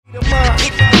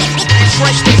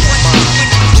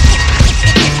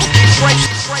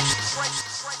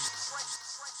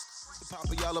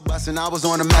And I was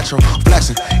on the metro,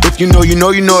 flexing. If you know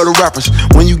the reference.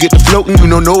 When you get to floating, you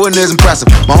know no one is impressive.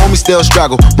 My homie still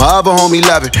struggle, my other homie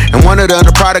love it. And one of them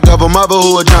the product of a mother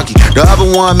who a junkie. The other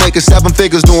one making 7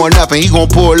 figures doing nothing. He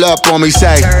gon' pull up on me,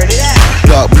 say,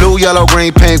 look, blue, yellow,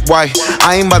 green, pink, white.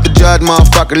 I ain't about to judge,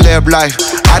 motherfucker, live life.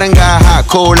 I done got hot,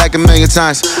 cold like a million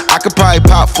times. I could probably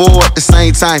pop 4 at the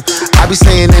same time. I be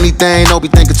saying anything, don't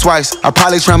be thinking twice. I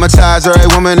probably traumatize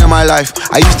every woman in my life.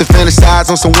 I used to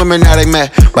fantasize on some women that I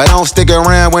met, but I don't stick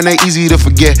around when they easy to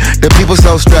forget. The people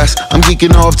so stressed, I'm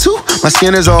geeking off too. My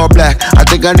skin is all black, I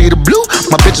think I need a blue.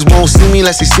 My bitches won't see me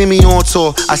unless they see me on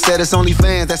tour. I said it's only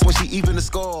fans, that's when she even the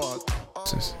score.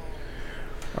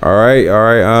 All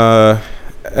right.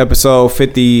 Episode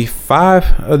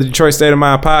 55 of the Detroit State of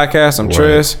Mind podcast. I'm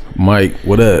Tris. Mike,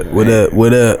 what up?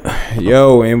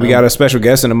 Yo, and we got a special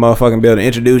guest in the motherfucking building.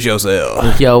 Introduce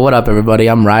yourself. Yo, what up, everybody?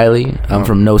 I'm Riley. I'm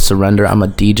from No Surrender. I'm a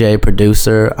DJ,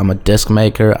 producer. I'm a disc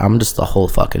maker. I'm just the whole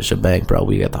fucking shebang, bro.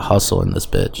 We got the hustle in this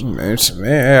bitch.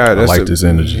 Man, I like this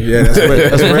energy. Yeah, that's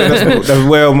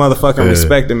well motherfucking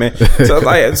respected, man. So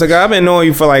I've been knowing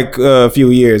you for like a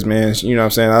few years, man. You know what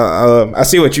I'm saying? I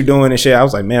see what you're doing and shit. I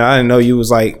was like, man, I didn't know you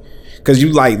was like, cause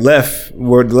you like left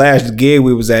where the last gig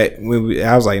we was at.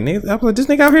 I was like, this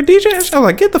nigga out here DJing. I was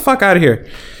like, get the fuck out of here.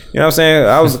 You know what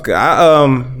I'm saying?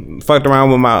 I fucked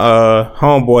around with my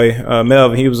homeboy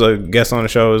Melvin. He was a guest on the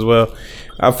show as well.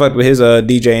 I fucked with his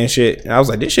DJ and shit. And I was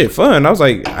like, this shit fun. I was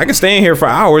like, I can stay in here for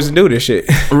hours and do this shit.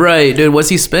 Right, dude. What's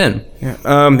he spin? He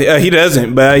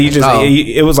doesn't, but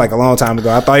it was like a long time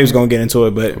ago. I thought he was gonna get into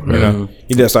it, but you know,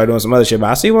 he just started doing some other shit. But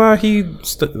I see why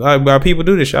why people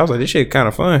do this shit. I was like, this shit kind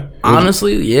of fun.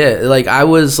 Honestly, yeah. Like I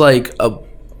was like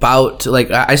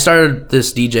I started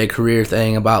this DJ career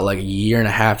thing about like a year and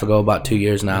a half ago, about 2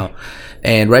 years now.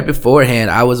 And right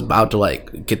beforehand, I was about to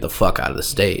like get the fuck out of the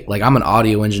state. Like I'm an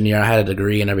audio engineer. I had a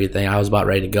degree and everything. I was about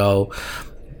ready to go.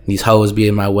 These hoes be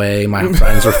in my way. My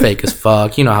friends were fake as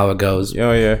fuck. You know how it goes.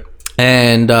 Oh yeah.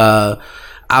 And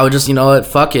I would just, you know what,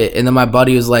 fuck it. And then my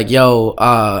buddy was like, yo,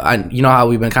 you know how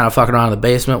we've been kind of fucking around in the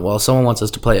basement? Well, someone wants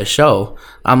us to play a show.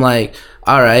 I'm like,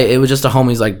 all right. It was just a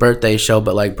homie's like birthday show,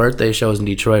 but like birthday shows in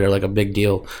Detroit are like a big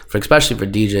deal especially for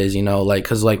DJs, you know, like,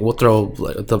 cause like we'll throw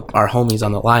our homies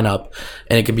on the lineup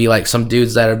and it could be like some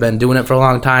dudes that have been doing it for a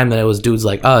long time. Then it was dudes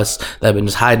like us that have been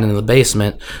just hiding in the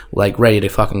basement, like ready to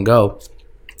fucking go.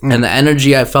 And the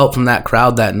energy I felt from that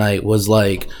crowd that night was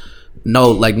like,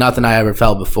 nothing I ever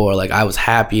felt before. Like I was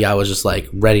happy. I was just like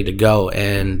ready to go.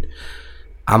 And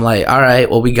I'm like, all right,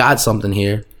 well, we got something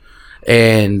here.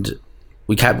 And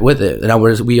we kept with it. And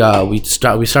we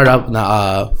started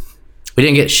up. We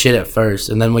didn't get shit at first,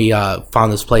 and then we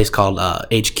found this place called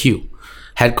HQ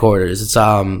headquarters. It's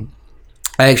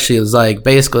actually it was like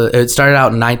basically it started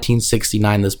out in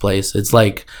 1969. This place. It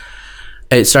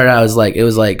started out as like it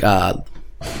was like the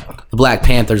Black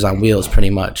Panthers on wheels,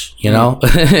 pretty much. You know,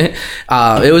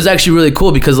 it was actually really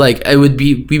cool because like we'd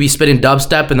be spitting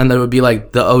dubstep, and then there would be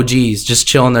like the OGs just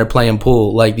chilling there playing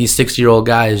pool, like these 60-year-old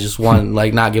guys just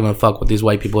like not giving a fuck what these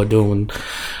white people are doing.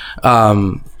 But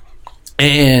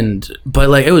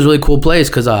like it was a really cool place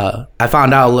because I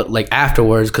found out like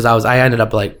afterwards because I ended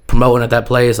up like promoting at that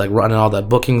place, like running all the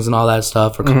bookings and all that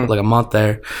stuff for like a month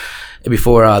there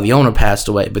before the owner passed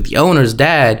away. But the owner's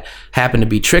dad happened to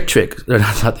be Trick, or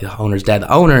not the owner's dad.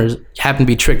 The owner happened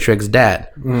to be Trick's dad,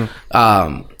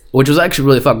 which was actually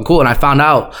really fucking cool. And I found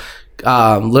out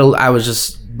I was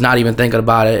just not even thinking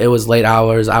about it. It was late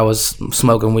hours. I was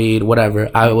smoking weed,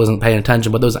 whatever. I wasn't paying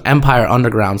attention. But there was an Empire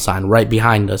Underground sign right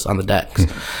behind us on the decks.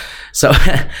 So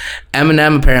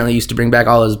Eminem apparently used to bring back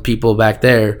all his people back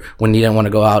there when he didn't want to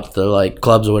go out to like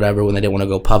clubs or whatever, when they didn't want to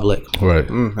go public. Right.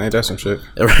 Ain't that some shit?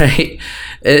 Right.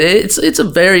 It's a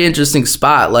very interesting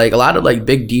spot. Like a lot of like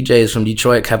big DJs from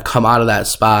Detroit have come out of that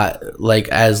spot like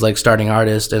as like starting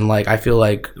artists, and like I feel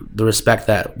like the respect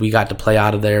that we got to play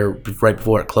out of there right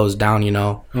before it closed down, you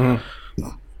know.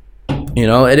 You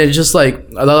know, and it's just like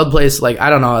another place, like I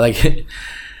don't know, like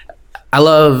I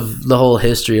love the whole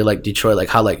history of like Detroit, like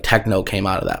how like techno came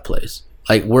out of that place.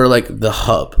 Like we're like the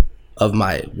hub of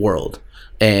my world,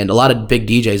 and a lot of big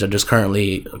DJs are just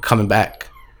currently coming back.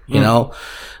 You know,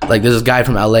 like there's this guy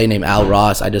from LA named Al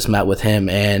Ross. I just met with him,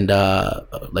 and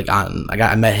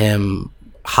I met him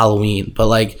Halloween. But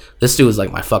like this dude is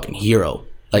like my fucking hero.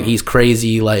 Like he's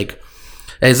crazy. Like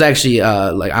It's actually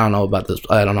like, I don't know about this.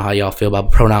 I don't know how y'all feel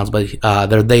about pronouns, but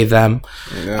they're they them.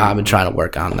 Yeah. I've been trying to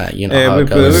work on that. You know how it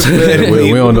goes.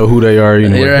 We don't know who they are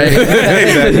anymore. Right?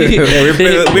 Exactly.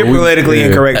 We're politically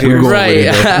incorrect here. Right.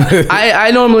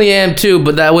 I normally am too,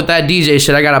 but that with that DJ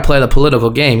shit, I gotta play the political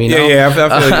game. You know. Yeah. I feel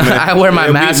like, man, I wear my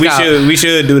mask out. We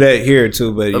should do that here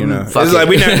too, but you know, it's like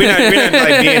we're not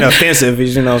like being offensive,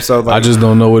 you know. So like, I just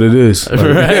don't know what it is. Like,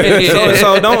 Right.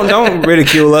 so don't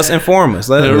ridicule us. Inform us.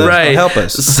 Let help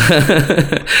us. Shit,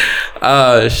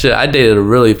 I dated a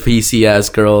really PC ass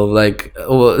girl. Like,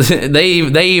 well, they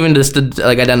even just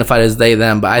like identified as they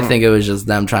them, but I think it was just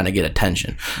them trying to get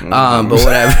attention. But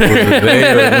whatever.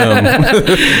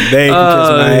 They can kiss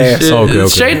my ass. Okay.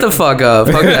 Straight the fuck up.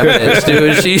 Fuck that bitch,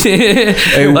 dude. She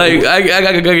like I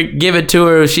gotta give it to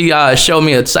her. She showed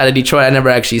me a side of Detroit I never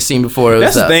actually seen before.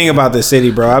 That's the thing about the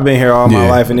city, bro. I've been here all my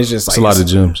life, and it's just like it's a lot of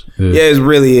gyms. Yeah, it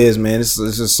really is, man. It's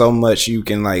just so much you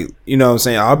can like, you know what I'm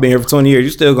saying? I've been here for 20 years.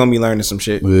 You're still gonna be learning some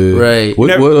shit. Yeah. Right.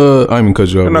 What I didn't even cut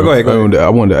you off. No, go ahead. I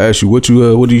wanted to ask you what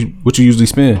you usually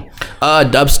spend.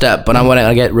 Dubstep, but when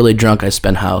I get really drunk, I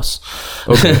spend house.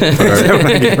 Okay.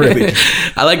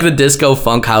 I like the disco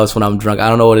funk house when I'm drunk. I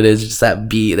don't know what it is. It's just that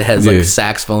beat that has like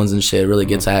saxophones and shit. It really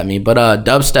gets at me. But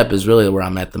dubstep is really where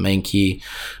I'm at, the main key.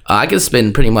 I can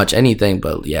spin pretty much anything,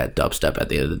 but yeah, dubstep at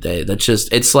the end of the day. That's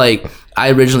just, it's like,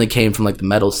 I originally came from like the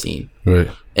metal scene. Right.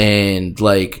 And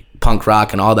like punk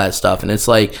rock and all that stuff. And it's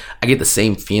like, I get the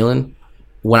same feeling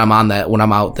when I'm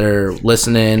out there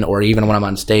listening, or even when I'm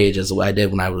on stage, as I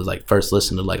did when I was like first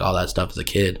listening to like all that stuff as a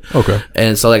kid. Okay.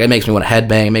 And so like it makes me want to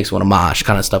headbang, it makes me want to mosh,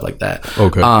 kind of stuff like that.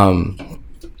 Okay.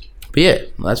 But yeah,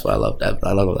 that's why I love that.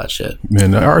 I love all that shit.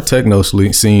 Man, our techno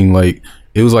scene, like,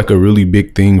 it was like a really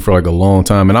big thing for like a long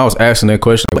time, and I was asking that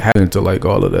question, what happened to like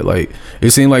all of that? Like,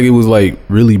 it seemed like it was like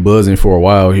really buzzing for a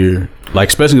while here, like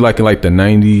especially like in like the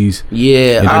 90s.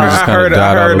 Yeah, I heard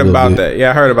about that. Yeah,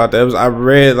 I heard about that. I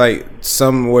read like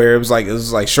somewhere it was like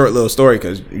short little story,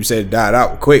 because you said it died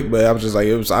out quick, but I was just like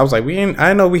I was like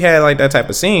I know we had like that type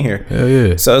of scene here. Hell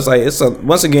yeah. So it's like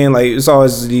once again, like it's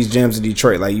always these gems in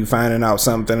Detroit, like you finding out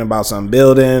something about some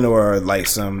building or like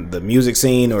the music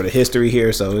scene or the history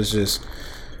here. So it's just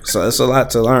it's a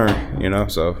lot to learn, you know.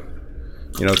 So,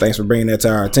 you know, thanks for bringing that to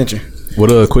our attention.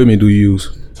 What equipment do you use?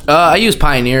 I use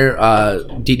Pioneer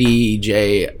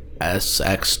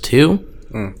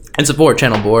DDJ-SX2. It's a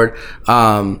 4-channel board.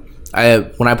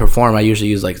 When I perform, I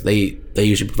usually use like they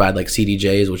usually provide like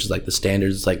CDJs, which is like the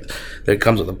standards. It's like it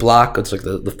comes with a block. It's like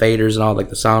the faders and all like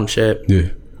the sound shit. Yeah.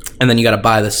 And then you got to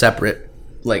buy the separate,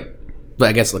 like,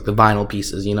 I guess like the vinyl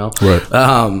pieces, you know. Right.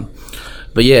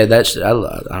 But yeah, that shit, I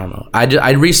don't know.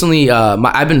 I recently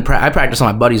I practiced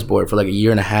on my buddy's board for like a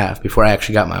year and a half before I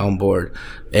actually got my own board.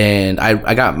 And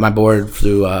I got my board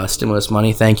through stimulus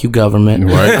money. Thank you, government.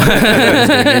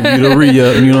 Right. Give you the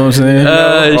re-up, you know what I'm saying?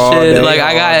 Shit. Like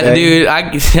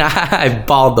I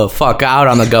balled the fuck out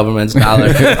on the government's dollar.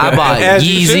 I bought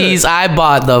Yeezys. I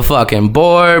bought the fucking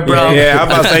board, bro. Yeah, I'm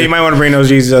about to say you might want to bring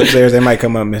those Yeezys upstairs. They might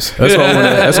come up, miss. That's what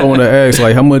I want to ask.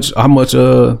 Like, how much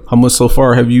so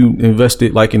far have you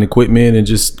invested like in equipment and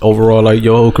just overall like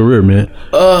your whole career, man?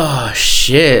 Oh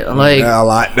shit! Like a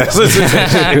lot.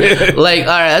 Like,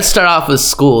 all right, let's start off with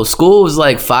school. School was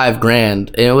like $5,000,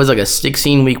 and it was like a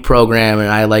 16-week program. And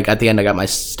I like at the end I got my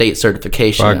state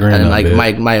certification. $5,000, and like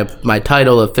my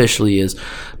title officially is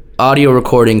audio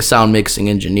recording sound mixing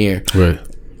engineer. Right.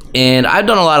 And I've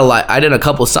done I did a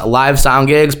couple live sound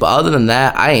gigs, but other than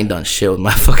that, I ain't done shit with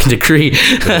my fucking degree.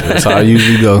 That's how I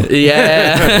usually go.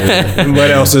 Yeah.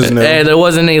 What else is new? And there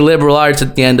wasn't any liberal arts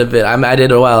at the end of it. I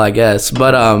did it a while, I guess.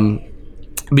 But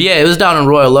yeah, it was down in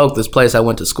Royal Oak, this place I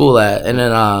went to school at. And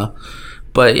then,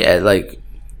 but yeah, like,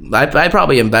 I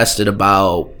probably invested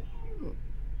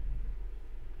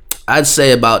I'd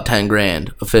say about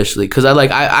 $10,000 officially. Cause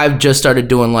I've just started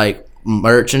doing like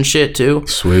merch and shit too.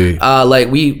 Sweet. Like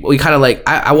we kind of like,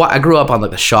 I grew up on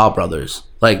like the Shaw Brothers,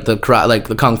 like the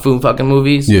Kung Fu fucking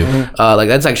movies. Yeah. Like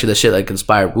that's actually the shit that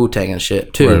inspired Wu-Tang and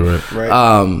shit too.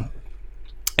 Right.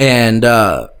 And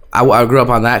I grew up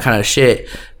on that kind of shit.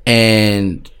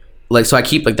 And like, so I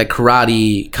keep like that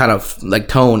karate kind of like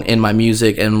tone in my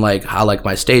music and like how like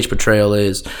my stage portrayal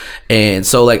is. And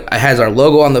so like it has our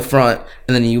logo on the front,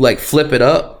 and then you like flip it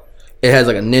up, it has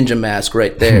like a ninja mask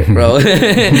right there, bro.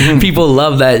 People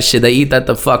love that shit. They eat that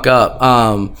the fuck up.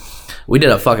 we did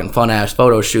a fucking fun ass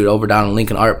photo shoot over down in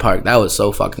Lincoln Art Park. That was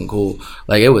so fucking cool.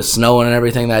 Like, it was snowing and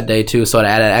everything that day too, so it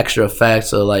added extra effects.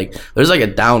 So like, there's like a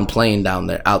down plane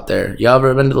out there. Y'all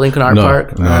ever been to Lincoln Art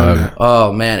Park? No.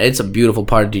 Oh man, it's a beautiful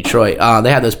part of Detroit.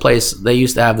 They have this place. They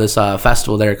used to have this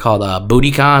festival there called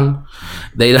BootyCon.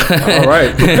 They all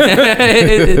right.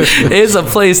 It's a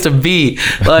place to be.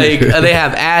 Like, they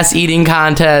have ass eating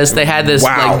contests. They had this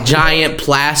like giant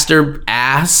plaster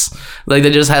ass. Like,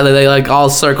 they just had they like all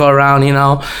circle around, you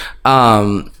know.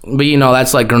 But you know,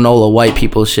 that's like granola white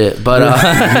people shit. But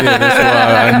yeah, that's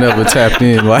why I never tapped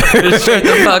in. Like, straight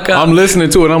the fuck up. I'm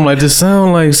listening to it. I'm like, this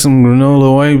sound like some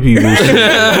granola white people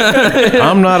shit.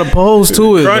 I'm not opposed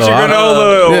to it. Crunchy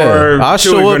granola or I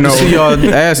show up granola. to see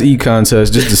y'all ass eat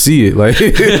contest just to see it. Like,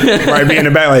 Right, be in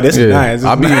the back like this is nice.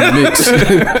 I'll be in the mix.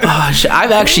 Oh, shit.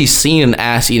 I've actually seen an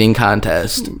ass eating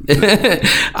contest.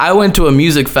 I went to a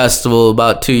music festival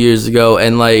about 2 years ago,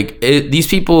 and like these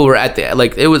people were at the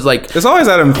like it was like It's always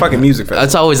at a fucking music festival.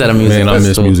 it's always at a music Man, I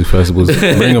festival. miss music festivals.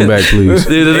 Bring them back, please.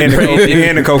 Dude, they're and, crazy.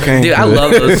 and the cocaine. Dude, I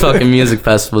love those fucking music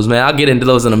festivals, man. I'll get into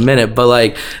those in a minute, but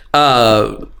like,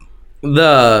 I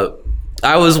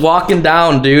was walking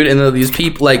down, dude, and these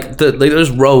people, like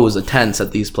there's rows of tents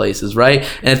at these places, right?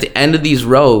 And at the end of these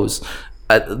rows,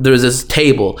 there's this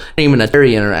table, even a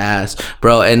cherry in her ass,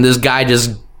 bro, and this guy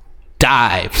just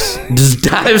dives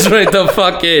right the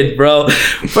fuck in, bro.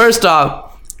 First off,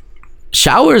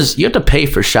 showers, you have to pay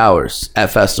for showers at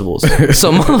festivals.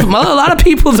 So a lot of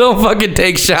people don't fucking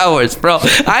take showers, bro.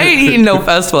 I ain't eating no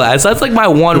festival ass. That's like my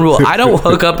one rule. I don't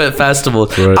hook up at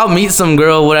festivals. Right. I'll meet some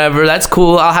girl, whatever. That's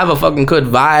cool. I'll have a fucking good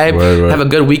vibe, Right. have a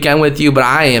good weekend with you, but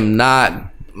I'm not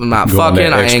Going fucking.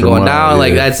 that I ain't extra going mile, down. yeah.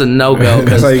 Like, that's a no-go.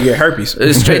 That's how you get herpes.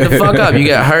 It's straight the fuck up. You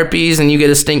get herpes and you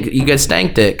get stank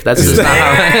dick. That's just not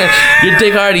how your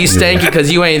dick already stanky because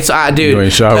you ain't dude. You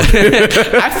ain't showered.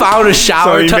 I found a So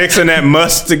shower. you mixing that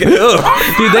must together.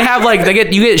 Dude, they have like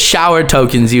you get shower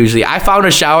tokens usually. I found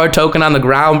a shower token on the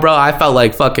ground, bro. I felt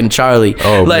like fucking Charlie.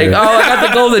 Oh, like, man. I got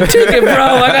the golden ticket, bro.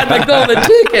 I got the golden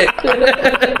ticket.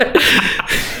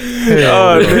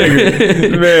 Oh,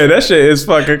 nigga. Man, that shit is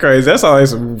fucking crazy. That's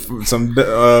always some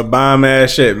bomb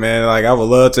ass shit, man. Like, I would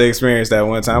love to experience that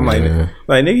one time. I'm Yeah.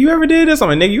 like, nigga, you ever did this? I'm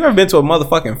like, nigga, you ever been to a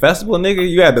motherfucking festival, nigga?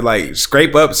 You had to like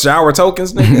scrape up shower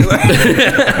tokens, nigga. Like,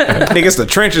 nigga, it's the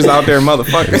trenches out there,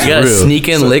 motherfuckers. You gotta real. sneak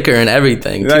in liquor and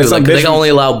everything too. Like, some Like, they bitch- can only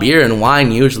allow beer and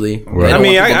wine usuly. Right. They I don't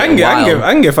mean, want people I can getting wild.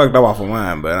 I can get fucked up off of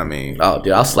wine, but I mean, Oh,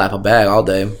 dude, I'll slap a bag all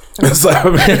day.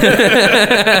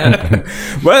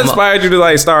 what inspired you to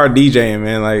like start DJing,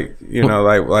 man? Like, you know,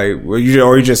 like were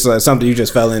you just something you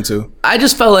just fell into? I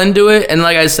just fell into it, and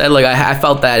like I said, like I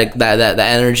felt that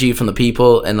energy from the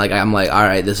people, and like I'm like, all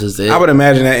right, this is it. I would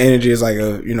imagine that energy is like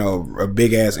a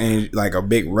big ass energy, like a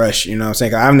big rush. You know what I'm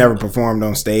saying? 'Cause I've never performed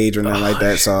on stage or nothing like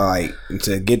that, so like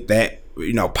to get that,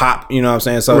 pop. You know what I'm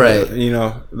saying? So Right.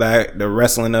 like the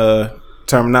wrestling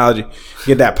terminology,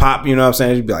 get that pop. You know what I'm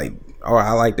saying? You'd be like, oh,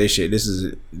 I like this shit. This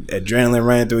is adrenaline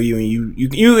running through you, and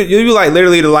you like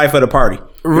literally the life of the party.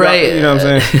 Right. You know what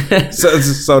I'm saying?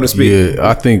 so to speak. Yeah,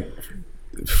 I think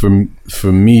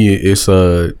for me it's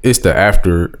the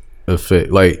after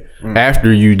effect. Like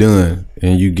after you done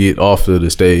and you get off of the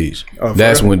stage, Oh,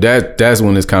 that's for when that's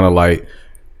when it's kind of like,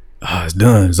 it's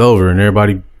done, it's over, and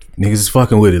everybody niggas is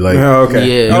fucking with it. Like, Oh, okay.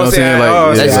 Yeah. You know what I'm saying?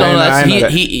 Like, That's yeah.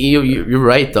 you're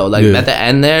right though. Like Yeah. at the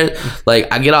end there,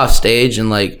 like I get off stage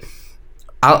and like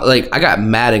I got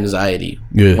mad anxiety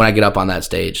Yeah. when I get up on that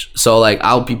stage. So like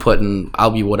I'll be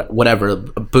whatever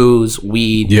booze,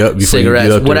 weed, Yep, before you get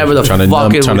cigarettes, up there, whatever the trying to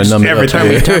fuck numb- trying to numb it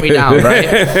up. turn me down,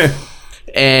 right?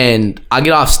 And I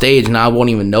get off stage and I won't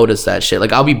even notice that shit.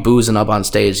 Like I'll be boozing up on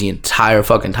stage the entire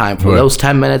fucking time. For Right. those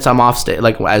 10 minutes I'm off stage,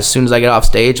 like as soon as I get off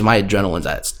stage, my adrenaline's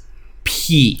at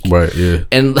peak. right, yeah.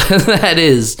 And that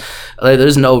is like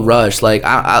there's no rush. Like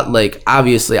I like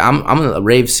obviously I'm in the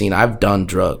rave scene. I've done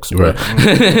drugs, bro.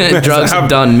 Right. Drugs have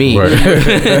done me. Right.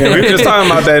 Yeah, we were just talking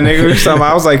about that, nigga. We were just talking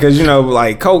about, I was like, because,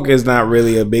 like, coke is not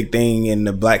really a big thing in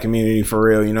the black community for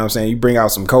real. You know what I'm saying? You bring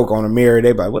out some coke on a mirror,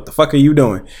 they be like, what the fuck are you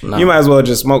doing? No. You might as well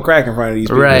just smoke crack in front of these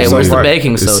people. Right. So Where's the far.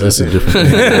 baking soda? It's a different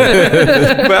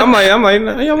thing. But I'm like,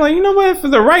 you know what? For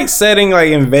the right setting, like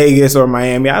in Vegas or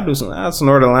Miami, I'll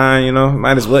snort a line,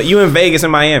 might as well. You in Vegas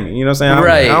and Miami, you know what I'm saying?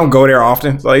 Right. I don't go there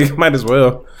often, so you might as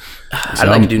well. I'd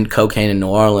like doing cocaine in New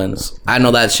Orleans. I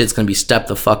know that shit's gonna be stepped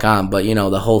the fuck on, but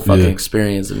the whole fucking Yeah.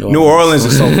 experience in New Orleans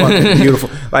is so fucking beautiful.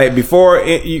 Like before,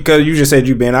 because you just said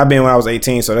I've been when I was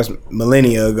 18, so that's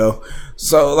millennia ago.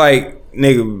 So like,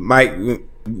 nigga, Mike,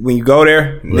 when you go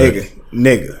there, nigga,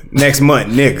 next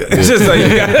month, nigga. It's just like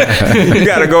you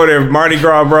gotta go there. Mardi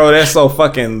Gras, bro. That's so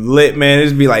fucking lit, man.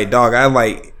 It'd be like, dog, I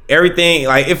like everything,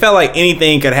 like it felt like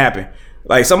anything could happen.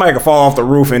 Like somebody could fall off the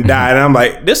roof and die, and I'm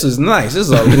like, this is nice. This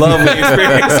is a lovely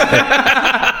experience.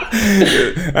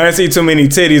 I didn't see too many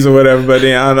titties or whatever, but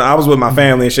then I was with my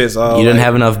family and shit. So you didn't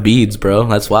have enough beads, bro.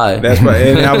 That's why. That's right.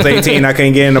 And I was 18. I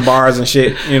couldn't get in the bars and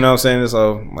shit. You know what I'm saying?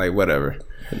 So like whatever.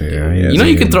 Yeah, you know,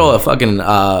 you could throw a fucking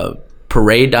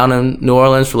parade down in New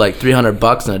Orleans for like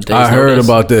 $300 in a day. I heard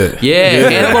about that. Yeah,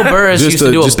 Hannibal Buress used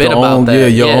to do a bit about that. Yeah,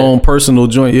 your own personal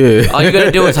joint. Yeah. All you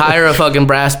gotta do is hire a fucking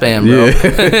brass band, bro.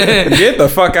 Yeah. Get the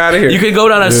fuck out of here. You could go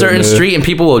down a certain street and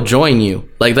people will join you.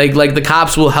 Like the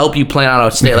cops will help you plan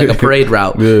out a parade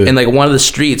route. Yeah. And like one of the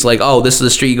streets, like, oh, this is the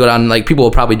street you go down, and like people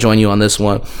will probably join you on this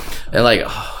one. And like,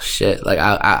 oh shit, like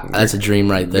I that's a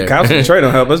dream right there. The cops in Detroit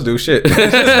don't help us do shit. they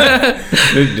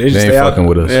ain't fucking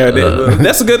with us. Yeah,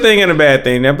 that's a good thing and a bad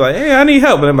thing. They're like, hey, I need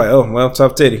help, and I'm like, oh well,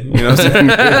 tough titty. You know what I'm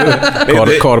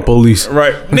saying? Call the police.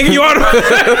 Right, nigga, you on?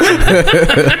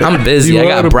 I'm busy. I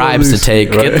got bribes to take.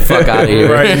 Right. Get the fuck out of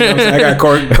here. Right, you know what I'm saying? I got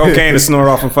cocaine to snort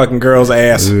off a fucking girl's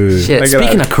ass. Shit.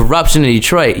 Speaking of corruption in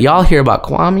Detroit, y'all hear about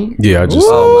Kwame? Yeah, I just.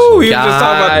 He was just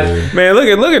talking about. Man,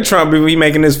 look at Trump. He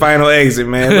making his final exit,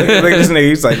 man. Look at this nigga.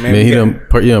 He's like, man, he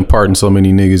done pardoned so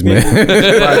many niggas,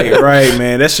 man. right,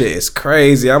 man. That shit is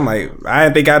crazy. I'm like, I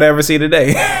didn't think I'd ever see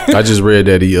today. I just read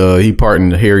that he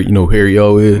pardoned Harry. You know who Harry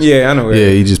O is? Yeah, I know.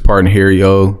 Yeah, he just pardoned Harry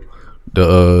O,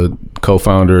 the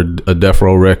co-founder of Death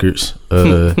Row Records.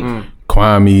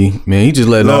 Kwame, man, he just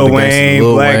let Lil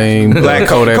Wayne, Black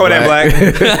Kodak Black.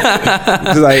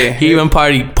 Like, he even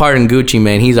pardoned Gucci,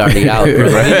 man. He's already out. Bro.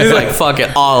 He's like, fuck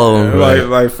it, all of them.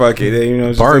 Like fuck it, you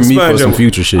know. Pardon me for some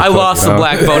future shit. I lost the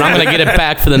black vote. I'm gonna get it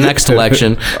back for the next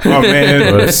election. Oh man,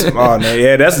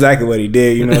 yeah, that's exactly what he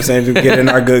did. You know what I'm saying? To get in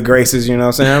our good graces. You know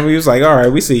what I'm saying? He was like, all right,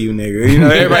 we see you, nigga. You know,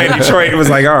 everybody in Detroit was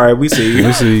like, all right, we see you.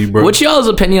 We see you, bro. What's y'all's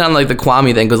opinion on like the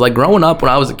Kwame thing? Because like growing up,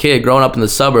 when I was a kid, growing up in the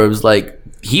suburbs, like,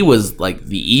 he was like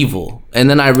the evil, and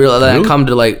then I realized that I come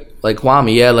to like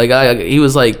Kwame, yeah, like he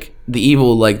was like the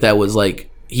evil, like that was like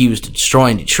he was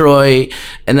destroying Detroit,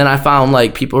 and then I found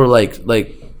like people were like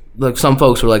some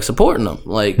folks were like supporting him,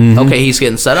 like okay, he's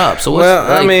getting set up. So what's,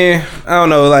 I mean, I don't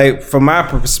know, like from my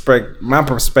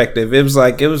perspective, it was I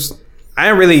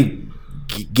didn't really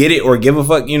get it or give a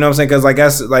fuck, you know what I'm saying?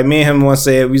 Because like me and him once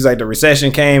said, we was like the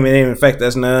recession came, it didn't affect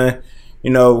us none. You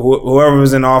know, whoever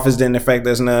was in office didn't affect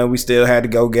us none. We still had to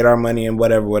go get our money and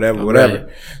whatever. Right.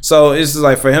 So it's just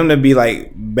like for him to be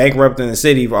like bankrupting the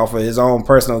city off of his own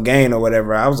personal gain or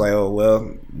whatever. I was like, oh well,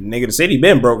 nigga, the city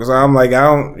been broke. So I'm like, I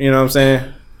don't, you know what I'm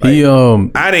saying?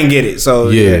 Like, I didn't get it. So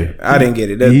yeah, I didn't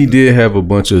get it. He did have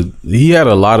he had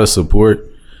a lot of support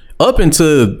up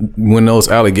until when those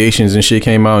allegations and shit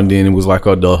came out, and then it was like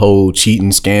the whole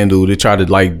cheating scandal. They tried to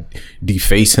like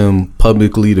deface him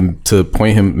publicly to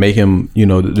point him, make him, you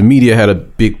know, the media had a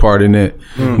big part in that.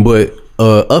 But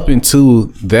up until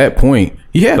that point,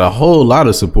 he had a whole lot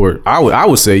of support. I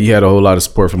would say he had a whole lot of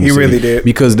support from the city. He really did,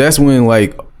 because that's when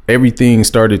like everything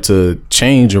started to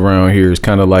change around here. It's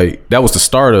kind of like that was the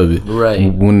start of it,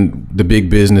 right? When the big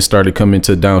business started coming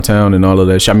to downtown and all of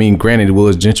that. I mean, granted, it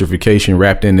was gentrification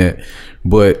wrapped in that,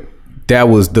 but that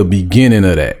was the beginning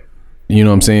of that. You know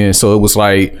what I'm saying? So it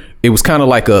was kind of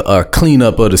like a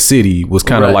cleanup of the city was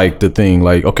kind of like the thing.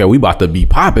 Like, okay, we about to be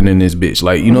popping in this bitch.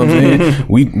 Like, you know what I'm saying?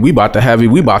 We about to have it.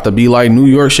 We about to be like New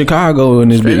York, Chicago in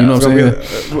this bitch. You know what I'm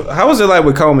saying? How was it like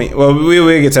with Comey? Well, we'll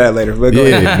get to that later. But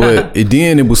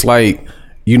then it was like,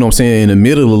 you know what I'm saying, in the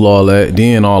middle of all that,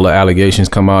 then all the allegations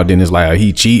come out, then it's like,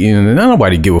 he cheating, and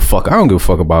nobody give a fuck. I don't give a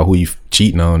fuck about who you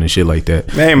cheating on and shit like that.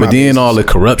 But then all the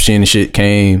corruption and shit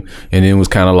came, and then it was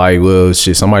kind of like, well,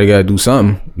 shit, somebody got to do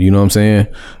something, you know what I'm saying?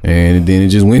 And then it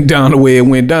just went down the way it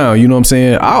went down, you know what I'm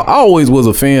saying? I always was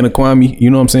a fan of Kwame, you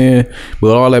know what I'm saying?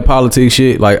 But all that politics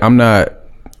shit, like, I'm not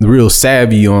real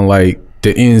savvy on, like,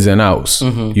 the ins and outs,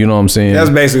 you know what I'm saying? That's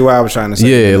basically what I was trying to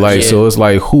say. Yeah, like, so it's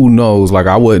like, who knows? Like,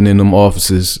 I wasn't in them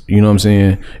offices, you know what I'm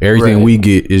saying? Everything we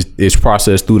get is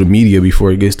processed through the media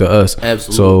before it gets to us.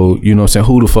 Absolutely. So, you know what I'm saying?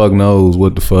 Who the fuck knows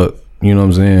what the fuck? You know what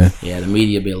I'm saying? Yeah, the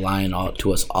media be lying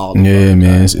to us all. Yeah,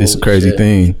 man, it's a crazy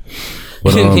thing.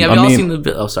 But, have y'all seen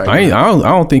the? Oh, sorry. I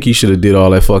don't think he should have did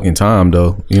all that fucking time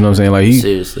though. You know what I'm saying? Like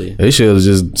seriously, they should have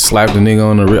just slapped the nigga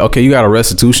on the. Okay, you got a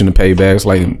restitution to pay back. It's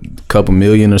like a couple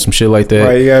million or some shit like that.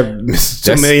 Right, you got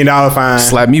 $2 million fine.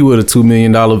 Slap me with a $2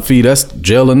 million fee. That's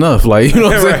jail enough. Like, you know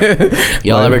what I'm saying?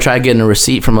 Y'all ever try getting a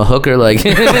receipt from a hooker? Like,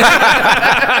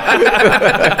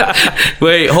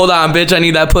 wait, hold on, bitch. I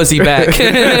need that pussy back.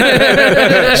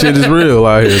 Shit is real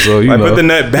out here. So you know, put the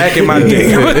nut back in my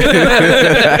dick.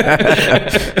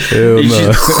 Hell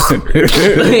no.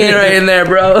 Right in there,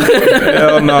 bro.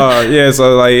 Hell no. Yeah,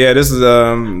 so like, yeah, this is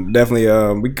definitely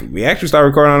we actually started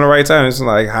recording on the right time. It's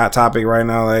like hot topic right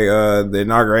now, like the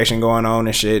inauguration going on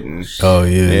and shit. And Oh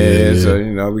yeah. so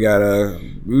you know we got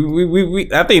we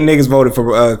I think niggas voted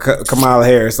for Kamala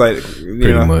Harris, like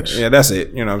Pretty much. Yeah, that's it.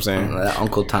 You know what I'm saying? That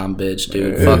Uncle Tom bitch,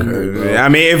 dude. Fuck her, bro. I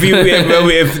mean, if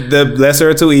the lesser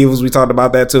of two evils, we talked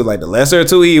about that too. Like the lesser of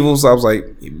two evils, I was like,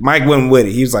 Mike went with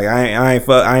it. He was like, I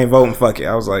ain't voting. Fuck it.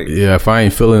 I was like, Yeah, if I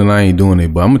ain't feeling it, I ain't doing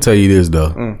it. But I'm gonna tell you this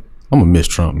though. I'm gonna miss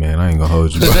Trump, man. I ain't gonna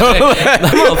hold you. That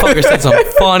motherfucker said some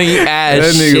funny ass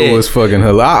That nigga shit. was fucking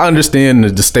hilarious. I understand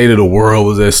that the state of the world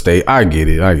was at stake. I get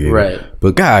it. Right. it.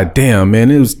 But god damn, man,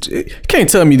 you can't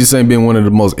tell me this ain't been one of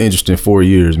the most interesting 4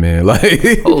 years, man.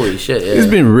 Like, Holy shit, yeah. it's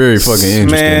been very fucking interesting,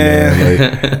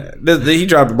 man. Like, he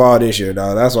dropped the ball this year,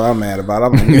 dog. That's what I'm mad about.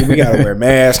 I'm like, we gotta wear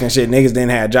masks and shit. Niggas didn't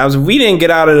have jobs. If we didn't get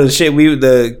out of the shit,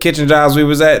 the kitchen jobs we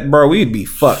was at, bro, we'd be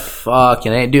fucked.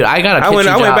 Fucking A. Dude, I got a I kitchen went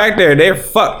job. back there. They're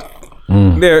fucked.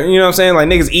 They're, you know what I'm saying? Like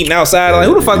niggas eating outside. Like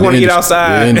who the fuck want to eat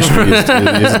outside?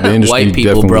 The industry White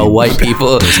people, bro. White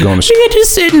people. going We get to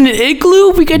sit in an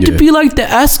igloo. We get to Yeah. be like the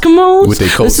Eskimos. With their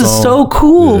coats This is on. so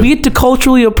cool. Yeah. We get to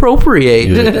culturally appropriate.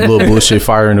 Yeah, little bullshit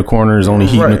fire in the corner is only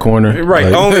heat in the corner. Right,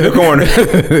 Like, only the corner.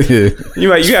 yeah. You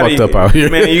gotta fucked up out here.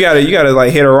 man. You gotta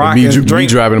like hit a rock Me and drink.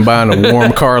 driving by in a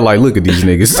warm car, like, look at these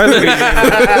niggas. I'm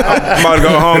about to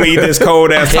go home and eat this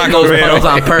cold ass Hitting Taco those puddles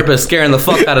Bell. on purpose, scaring the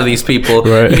fuck out of these people.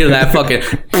 Right. You hear that fucking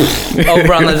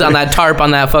over on that tarp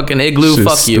on that fucking igloo. Shit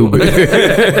Fuck stupid. you.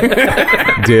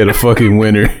 Dead of fucking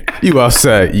winter. You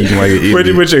outside eating like an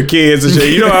idiot. With your kids and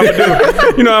shit. You know what I'm gonna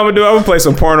do? You know what I'm gonna do? I'm gonna play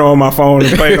some porno on my phone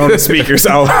and play it on the speakers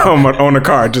out on the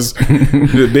car. Just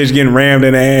the bitch getting rammed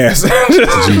in the ass.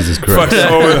 Jesus Christ.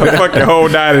 Fuck your whole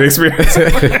dining experience.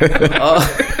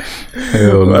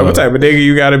 Hell Like, no. what type of nigga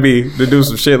you gotta be to do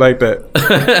some shit like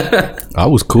that? I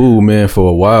was cool, man, for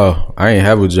a while. I ain't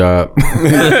have a job.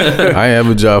 I ain't have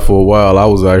a job for a while. I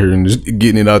was out here and just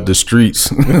getting it out the streets.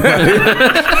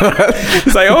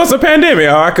 It's like, oh, it's a pandemic.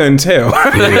 Oh, I couldn't tell.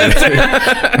 Yeah,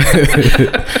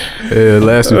 it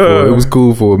lasted it was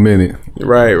cool for a minute.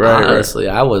 right. Honestly,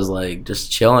 I was like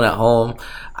just chilling at home.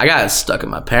 I got stuck in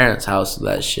my parents' house with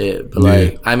that shit. But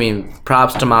like, I mean,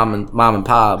 props to mom and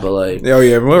pop. But like, Oh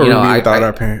yeah, we're I without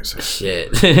our parents.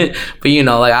 shit. But you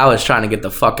know, like I was trying to get the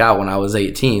fuck out when I was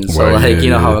 18. So Right, like, yeah, you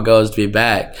know how yeah. it goes to be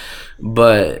back.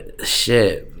 But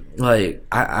shit. Like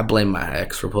I blame my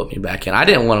ex for putting me back in. I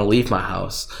didn't want to leave my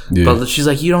house, Yeah. but she's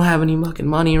like, "You don't have any fucking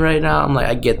money right now." I'm like,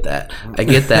 "I get that,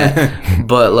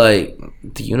 but like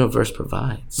the universe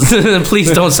provides.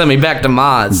 Please don't send me back to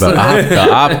mods." The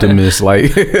optimist,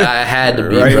 like, I had to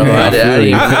be, Right, bro. man. I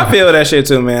didn't I feel that shit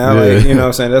too, man. I Yeah. like, you know what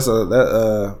I'm saying? That's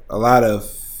a lot of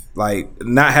like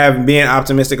not being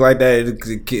optimistic like that.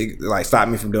 It like stopped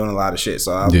me from doing a lot of shit.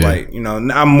 So I was Yeah. like, you know,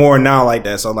 I'm more now like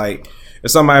that. So like, if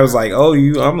somebody was like, "Oh,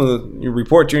 I'm gonna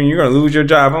report you and you're gonna lose your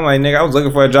job," I'm like, "Nigga, I was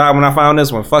looking for a job when I found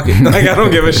this one. Fuck it, like I don't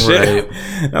give a shit."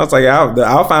 I was like,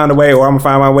 "I'll find a way, or I'm gonna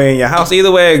find my way in your house. Either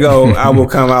way it go, I will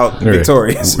come out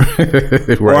victorious,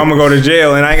 or I'm gonna go to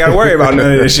jail and I ain't gotta worry about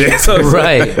none of this shit." So it's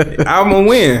Right. like, I'm gonna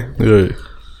win. Right.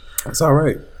 That's all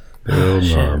right. Hell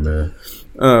no, man.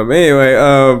 But anyway,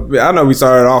 I know we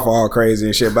started off all crazy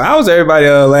and shit, but how was everybody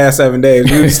last 7 days?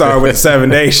 We started with the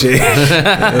 7-day shit.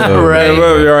 Right.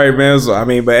 All right, man. So, I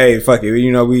mean, but hey, fuck it.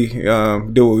 You know, we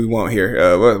do what we want here.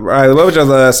 What was your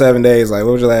last 7 days like?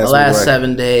 What was your last The last week like?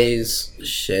 7 days,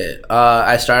 shit.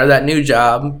 I started that new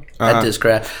job at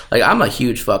Discraft. Like, I'm a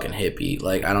huge fucking hippie.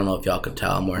 Like, I don't know if y'all can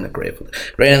tell. I'm wearing a Grateful.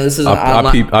 Granted, this is an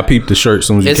online. I peeped the shirt as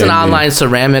soon as you It's an came in. online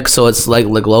ceramic, so it's like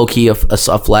low key a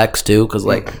flex too. Because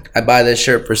like I buy this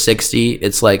shirt for $60,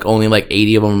 it's like only like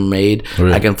 80 of them are made.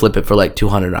 Right. I can flip it for like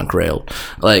 $200 on Grailed.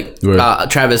 Like Right.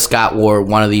 Travis Scott wore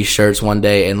one of these shirts one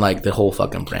day, and like the whole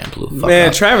fucking brand blew the fuck Man,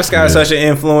 up. Travis Scott is such an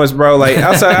influence, bro. Like,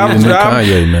 outside, The new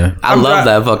Kanye, man. I I'm love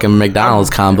dri- that fucking McDonald's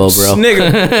combo, bro.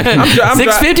 nigga, I'm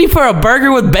 $6.50 for a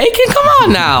burger with bacon? Come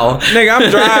on now.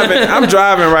 Nigga, I'm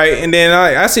driving right, and then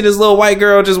I see this little white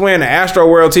girl just wearing an Astro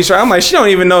World t-shirt. I'm like, she don't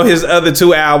even know his other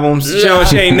 2 albums.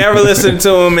 She ain't never listened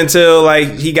to him until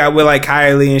like he got with like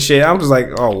Kylie and shit. I'm just like,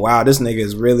 oh wow, this nigga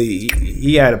is really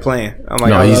he had a plan. I'm like,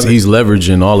 No, I love it. he's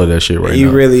leveraging all of that shit right He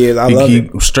now. really is. I love he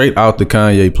it. straight out the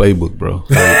Kanye playbook, bro.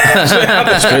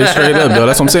 Like, straight up, though.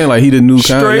 That's what I'm saying. Like, he the new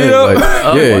Straight Kanye. up?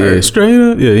 Like, yeah, straight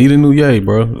up. Yeah, he the new Ye,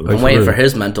 bro. Like, I'm waiting for real.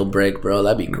 his mental break, bro.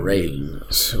 That'd be great.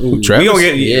 We Travis? gonna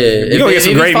get Yeah, we gonna get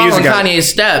some if great he's following music out. Kanye's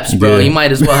steps, bro, Yeah. he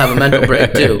might as well have a mental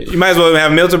break too. You might as well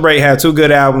have Milton Break have 2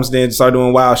 good albums, then start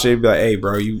doing wild shit. Be like, hey,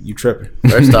 bro, you tripping?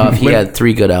 First off, he had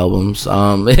 3 good albums.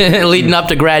 Leading up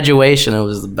to graduation, it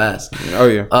was the best. Oh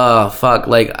yeah. Fuck,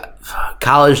 like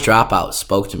College Dropout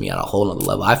spoke to me on a whole nother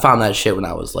level. I found that shit when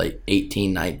I was like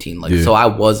 18, 19. Like, so I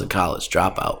was a college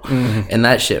dropout, and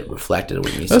that shit reflected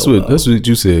with me. That's what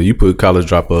you said. You put College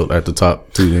Dropout at the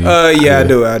top too. Yeah, I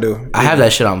do. I have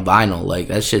that shit on vinyl. Like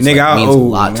that shit means a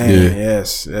lot to me.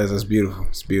 Yes, it's beautiful.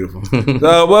 It's beautiful.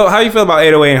 Well, how you feel about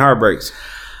 808 and Heartbreaks?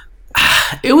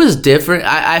 It was different.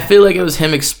 I feel like it was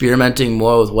him experimenting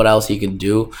more with what else he could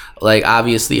do. Like,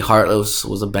 obviously, Heartless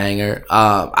was a banger.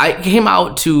 I came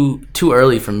out too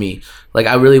early for me. Like,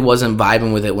 I really wasn't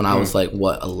vibing with it when I was like,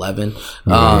 11?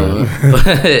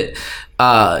 But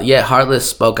Heartless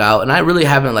spoke out, and I really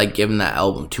haven't like given that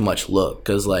album too much look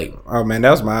because like, oh man,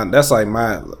 that's like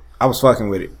my. I was fucking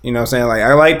with it. You know what I'm saying? Like,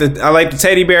 I like the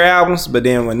Teddy Bear albums, but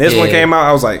then when this one came out,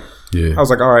 I was like. Yeah, I was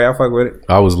like, all right, I'll fuck with it.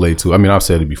 I was late too. I mean, I've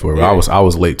said it before, but I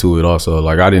was late to it also.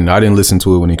 Like, I didn't listen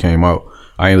to it when it came out.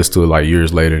 I ain't listened to it like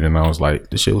years later, and I was like,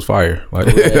 this shit was fire. Like,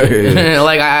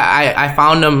 like I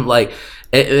found him like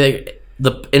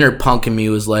the inner punk in me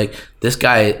was like, this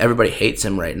guy, everybody hates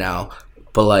him right now,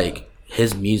 but like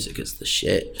his music is the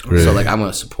shit. Really? So like I'm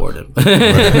gonna support him. And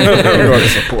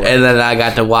then I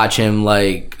got to watch him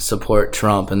like support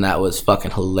Trump, and that was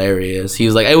fucking hilarious. He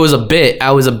was like, it was a bit.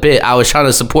 I was trying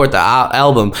to support the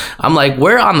album. I'm like,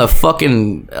 where on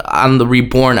the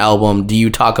Reborn album do you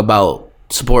talk about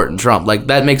supporting Trump? Like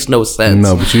that makes no sense.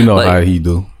 No, but you know like, how he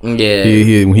do. Yeah,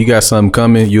 he when he got something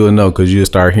coming, you'll know because you'll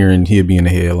start hearing he'll be in the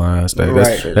headlines.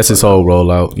 That's his whole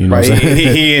rollout. You know, what I'm saying?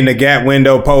 He in the Gap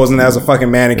window posing as a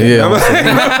fucking mannequin. Yeah,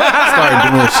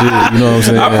 start doing shit. You know what I'm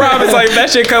saying? I promise, like if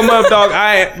that shit come up, dog.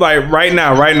 I like right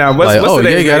now. What's the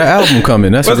day? You got an album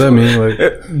coming. That's what that means. Like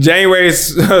January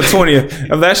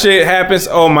 20th. If that shit happens,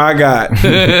 oh my god,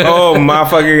 oh my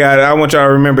fucking god, I want y'all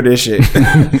to remember this shit.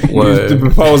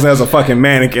 Posing as a fucking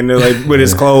mannequin, like with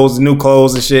his clothes, new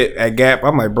clothes and shit at Gap.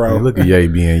 I'm like, bro, look at Ye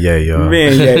being Ye, y'all.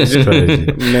 Being Ye,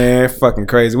 crazy. Man, fucking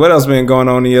crazy. What else been going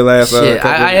on in your last? Shit,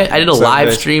 I did a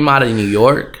live stream out of New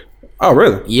York. Oh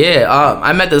really? Yeah.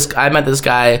 I met this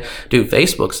guy. Dude,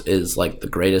 Facebook is like the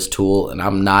greatest tool, and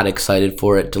I'm not excited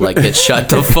for it to like get shut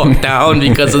the fuck down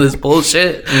because of this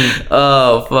bullshit.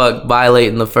 Oh fuck,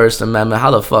 violating the First Amendment.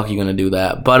 How the fuck are you gonna do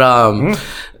that? But I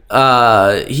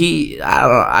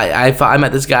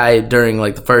met this guy during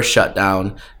like the first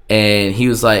shutdown, and he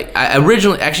was like,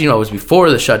 it was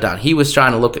before the shutdown. He was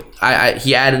trying to look at,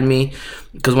 he added me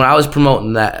because when I was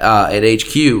promoting that at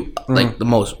HQ, like the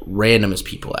most randomest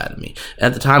people added me. And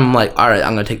at the time, I'm like, all right,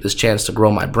 I'm gonna take this chance to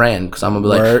grow my brand because I'm gonna be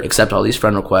like, accept all these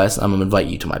friend requests. I'm gonna invite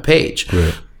you to my page.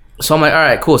 Right. So I'm like, all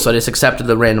right, cool. So I just accepted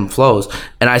the random flows,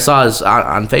 and I saw his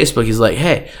on Facebook. He's like,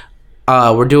 hey,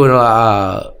 we're doing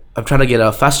I'm trying to get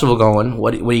a festival going.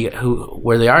 Where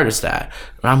the artist at?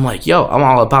 And I'm like, yo, I'm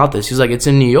all about this. He's like, it's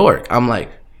in New York. I'm like,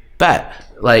 bet.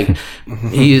 Like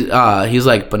he's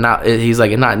like, but not. He's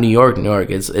like, not New York.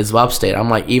 It's upstate. I'm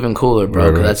like, even cooler,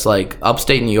 bro. Right. That's like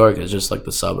upstate New York is just like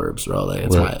the suburbs, bro. Like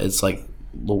it's like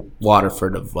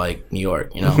Waterford of like New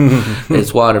York, you know.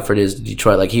 It's Waterford is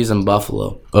Detroit. Like he's in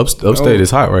Buffalo. Upstate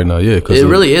is hot right now, yeah. It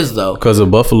really is though. Because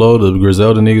of Buffalo, the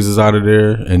Griselda niggas is out of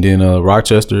there, and then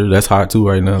Rochester, that's hot too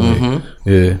right now. Like,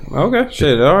 yeah. Okay,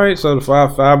 shit. All right. So the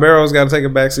five barrels got to take a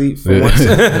back seat for once.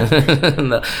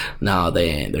 No, they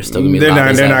ain't. They're still gonna be. They're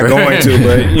not going to,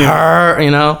 but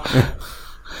you know.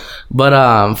 But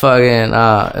I'm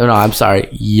sorry,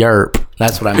 yerp.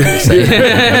 That's what I meant to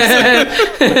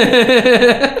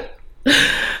say.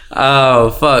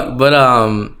 Oh fuck. But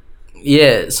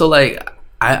yeah, so like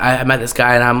I met this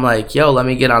guy and I'm like, yo, let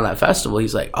me get on that festival.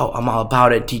 He's like, oh, I'm all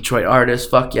about it. Detroit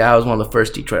artist. Fuck yeah, I was one of the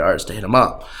first Detroit artists to hit him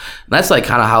up. And that's like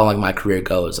kind of how like my career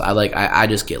goes. I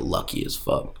just get lucky as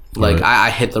fuck. Like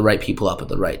I hit the right people up at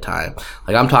the right time.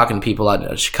 Like I'm talking to people out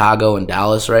in Chicago and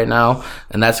Dallas right now,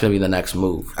 and that's gonna be the next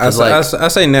move. I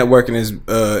say networking is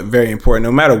very important,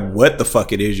 no matter what the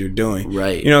fuck it is you're doing.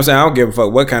 Right. You know what I'm saying? I don't give a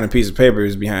fuck what kind of piece of paper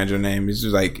is behind your name. It's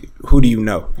just like, who do you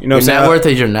know? You know what I'm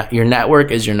saying? Your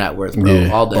network is your net worth, bro. Yeah.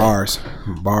 All day. Bars,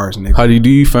 nigga. How do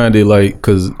you find it? Like,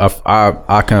 because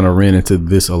I kind of ran into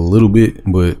this a little bit,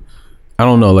 but I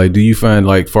don't know, like, do you find,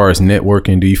 like, far as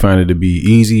networking, do you find it to be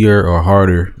easier or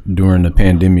harder during the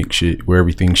pandemic shit where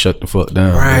everything shut the fuck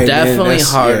down? Right, definitely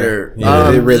harder.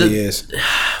 Yeah, it really is.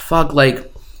 Fuck,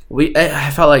 like, I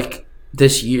felt like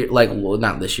this year, like, well,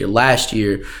 not this year, last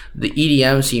year, the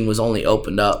EDM scene was only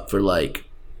opened up for, like,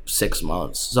 6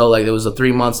 months. So, like, there was a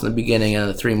 3 months in the beginning and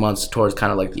the 3 months towards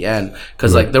kind of, like, the end.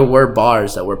 Because, like, there were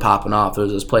bars that were popping off. There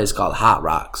was this place called Hot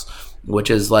Rocks,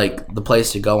 which is like the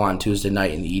place to go on Tuesday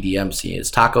night in the EDM scene. It's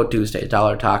Taco Tuesday,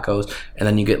 $1 tacos, and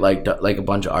then you get like a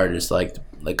bunch of artists like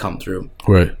come through.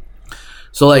 Right.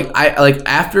 So like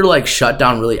after like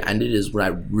shutdown really ended is when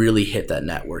I really hit that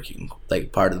networking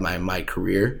like part of my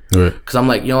career. Right. Because I'm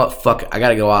like, you know what, fuck it. I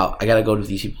gotta go out. I gotta go to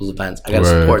these people's events. I gotta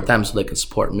support them so they can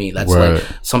support me. That's like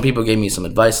some people gave me some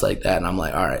advice like that, and I'm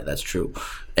like, all right, that's true.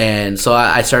 And so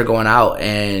I started going out,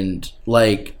 and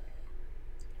like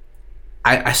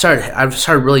I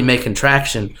started really making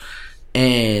traction.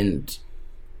 And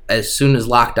as soon as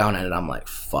lockdown ended, I'm like,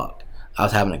 fuck. I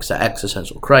was having an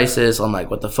existential crisis. I'm like,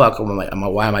 what the fuck?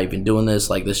 Why am I even doing this?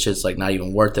 Like, this shit's like not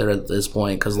even worth it at this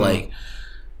point. Because like,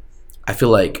 I feel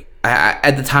like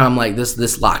at the time I'm like, this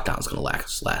lockdown's gonna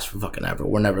last for fucking ever.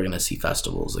 We're never gonna see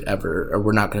festivals like ever, or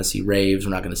we're not gonna see raves.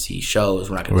 We're not gonna see shows.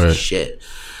 We're not gonna see shit.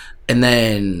 And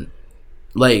then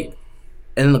like,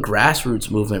 and the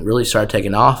grassroots movement really started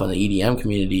taking off in the EDM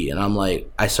community. And I'm like,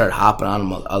 I started hopping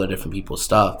on other different people's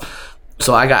stuff.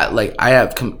 So I got like, I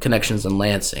have connections in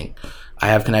Lansing. I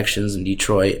have connections in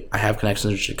Detroit. I have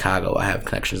connections in Chicago. I have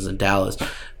connections in Dallas.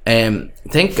 And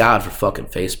thank God for fucking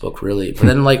Facebook, really. But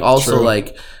then, like, also,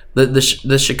 like, the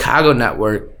Chicago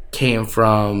network came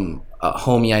from a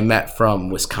homie I met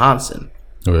from Wisconsin.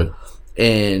 Okay.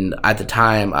 And at the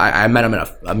time, I met him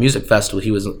at a music festival. He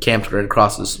was camped right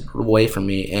across this way from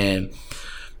me. And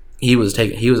he was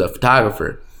a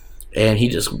photographer. And he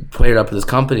just played up with his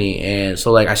company. And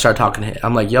so, like, I started talking to him.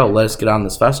 I'm like, yo, let's get on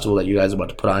this festival that you guys are about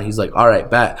to put on. He's like, all right,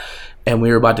 bet. And we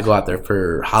were about to go out there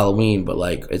for Halloween, but,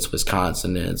 like, it's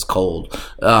Wisconsin and it's cold.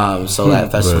 So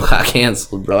that festival got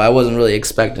canceled, bro. I wasn't really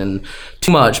expecting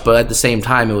too much, but at the same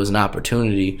time, it was an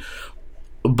opportunity.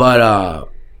 But,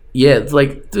 yeah,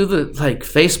 like, through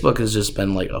Facebook has just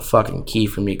been, like, a fucking key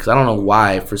for me. Because I don't know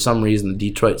why. For some reason, the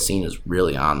Detroit scene is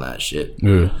really on that shit.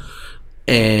 Yeah.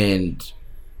 And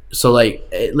so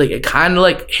it kind of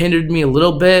like hindered me a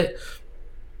little bit,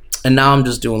 and now I'm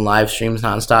just doing live streams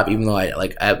nonstop. Even though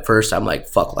at first I'm like,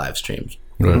 fuck live streams.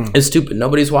 Right. It's stupid.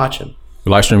 Nobody's watching.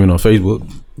 Live streaming on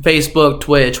Facebook,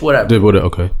 Twitch, whatever.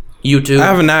 Okay. YouTube.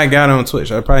 I have not got on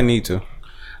Twitch. I probably need to.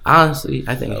 Honestly,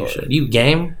 I think you should. You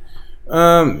game?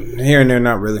 Here and there,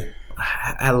 not really.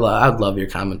 I'd love your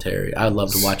commentary. I'd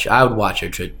love to watch. I would watch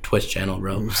your Twitch channel,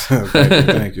 bro.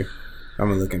 Thank you. I'm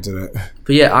gonna look into that.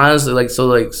 But yeah, honestly, so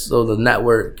the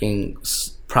networking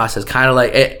process kind of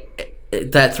like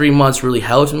it, that 3 months really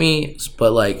helped me.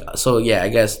 But like, so yeah, I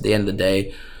guess at the end of the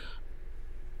day,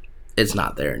 it's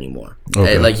not there anymore.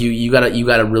 Okay. Like you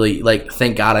gotta really like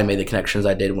thank God I made the connections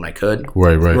I did when I could.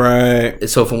 Right.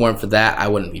 So if it weren't for that, I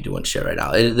wouldn't be doing shit right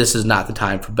now. This is not the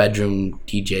time for bedroom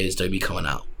DJs to be coming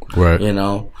out. Right. You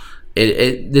know,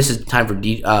 this is time for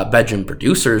bedroom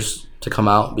producers to come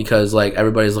out because like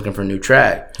everybody's looking for a new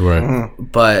track. Right. Mm-hmm.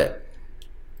 But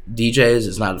DJs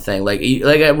is not a thing. Like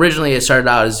originally it started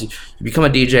out as you become a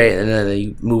DJ and then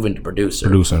you move into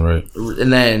producing, right.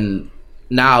 And then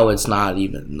now it's not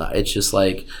even. It's just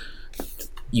like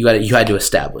you had to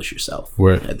establish yourself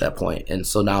at that point. And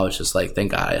so now it's just like,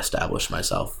 thank God I established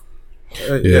myself.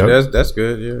 Yeah, that's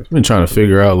good. Yeah, I've been trying to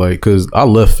figure out like, cause I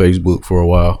left Facebook for a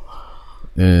while,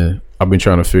 and I've been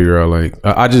trying to figure out like,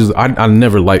 I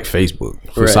never liked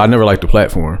Facebook, so I never liked the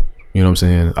platform. You know what I'm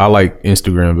saying? I like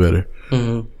Instagram better,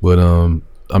 but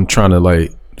I'm trying to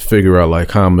like figure out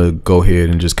like how I'm gonna go ahead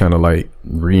and just kind of like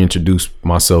reintroduce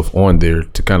myself on there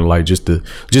to kind of like just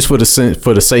for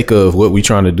the sake of what we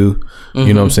trying to do.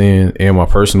 You know what I'm saying? And my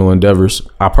personal endeavors,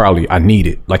 I need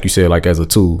it, like you said, like as a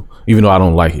tool. Even though I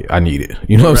don't like it, I need it.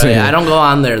 You know what I'm saying? I don't go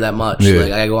on there that much. Yeah.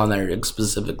 Like I go on there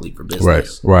specifically for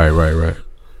business. Right.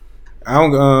 I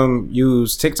don't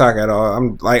use TikTok at all.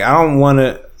 I'm like, I don't want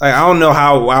to. Like, I don't know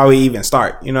how we even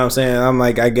start. You know what I'm saying? I'm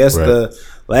like, I guess the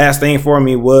last thing for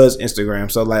me was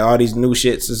Instagram. So like all these new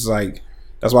shits is like,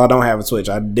 that's why I don't have a Twitch.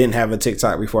 I didn't have a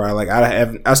TikTok before.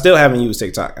 I still haven't used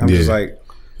TikTok. I'm just like,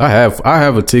 I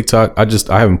have a TikTok.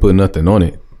 I haven't put nothing on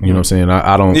it. You know what I'm saying?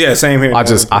 I don't. Yeah, same here.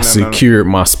 I secured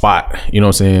my spot. You know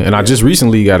what I'm saying? And I just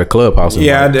recently got a Clubhouse.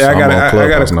 Yeah, I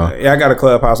got a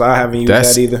Clubhouse. I haven't used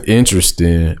that either. That's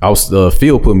interesting. I was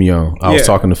Phil put me on. I was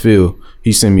talking to Phil.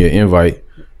 He sent me an invite,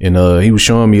 and he was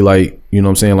showing me like, you know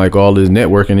what I'm saying, like all this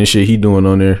networking and shit he doing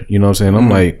on there. You know what I'm saying?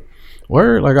 I'm like,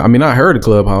 word, like, I mean, I heard of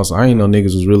Clubhouse. I ain't know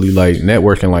niggas was really like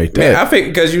networking like that. Yeah, I think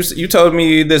because you told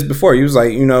me this before. You was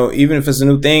like, you know, even if it's a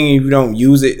new thing, if you don't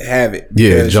use it, have it.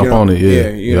 Yeah, jump on it.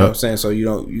 Yeah, you know what I'm saying. So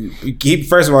you keep,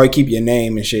 first of all, you keep your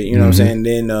name and shit. You know what I'm saying.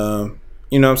 Then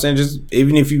you know what I'm saying. Just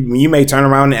even if you may turn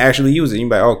around and actually use it, you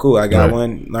be like, oh cool, I got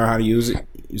one. Learn how to use it.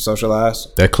 You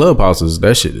socialize. That Clubhouse is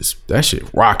that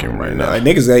shit rocking right now. Like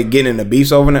niggas like getting in the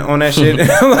beefs on that shit. Like,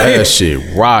 that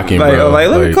shit rocking, like, bro. Like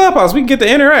look at Clubhouse, we can get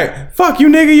to interact. Fuck you,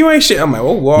 nigga, you ain't shit. I'm like,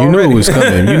 oh, you knew it was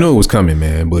coming. You knew it was coming,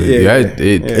 man. But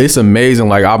it's amazing.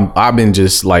 Like I've been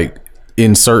just like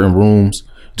in certain rooms,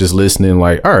 just listening.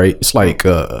 Like, all right, it's like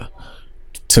to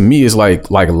me, it's like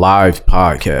live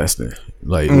podcasting.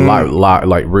 Like live,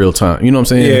 like real time. You know what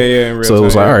I'm saying? Yeah, in real so time, it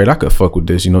was like, all right, I could fuck with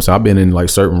this. You know what I'm saying? I've been in like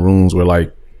certain rooms where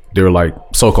like they were like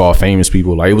so-called famous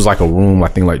people. Like it was like a room. I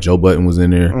think like Joe Budden was in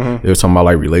there. They were talking about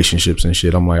like relationships and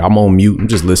shit. I'm like, I'm on mute. I'm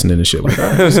just listening to shit. Like, all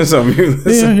right. Just on mute.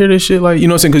 Yeah, I hear this shit. Like, you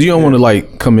know what I'm saying? Because you don't want to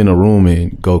like come in a room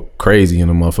and go crazy in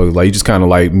a motherfucker. Like you just kind of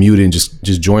like mute and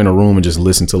just join a room and just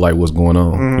listen to like what's going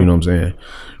on. You know what I'm saying?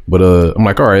 But I'm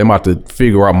like, all right, I'm about to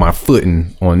figure out my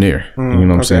footing on there. You know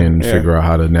what I'm saying? And figure out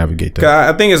how to navigate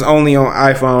that. I think it's only on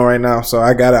iPhone right now, so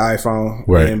I got an iPhone.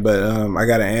 Right. But I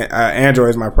got an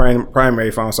Android is my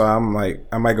primary phone, so I'm like,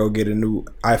 I might go get a new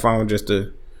iPhone just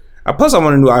to. Plus, I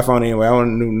want a new iPhone anyway. I want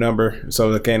a new number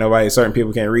so that certain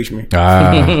people can't reach me.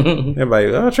 Everybody,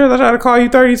 oh, Trez, I tried to call you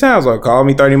 30 times. Well, call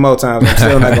me 30 more times. I'm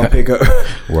still not going to pick up.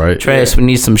 Right. Trez, we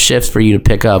need some shifts for you to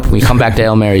pick up. When we come back to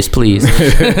El Mary's, please.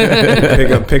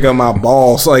 pick up my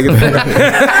balls. Like, oh,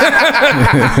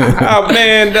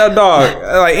 man, dog.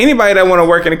 Like, anybody that want to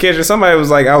work in the kitchen, somebody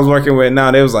was like, I was working with now,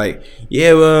 they was like,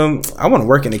 yeah, I want to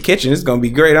work in the kitchen. It's going to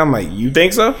be great. I'm like, you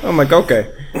think so? I'm like,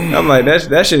 okay. I'm like,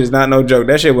 that shit is not no joke.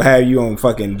 That shit will have you on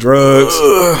fucking drugs.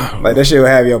 Like that shit will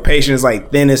have your patience like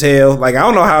thin as hell. Like I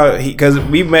don't know how because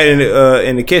we met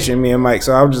in the kitchen, me and Mike.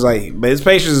 So I was just like, but his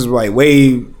patience is like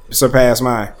way surpassed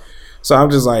mine. So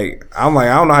I'm just like, I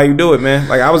don't know how you do it, man.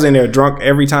 Like I was in there drunk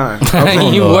every time.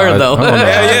 You were though.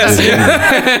 Yes.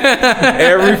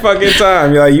 Every fucking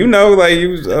time. You're like, like you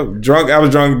was drunk. I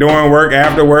was drunk during work,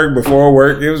 after work, before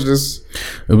work. It was just.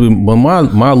 But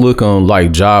my look on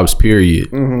like jobs period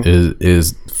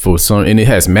is for some, and it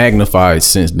has magnified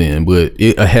since then. But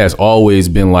it has always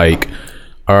been like,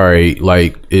 all right,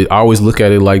 like I always look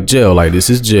at it like jail. Like this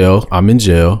is jail. I'm in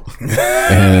jail,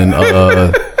 and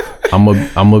I'm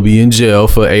gonna be in jail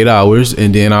for 8 hours,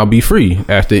 and then I'll be free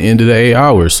at the end of the 8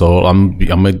 hours. So I'm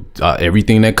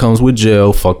everything that comes with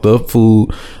jail, fucked up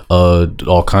food,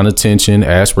 all kind of tension,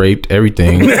 ass raped,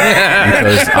 everything,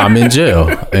 because I'm in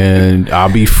jail, and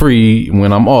I'll be free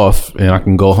when I'm off, and I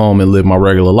can go home and live my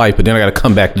regular life. But then I got to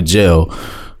come back to jail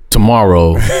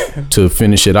tomorrow to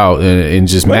finish it out and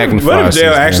just magnify. What if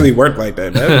jail actually worked like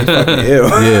that? That'd be fucking ill.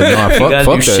 Yeah, no, fuck do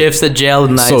that. Shifts at jail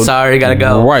tonight. So, sorry, gotta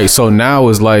go. Right. So now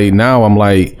I'm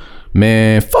like,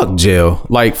 man, fuck jail.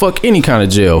 Like fuck any kind of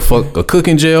jail. Fuck a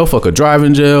cooking jail. Fuck a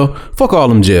driving jail. Fuck all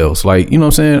them jails. Like, you know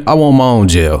what I'm saying? I want my own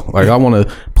jail. Like I want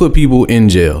to put people in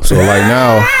jail. So like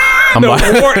now. I'm go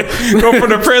from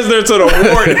the prisoner to the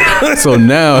warden. So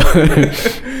now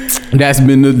that's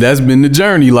been the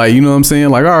journey. Like, you know what I'm saying?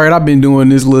 Like, all right, I've been doing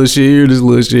this little shit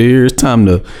here, It's time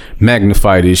to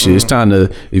magnify this shit. It's time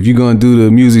to, if you're gonna do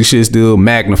the music shit still,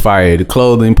 magnify it. The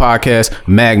clothing podcast,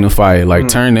 magnify it. Like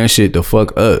turn that shit the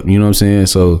fuck up. You know what I'm saying?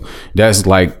 So that's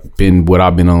like been what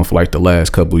I've been on for like the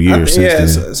last couple of years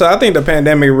since then. So I think the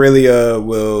pandemic really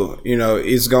will,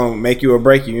 it's gonna make you or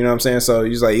break you. You know what I'm saying? So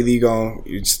it's like either you gonna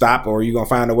stop or you gonna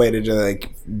find a way to just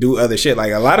like do other shit.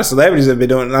 Like a lot of celebrities have been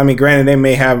doing. I mean, granted, they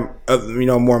may have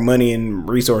more money and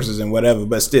resources and whatever,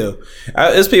 but still,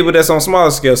 it's people that's on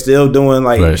smaller scale still doing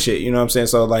like shit. You know what I'm saying?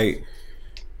 So like,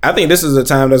 I think this is a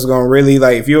time that's gonna really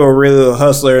like if you're a real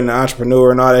hustler and an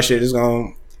entrepreneur and all that shit, it's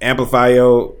gonna amplify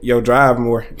your drive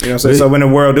more. You know what I'm saying? So when the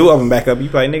world do open back up, you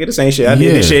be like, nigga, this ain't shit. I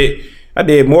did this shit. I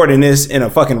did more than this in a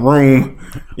fucking room.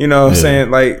 You know what I'm saying?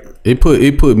 Like it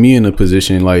put me in a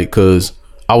position like because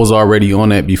I was already on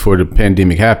that before the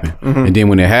pandemic happened. And then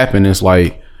when it happened, it's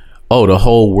like, oh, the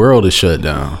whole world is shut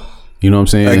down. You know what I'm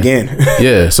saying? Again.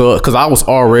 Yeah. So because I was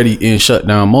already in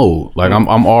shutdown mode. Like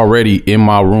I'm already in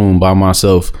my room by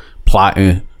myself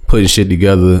plotting, putting shit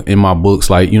together in my books,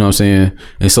 like, you know what I'm saying?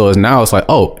 And so it's like,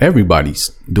 oh, everybody's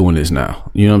doing this now.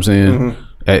 You know what I'm saying?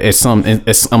 At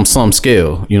some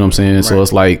scale, you know what I'm saying? Right. So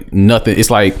it's like nothing. It's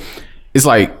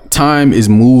like time is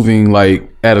moving like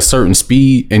at a certain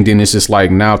speed, and then it's just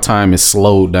like now time is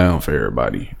slowed down for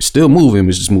everybody. It's still moving, but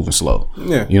it's just moving slow.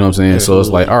 Yeah. You know what I'm saying? So it's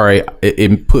like, all right,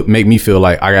 it make me feel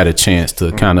like I got a chance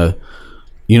to kind of,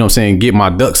 you know what I'm saying, get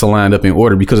my ducks aligned up in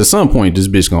order, because at some point this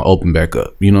bitch gonna open back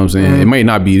up. You know what I'm saying? It might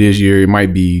not be this year, it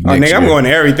might be next year. I'm going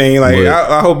to everything. Like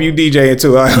I hope you DJ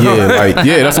too. That's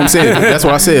what I'm saying. That's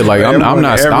what I said. Like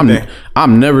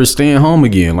I'm never staying home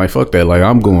again. Like fuck that. Like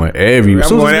I'm going everywhere.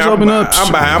 I'm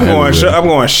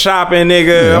going shopping,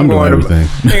 nigga. Yeah, I'm doing everything.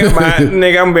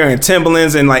 Nigga, I'm wearing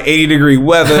Timberlands in like 80-degree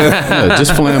weather. Yeah,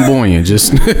 just flamboyant.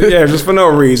 Just just for no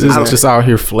reason. Just out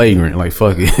here flagrant. Like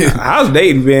fuck it. How's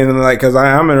dating been? Like, cause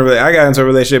I got into a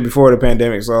relationship before the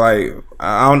pandemic, so like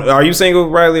Are you single,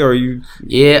 Riley, or are you?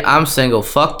 Yeah, I'm single.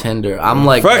 Fuck Tinder. I'm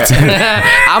like, Fuck Tinder.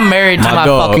 I'm married to my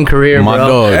dog. fucking career, My bro.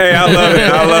 dog. Hey,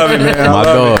 I love it, man. My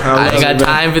dog. I ain't got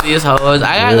time for these hoes.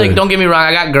 I got like, don't get me wrong,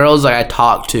 I got girls like I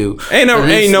talk to. Ain't no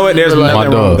what. There's like,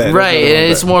 nothing wrong with that. Right,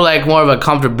 and it's more of a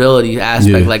comfortability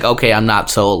aspect. Yeah. Like, okay, I'm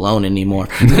not so alone anymore.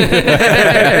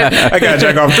 I gotta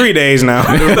check off 3 days now.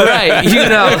 Right, you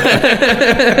know.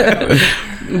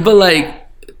 But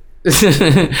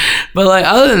like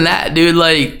other than that,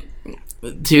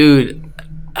 dude,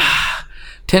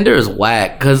 Tinder is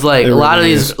whack because like a lot of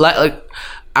these like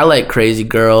I like crazy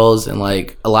girls and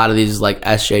like a lot of these like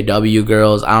SJW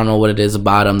girls. I don't know what it is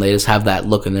about them. They just have that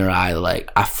look in their eye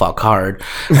like I fuck hard.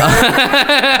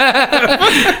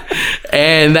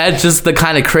 And that's just the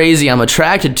kind of crazy I'm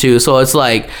attracted to. So it's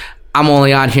like I'm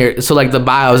only on here. So like the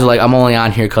bios are like I'm only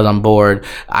on here because I'm bored.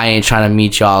 I ain't trying to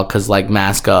meet y'all because like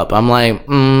mask up. I'm like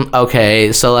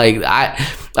okay. So like I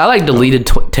like deleted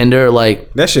Tinder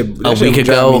like that shit a week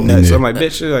ago. Nuts. I'm like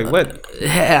bitch. Like what?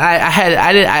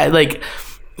 I like.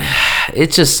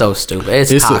 It's just so stupid.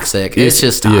 It's toxic. It's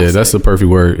just toxic. Yeah, that's the perfect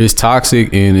word. It's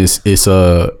toxic and it's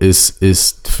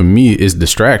for me it's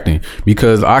distracting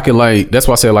because I could like that's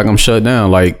why I said like I'm shut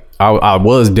down. Like I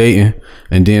was dating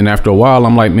and then after a while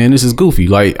I'm like, man, this is goofy.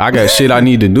 Like I got shit I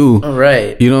need to do.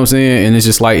 Right. You know what I'm saying? And it's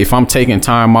just like if I'm taking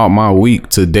time out my week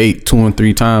to date 2 and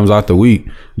 3 times out the week,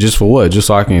 just for what? Just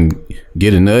so I can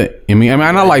get a nut. I mean,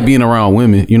 I like being around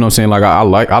women. You know what I'm saying? Like I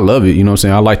love it. You know what I'm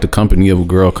saying? I like the company of a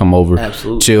girl come over,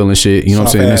 absolutely, chill and shit. You know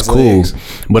what I'm saying? It's cool. Legs.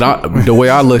 But the way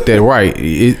I looked at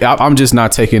it, I'm just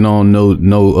not taking on no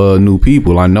new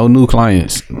people. I know new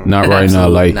clients. Not right now.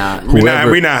 Like not.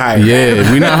 whoever, we not hiring.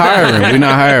 Yeah, we not hiring. We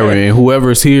not hiring. And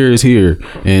whoever's here is here.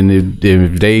 And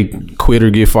if they quit or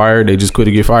get fired, they just quit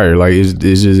or get fired. Like it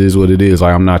just is what it is.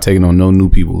 Like I'm not taking on no new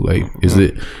people. Like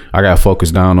I got to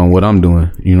focus down on what I'm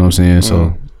doing. You know what I'm saying?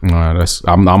 So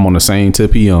I'm on the same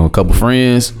tip he on. A couple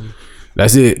friends.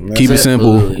 That's it. Keep it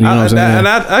simple. You know what I'm saying? And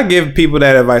I give people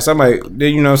that advice. I'm like,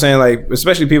 you know what I'm saying? Like,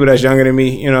 especially people that's younger than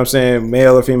me, you know what I'm saying?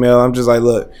 Male or female. I'm just like,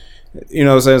 look, you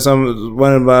know what I'm saying?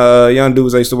 One of my young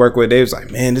dudes I used to work with, they was like,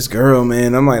 man, this girl,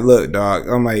 man. I'm like, look, dog.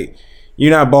 I'm like, you're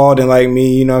not balding like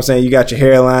me, you know what I'm saying? You got your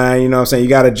hairline, you know what I'm saying? You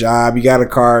got a job, you got a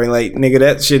car, and like, nigga,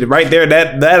 that shit right there,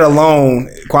 that alone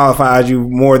qualifies you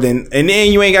more than, and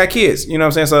then you ain't got kids, you know what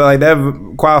I'm saying? So like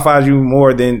that qualifies you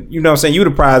more than, you know what I'm saying? You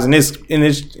the prize in this,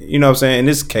 you know what I'm saying? In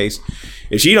this case,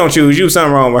 if she don't choose you,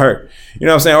 something wrong with her. You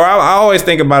know what I'm saying? Or I always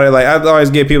think about it like I always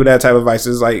give people that type of advice.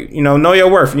 It's like, you know your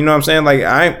worth. You know what I'm saying? Like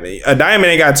a diamond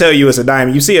ain't gotta tell you it's a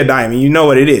diamond. You see a diamond, you know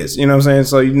what it is. You know what I'm saying?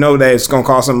 So you know that it's gonna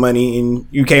cost some money and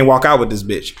you can't walk out with this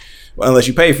bitch unless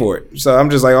you pay for it. So I'm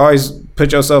just like always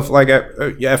put yourself like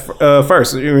at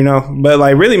first, you know. But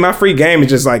like really my free game is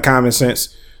just like common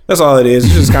sense. That's all it is.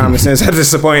 It's just common sense. At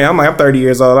this point, I'm 30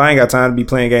 years old. I ain't got time to be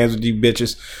playing games with you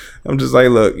bitches. I'm just like,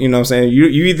 look, you know what I'm saying? You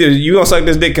either you gonna suck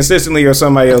this dick consistently or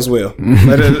somebody else will.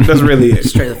 That's really it.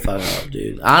 Straight the fuck up,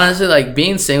 dude. Honestly, like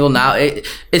being single now, it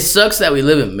sucks that we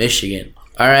live in Michigan.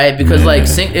 All right, because like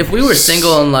if we were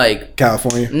single in like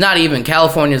California, not even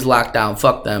California's locked down.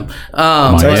 Fuck them.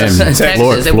 Texas.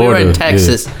 Texas. If we were in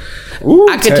Texas. Yeah. Ooh,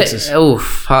 I could Texas.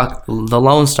 fuck the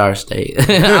Lone Star State.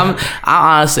 I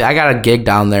honestly, I got a gig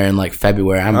down there in like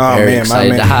February. I'm very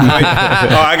excited.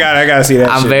 I gotta see that.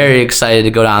 I'm very excited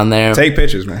to go down there. Take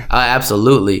pictures, man.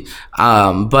 Absolutely.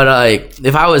 But like,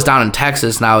 if I was down in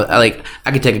Texas now, like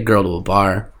I could take a girl to a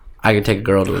bar. I could take a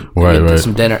girl to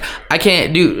some dinner. I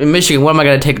can't do in Michigan. What am I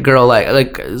gonna take a girl like?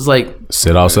 It's like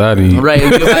sit outside and eat. Right. You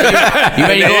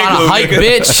ready to go on a hike,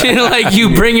 bitch? Like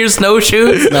you bring your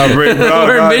snowshoes. We're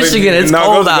in Michigan. It's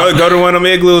cold out. Go to one of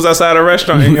them igloos outside a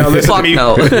restaurant and listen to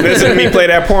me play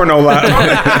that porno live.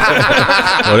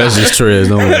 Oh, that's just Trez.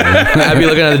 Don't worry. I'd be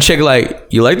looking at the chick like,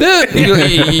 you like that? You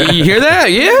hear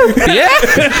that? Yeah.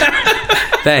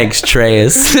 Thanks,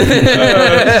 Trez.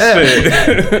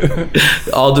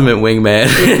 Ultimate wingman.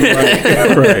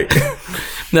 Right.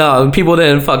 No, people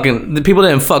didn't fuck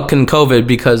COVID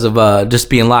because of just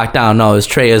being locked down. No, it was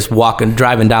Treyas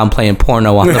driving down, playing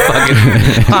porno on the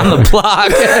fucking on the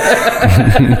block.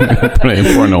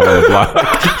 Playing porno on the block.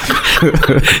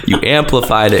 You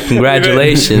amplified it.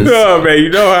 Congratulations. No, man, you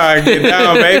know how I get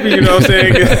down, baby. You know what I'm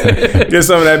saying? Get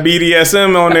some of that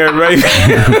BDSM on there, right?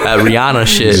 That Rihanna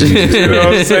shit. You know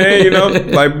what I'm saying? You know,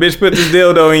 like bitch, put this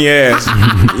dildo in your ass.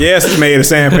 Yes, it's made of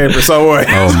sandpaper. So what?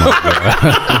 Oh my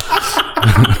god.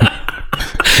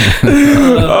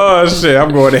 Oh Oh shit,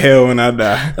 I'm going to hell when I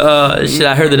die. Shit,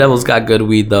 I heard the Devil's got good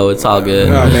weed though. It's all good.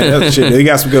 Oh man, that's shit. He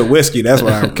got some good whiskey. That's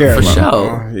what I don't care For about.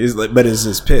 sure. He's like, but it's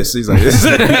his piss. He's like, this.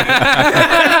 Drink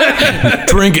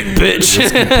it,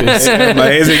 bitch.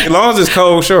 Like, as long as it's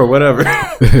cold, sure, whatever.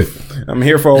 I'm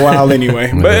here for a while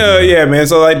anyway. But yeah, man.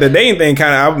 So like the dating thing,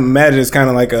 kind of, I imagine it's kind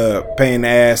of like a pain in the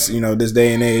ass, you know, this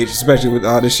day and age, especially with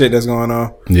all this shit that's going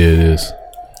on. Yeah, it is.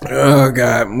 Oh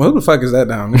God, who the fuck is that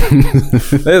down there?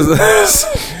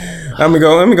 Let me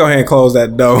go ahead and close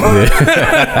that door.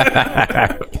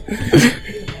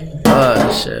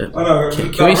 Oh shit.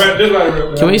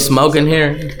 Can we smoke in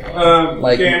here?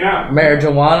 Like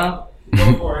marijuana?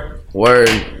 Go for it.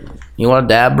 Word. You want a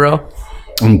dab, bro?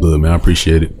 I'm good, man. I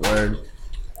appreciate it. Word.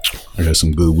 I got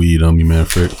some good weed on me, man.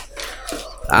 Frick.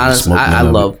 Honestly,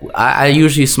 I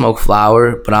usually smoke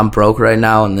flower, but I'm broke right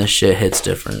now, and this shit hits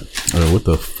different. What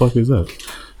the fuck is that?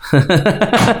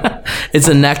 It's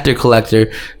a nectar collector.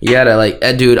 You gotta like,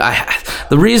 dude.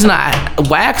 The reason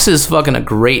wax is fucking a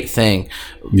great thing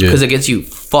because it gets you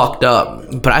fucked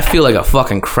up. But I feel like a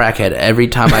fucking crackhead every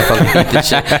time I fucking eat this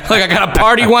shit. Like I got a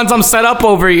party once, I'm set up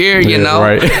over here, you know.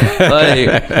 Right.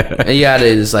 Like you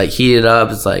gotta just like heat it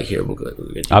up. It's like here, we'll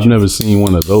get I've never seen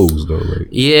one of those though. Like,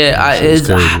 yeah, I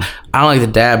don't like the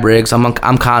dab rigs.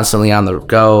 I'm constantly on the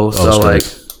go. So like,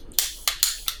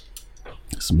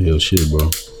 some real shit, bro.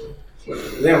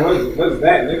 Damn, what is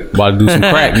that, nigga? About to do some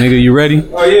crack, nigga. You ready?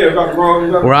 Oh yeah, about to roll.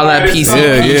 We're on that PC.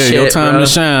 Yeah, shit, your time bro. to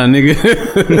shine, nigga.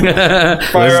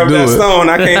 Fire up do that it. stone.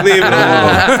 I can't leave it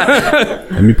alone.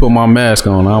 Let me put my mask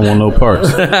on. I don't want no parts.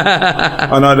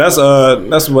 Oh no, that's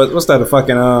what's that? A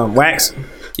fucking wax?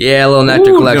 Yeah, a little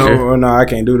nectar collector. No, I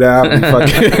can't do that. I'll be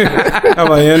fucking. I'm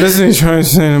like, yeah, this ain't trying to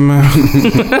say man.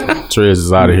 Trez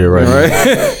is out of here right now.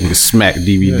 Nigga smack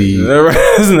DVD.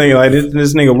 This nigga like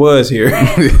this nigga was here.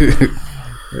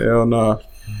 Hell no.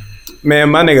 Man,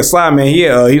 my nigga Sly, man, he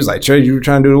was like, Trey, you were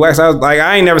trying to do the wax. I was like,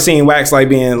 I ain't never seen wax like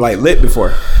being like lit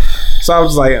before. So I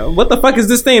was like, what the fuck is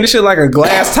this thing? This shit like a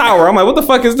glass tower. I'm like, what the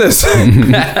fuck is this?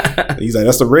 He's like,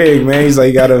 that's the rig, man. He's like,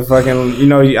 you gotta fucking, you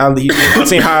know, I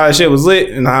seen how that shit was lit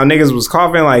and how niggas was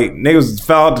coughing. Like, niggas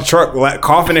fell out the truck like,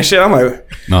 coughing and shit. I'm like,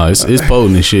 no, it's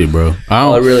potent and shit, bro.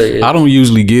 it really is. I don't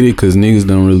usually get it because niggas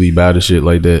don't really buy the shit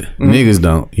like that. Niggas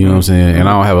don't, you know what I'm saying? And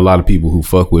I don't have a lot of people who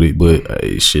fuck with it,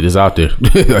 but shit is out there.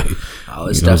 Oh,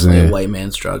 it's definitely a white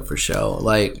man's drug for sure.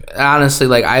 Like, honestly,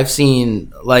 like, I've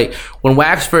seen, like, when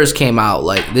wax first came out,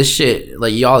 like, this shit,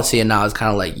 like, y'all see it now, it's kind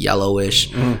of, like,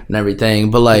 yellowish and everything.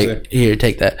 But, like, here,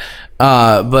 take that.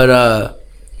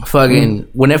 Fucking,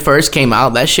 when it first came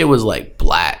out, that shit was, like,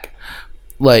 black.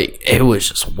 Like, it was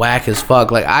just whack as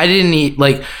fuck. Like, I didn't eat,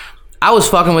 like... I was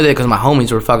fucking with it because my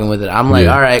homies were fucking with it. I'm like,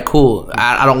 all right, cool.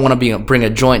 I don't want to bring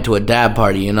a joint to a dab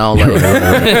party, you know? Like,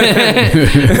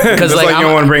 because like you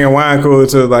don't want to bring a wine cooler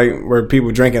to like where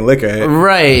people drinking liquor at.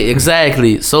 Right,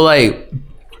 exactly. So like,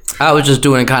 I was just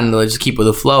doing it kind of like just keep with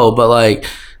the flow. But like,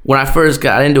 when I first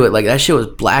got into it, like that shit was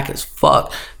black as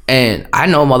fuck. And I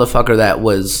know a motherfucker that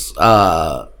was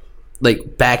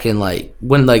like back in like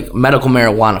when like medical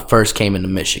marijuana first came into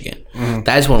Michigan.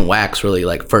 That's when wax really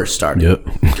like first started. Yep.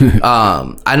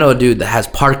 I know a dude that has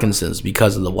Parkinson's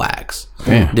because of the wax.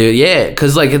 Damn. Dude, yeah,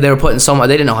 because like they were putting so much,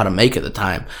 they didn't know how to make it at the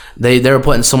time. They were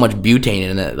putting so much butane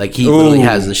in it. Like he literally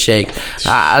has the shake.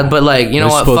 But like, you know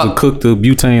what? Supposed to cook the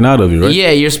butane out of it, right?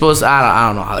 Yeah, you're supposed to. I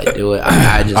don't know how they do it.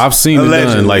 I've seen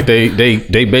Allegedly. it done. Like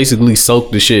they basically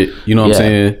soak the shit. You know what I'm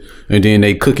saying? And then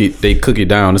they cook it. They cook it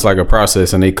down. It's like a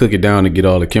process, and they cook it down to get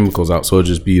all the chemicals out. So it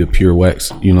just be a pure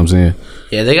wax. You know what I'm saying?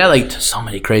 Yeah, they got like so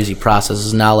many crazy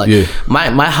processes now. Like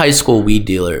my high school weed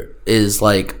dealer is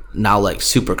like now like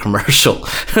super commercial.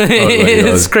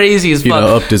 It's crazy as fuck. You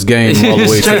know, up this game all the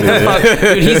way to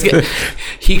the Dude,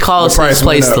 he calls his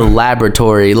place the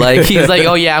laboratory. Like he's like,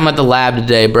 oh yeah, I'm at the lab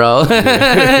today, bro. No,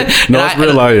 it's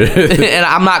real out here. And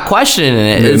I'm not questioning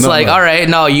it. It's like, all right,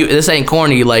 no, this ain't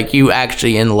corny. Like you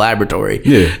actually in the laboratory.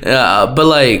 Yeah. But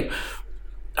like,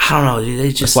 I don't know. They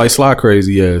just it's like Sly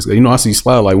crazy ass. You know, I see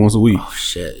Sly like once a week. oh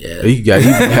shit, yeah. He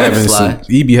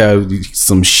be having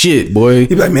some shit, boy. He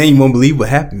be like, man, you won't believe what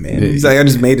happened, man. He's like, I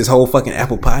just made this whole fucking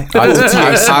apple pie. I And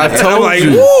told I'm like,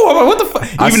 you. woo, I'm like, what the fuck?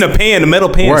 Even the pan, the metal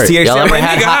pan, Right. THC. Y'all I'm ever like,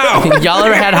 had nigga, how? y'all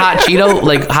ever had hot Cheeto,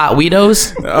 like hot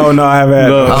Weedos? Oh no, I haven't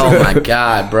had. Oh my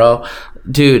god, bro.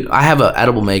 Dude, I have an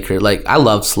edible maker. Like, I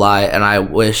love Sly, and I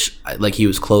wish like he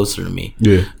was closer to me.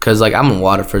 Yeah. Cause like I'm in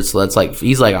Waterford, so that's like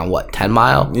he's like on what 10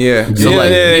 Mile. Yeah. So Yeah,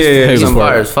 like yeah. he's Some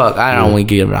far part. as fuck. I don't want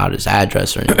to give out his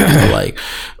address or anything.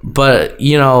 But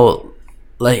you know,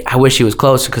 like I wish he was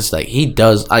closer because like he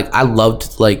does. Like I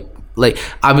loved like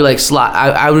I'd be like Sly.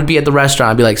 I would be at the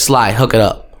restaurant. I'd be like Sly, hook it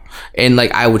up. and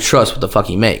like I would trust what the fuck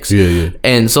he makes. Yeah.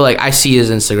 And so like I see his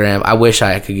Instagram. I wish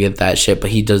I could get that shit, but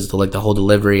he does the whole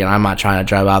delivery, and I'm not trying to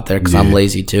drive out there because I'm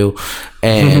lazy too.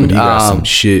 And You got some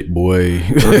shit, boy.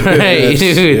 right,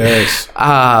 dude. Yes.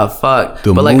 Fuck.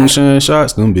 The But like, moonshine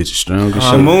shots, them bitches strong as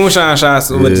shit. Moonshine shots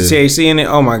with the THC in it.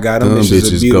 Oh my god, them bitches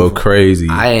are go beautiful. crazy.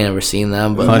 I ain't never seen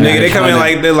them, but Nigga, they come in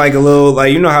like they're like a little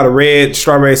like, you know how the red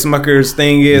strawberry Smuckers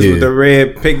thing is with the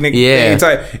red picnic thing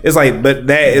type. It's like, but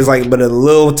that is like, but a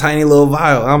little tiny little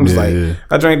vial. I'm just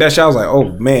I drank that shit. I was like,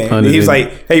 oh man. And he's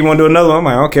like, hey, you want to do another one? I'm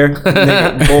like, I don't care.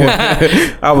 Nigga, boy.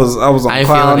 I was on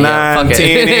cloud 9,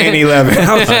 10, and 11.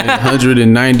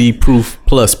 190 proof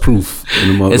plus proof.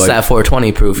 It's that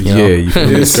 420 proof. You know? Yeah, you feel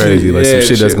me? It's crazy. Like some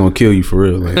shit that's gonna kill you for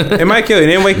real. Like, it might kill you,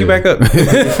 then wake you back up.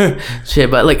 Shit,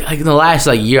 but like in the last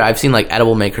like year, I've seen like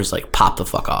edible makers like pop the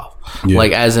fuck off. Yeah.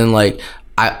 Like as in like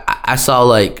I saw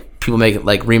like people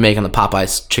remaking the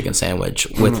Popeyes chicken sandwich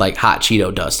with like hot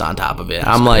Cheeto dust on top of it.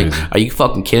 I'm like, crazy. are you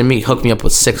fucking kidding me? Hook me up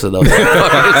with 6 of those. Like,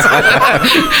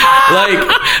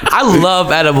 I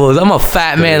love edibles. I'm a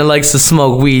fat man that likes to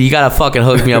smoke weed. You gotta fucking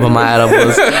hook me up on my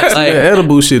edibles. Like,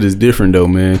 edible shit is different though,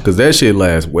 man, because that shit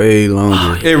lasts way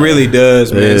longer. It really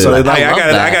does, man. Yeah. So like,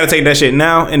 I gotta take that shit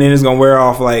now, and then it's gonna wear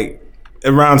off like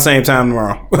around the same time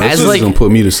tomorrow. That's just gonna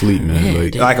put me to sleep,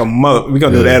 man. Like a month. We're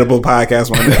gonna do the edible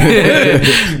podcast one day.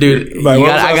 dude, Like,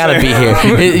 I gotta be here.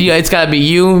 It's gotta be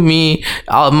you, me,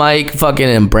 Mike, fucking,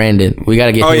 and Brandon. We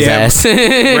gotta get his ass.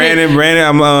 Brandon,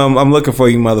 I'm looking for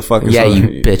you, motherfuckers. Yeah,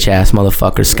 you bitch ass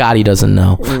motherfucker. Scotty doesn't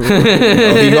know.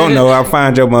 He don't know. I'll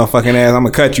find your motherfucking ass. I'm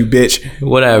gonna cut you, bitch.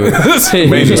 Whatever.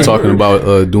 We just talking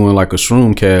about doing like a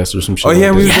shroom cast or some shit. Oh yeah,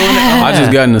 like we that. was doing that. I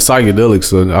just got into psychedelics,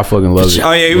 so I fucking love it.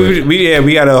 Oh yeah,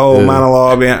 we got a whole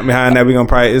monologue behind that.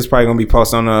 It's probably gonna be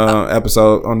posted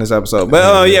on this episode.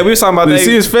 But we was talking about that.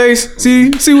 See his face. See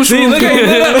what shrooms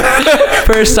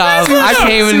do. First off, I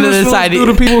came into this idea.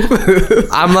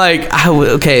 I'm like,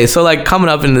 okay, so like coming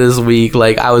up into this week,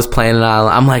 like I was planning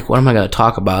on. I'm like, what am I gonna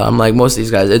talk about? I'm like, most of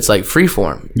these guys, it's like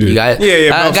freeform. You guys,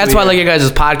 that's why I like your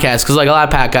guys' podcast, because like a lot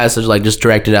of podcasts are like just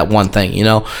directed at one thing, you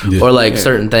know, or like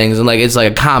certain things, and like it's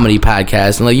like a comedy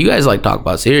podcast, and like you guys like talk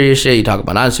about serious shit, you talk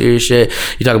about not serious shit,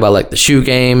 you talk about like the shoe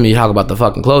game, you talk about the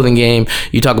fucking clothing game,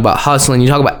 you talk about hustling, you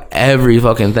talk about every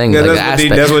fucking thing. Yeah, like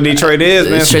that's what Detroit is,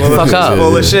 man. Straight the fuck up.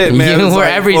 Full of shit, man. We're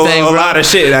like everything, a lot of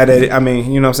shit. I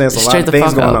mean, you know what I'm saying? It's a lot of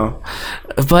things going on.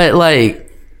 But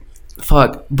like,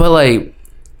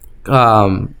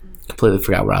 completely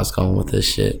forgot where I was going with this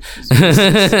shit.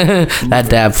 That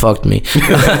dab fucked me.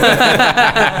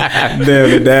 Damn,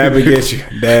 the dab will get you.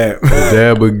 Dab. The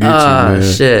dab will get you, man.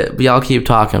 Shit. But y'all keep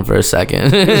talking for a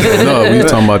second. No, we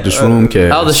was talking about the shroom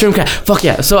cast. Oh, the shroom cast. Fuck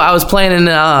yeah. So I was planning,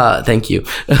 thank you.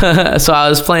 So I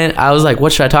was like,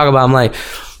 what should I talk about? I'm like,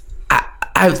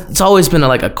 it's always been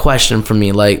like a question for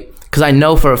me, like, because I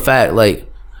know for a fact, like,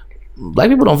 black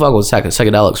people don't fuck with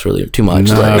psychedelics really too much.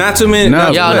 Not too many. No.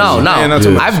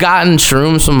 I've gotten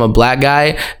shrooms from a black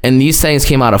guy, and these things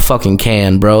came out of fucking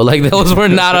can, bro. Like those were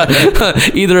not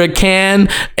either a can,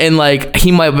 and like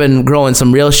he might have been growing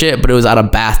some real shit, but it was out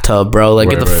of bathtub, bro.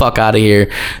 Like get the fuck out of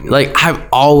here. Like I've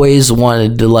always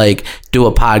wanted to like do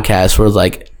a podcast where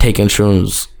like taking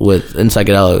shrooms and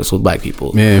psychedelics with black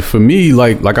people. Man, for me,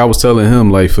 like I was telling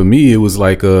him, like for me, it was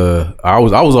like I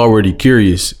was already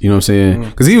curious, you know what I'm saying?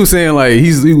 Because he was saying like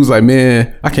he was like,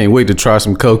 man, I can't wait to try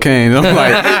some cocaine. And I'm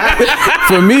like,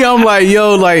 for me, I'm like,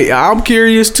 yo, like I'm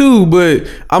curious too, but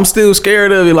I'm still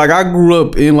scared of it. Like I grew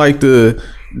up in like the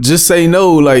just say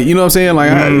no, like, you know what I'm saying?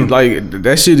 Like, like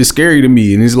that shit is scary to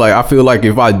me, and it's like I feel like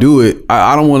if I do it,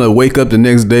 I don't want to wake up the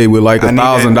next day with like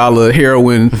 $1,000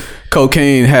 heroin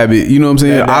cocaine habit, you know what I'm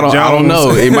saying? I don't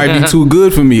know. It might be too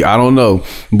good for me. I don't know.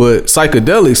 But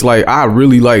psychedelics, like I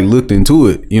really like looked into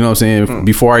it, you know what I'm saying?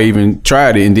 Before I even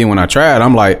tried it, and then when I tried,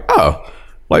 I'm like, oh,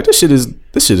 like this shit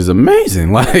is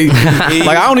amazing. Like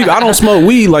I don't smoke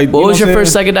weed. Like, what was your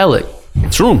first psychedelic?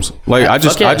 Shrooms. Like I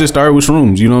just started with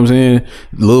shrooms, you know what I'm saying?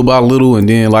 Little by little, and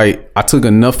then like I took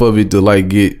enough of it to like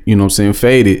get, you know what I'm saying,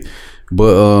 faded.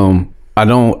 But I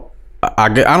don't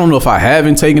know if I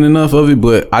haven't taken enough of it,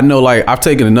 but I know like I've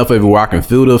taken enough of it where I can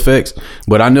feel the effects,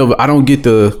 but I don't get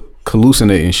the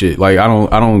hallucinating shit. Like I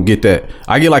don't get that.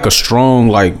 I get like a strong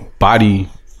like body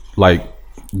like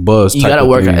buzz. You gotta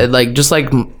work like just like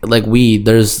weed.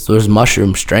 There's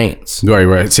mushroom strains.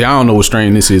 Right. See, I don't know what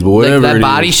strain this is, but whatever like that it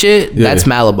body is, shit. Yeah. That's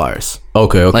Malabars.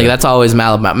 Okay. Like that's always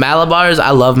Malabars.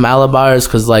 I love Malabars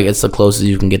because like it's the closest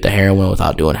you can get to heroin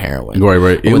without doing heroin.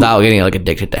 Right. Without getting like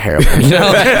addicted to heroin. You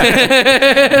know?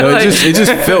 No, it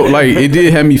just felt like it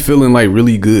did have me feeling like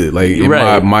really good. Like in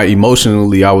my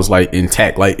emotionally, I was like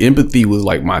intact. Like empathy was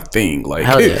like my thing. Like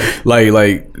hell yeah. like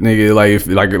nigga, like if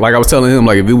like I was telling him,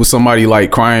 like if it was somebody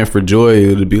like crying for joy,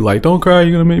 it would be like, don't cry,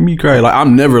 you're gonna make me cry. Like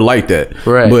I'm never like that.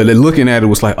 Right. But looking at it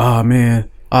was like, oh man.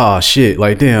 Oh shit,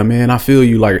 like damn man, I feel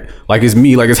you, like it's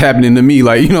me, like it's happening to me,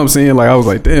 like you know what I'm saying, like I was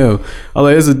like damn, I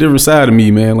like it's a different side of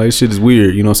me, man, like shit is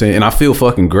weird, you know what I'm saying, and I feel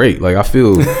fucking great, like I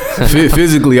feel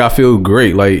physically I feel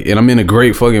great, like, and I'm in a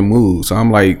great fucking mood, so I'm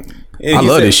like I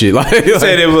love this shit. Like he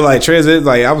said it was like Trez,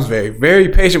 like I was very, very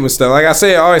patient with stuff. Like I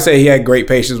said, I always say he had great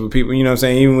patience with people, you know what I'm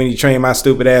saying, even when he trained my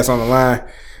stupid ass on the line.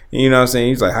 You know what I'm saying?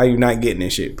 He's like, how you not getting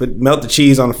this shit? Melt the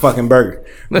cheese on the fucking burger.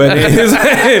 But it's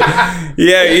like,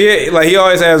 yeah, like he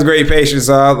always has great patience.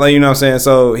 So like, you know what I'm saying?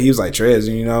 So he was like,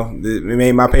 Trez, you know, it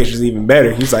made my patience even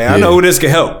better. He's like, I know who this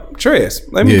can help. Trez,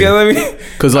 let me.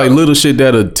 Cause like little shit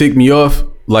that'll tick me off.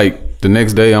 Like the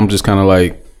next day, I'm just kind of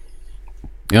like,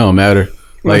 it don't matter.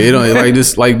 Like it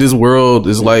don't like this world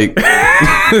is like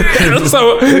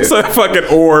it's a fucking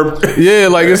orb. Yeah,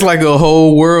 like it's like a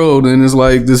whole world, and it's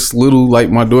like this little, like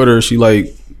my daughter, she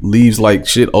like leaves like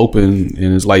shit open,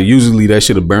 and it's like usually that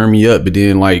shit'll burn me up, but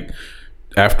then like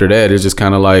after that it's just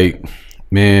kind of like,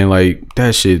 man, like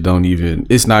that shit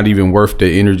it's not even worth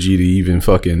the energy to even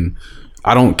fucking,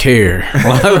 I don't care.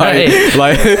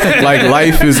 like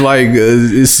life is like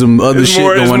is some other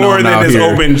shit going on out here.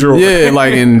 Open drawer. Yeah,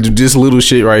 like and just little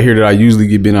shit right here that I usually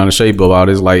get bent out of shape about.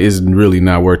 It's like it's really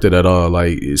not worth it at all.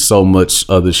 Like it's so much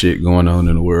other shit going on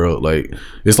in the world. Like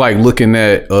it's like looking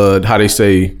at how they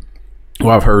say. Well,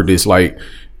 I've heard this. Like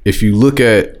if you look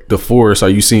at the forest, are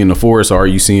you seeing the forest or are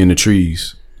you seeing the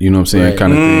trees? You know what I'm saying? Right.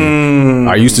 Kind of thing.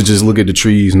 I used to just look at the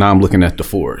trees. Now I'm looking at the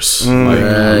forest. Like,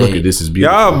 look at this is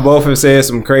beautiful. Y'all both have said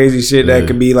some crazy shit that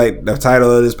could be like the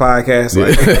title of this podcast.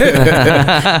 Like,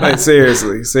 like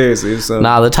seriously. So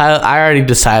the title. I already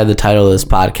decided the title of this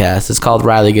podcast. It's called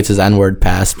Riley Gets His N-Word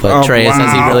Passed, but Trey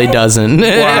says he really doesn't.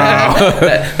 Wow.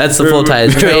 That's the full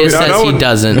title. Trey says he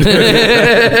doesn't.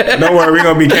 Don't worry, we're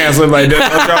gonna be canceled like this.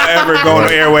 Don't y'all ever go on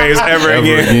the airwaves ever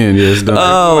again. Yeah, it's done.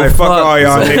 Oh, like, fuck all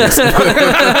y'all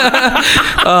niggas.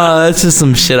 That's just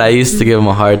some shit I used to give him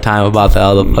a hard time about the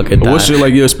other fucking time. What's your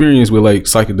experience with like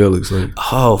psychedelics? Like,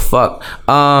 oh fuck.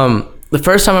 The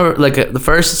first time the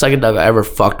first psychedelic I ever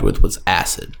fucked with was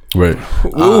acid. Right.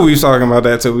 Ooh, we was talking about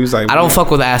that too. We was like, I don't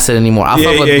fuck with acid anymore. I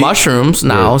fuck with mushrooms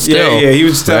now. Still, he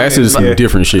was. Acid is some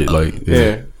different shit. Like,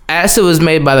 acid was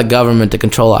made by the government to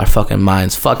control our fucking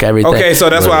minds. Fuck everything. Okay, so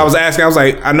that's why I was asking. I was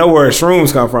like, I know where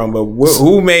shrooms come from, but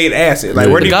who made acid? Like,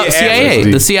 where did you get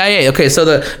acid? The CIA. Okay, so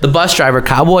the bus driver,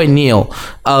 Cowboy Neil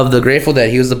of the Grateful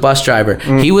Dead, he was the bus driver.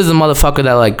 He was the motherfucker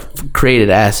that like created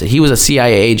acid. He was a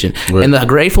CIA agent, and the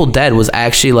Grateful Dead was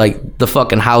actually like the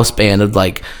fucking house band of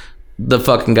like the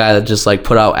fucking guy that just like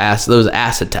put out acid. Those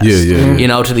acid tests, you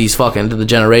know, to these fucking to the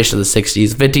generation of the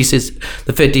 60s, 50s,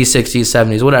 60s,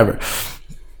 70s, whatever.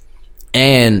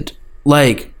 And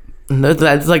like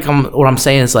that's like what I'm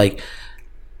saying is like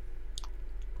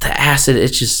the acid,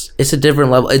 it's a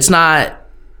different level. It's not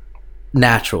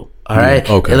natural. All right.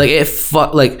 Okay.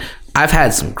 Like I've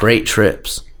had some great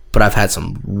trips, but I've had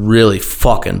some really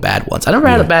fucking bad ones. I never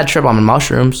had a bad trip on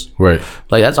mushrooms. Right.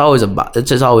 Like that's always it's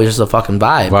just always just a fucking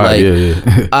vibe. Like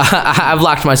I've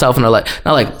locked myself in not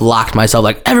like locked myself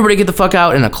like everybody get the fuck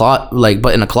out in a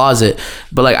but in a closet.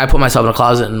 But like I put myself in a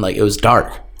closet and like it was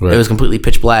dark. Right. It was completely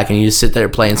pitch black, and you just sit there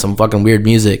playing some fucking weird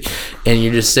music, and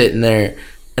you're just sitting there,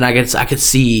 and I could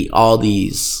see all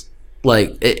these,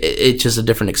 like it's just a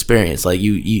different experience. Like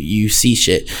you see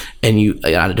shit, and you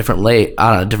on a different plane,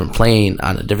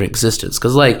 on a different existence.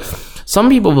 Because like some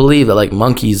people believe that like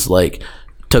monkeys like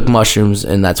took mushrooms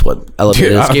and that's what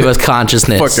elevated us, gave us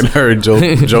consciousness. Fucking heard Joe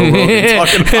Rogan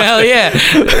talking about hell yeah.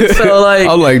 So like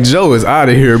I'm like, Joe is out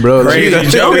of here, bro. Crazy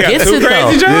Joe. We got gets two it,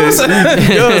 crazy Joes.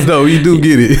 He does though. You do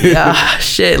get it. Yeah,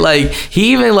 shit. Like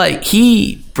he even like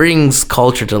he brings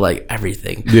culture to like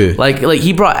everything. Yeah. Like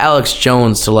he brought Alex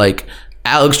Jones to like.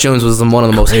 Alex Jones was one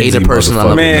of the most hated person on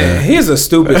the man. He's a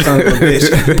stupid son of a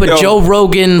bitch. But Joe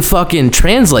Rogan fucking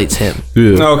translates him.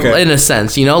 Yeah. Okay. In a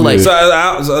sense, you know, like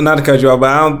so not to cut you off,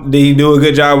 but did he do a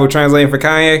good job with translating for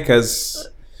Kanye? Because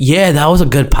that was a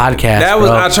good podcast. That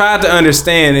was I tried to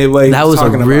understand it. That was a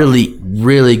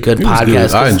really good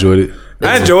podcast. I enjoyed it.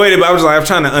 I enjoyed it, but I was like, I'm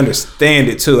trying to understand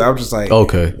it too. I was just like,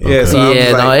 Okay. yeah, so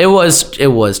it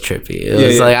was trippy. It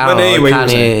was like, I don't know, anyway,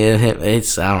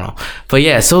 it's I don't know, but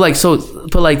yeah. So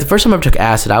the first time I ever took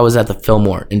acid, I was at the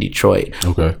Fillmore in Detroit.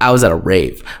 Okay. I was at a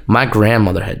rave. My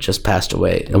grandmother had just passed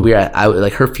away, and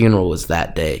her funeral was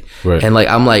that day. Right. And like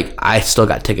I'm like, I still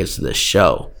got tickets to this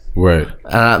show. Right.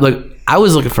 I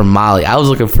was looking for Molly. I was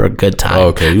looking for a good time.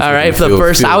 Okay. All right. For the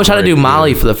first, I was trying to do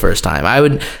Molly for the first time.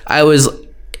 I was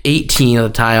 18 at the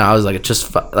time. I was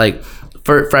like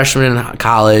freshman in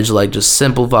college, like just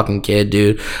simple fucking kid,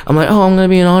 dude. I'm like, oh, I'm gonna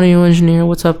be an audio engineer.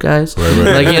 What's up, guys? Right.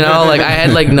 Like, you know, like I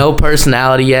had like no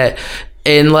personality yet,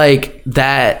 and like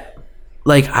that,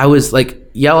 like I was like,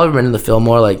 y'all ever been in the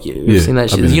Fillmore? Like you've seen that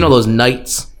shit? You know those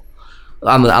nights.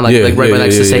 Right by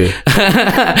next to say,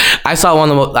 I saw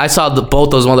both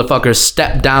those motherfuckers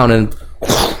step down and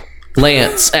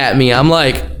lance at me. I'm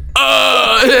like, bro,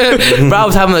 I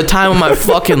was having the time of my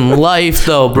fucking life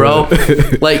though, bro.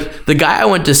 Like the guy I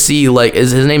went to see, like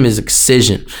his name is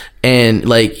Excision, and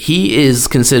like he is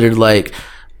considered like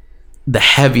the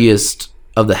heaviest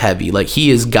of the heavy. Like he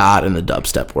is God in the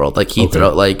dubstep world. Like he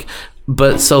throw like,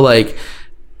 but so like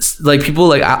people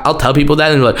like I'll tell people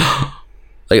that and they're like.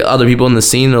 Like other people in the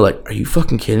scene, they're like, "Are you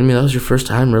fucking kidding me? That was your first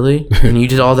time, really? And you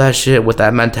did all that shit with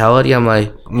that mentality?" I'm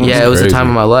like, "Yeah, it was the time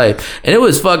of my life, and it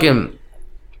was fucking."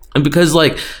 And because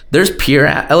like there's pure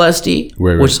LSD,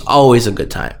 which is always a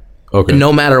good time,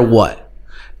 no matter what.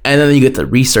 And then you get the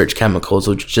research chemicals,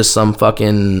 which is just some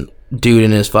fucking dude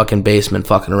in his fucking basement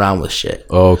fucking around with shit.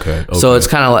 Okay. So it's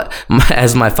kind of like,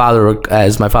 as my father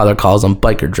calls them,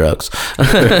 biker drugs.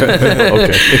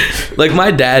 Okay. Like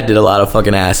my dad did a lot of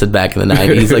fucking acid back in the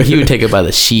 90s. Like he would take it by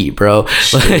the sheet, bro.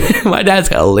 Like, my dad's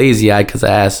got a lazy eye because of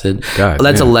acid. Well,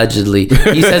 that's allegedly.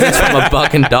 He says it's from a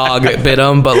fucking dog that bit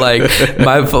him, but like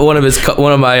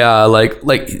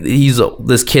he's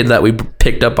this kid that we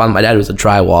picked up on. My dad was a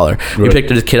drywaller. We picked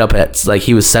this kid up at like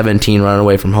he was 17, running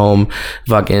away from home.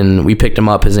 Fucking, we picked him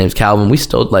up. His name's Calvin. We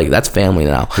still like that's family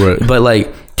now. Right. But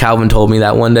like Calvin told me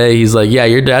that one day, he's like, yeah,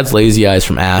 your dad's lazy eyes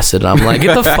from acid. And I'm like,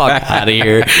 get the fuck out of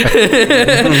here.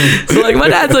 So like my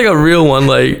dad's like a real one.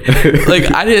 Like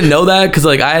I didn't know that because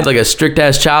like I had like a strict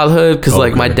ass childhood because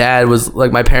like my dad was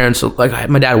like my parents like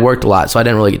my dad worked a lot, so I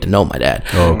didn't really get to know my dad.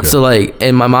 So like,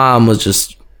 and my mom was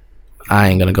just, I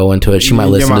ain't gonna go into it. She might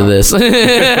listen to this.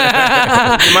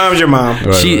 Mom's your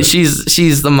mom.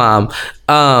 She's the mom.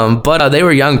 But they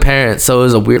were young parents, so it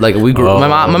was a weird like we grew.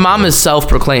 My mom is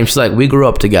self-proclaimed. She's like, we grew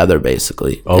up together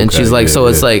basically, and she's like,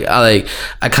 it's like I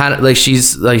kind of like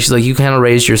she's like you kind of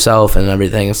raised yourself and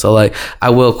everything. So like I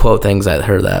will quote things at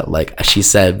her that like she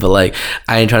said, but like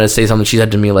I ain't trying to say something she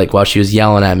said to me like while she was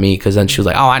yelling at me, because then she was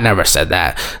like, oh, I never said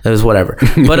that. It was whatever.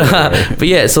 But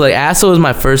yeah, so like acid was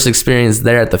my first experience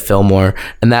there at the Fillmore,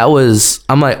 and that was,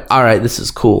 I'm like, all right, this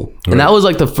is cool, and that was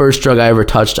like the first drug I ever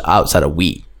touched outside of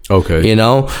weed. Okay. You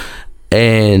know?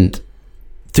 And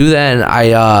through that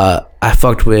I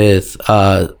fucked with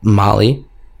Molly.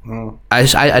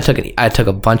 I took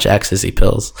a bunch of ecstasy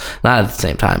pills. Not at the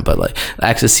same time, but like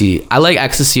ecstasy. I like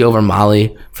ecstasy over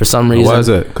Molly for some reason. Why is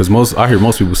that? Because I hear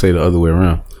most people say the other way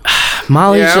around.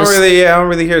 Molly's I don't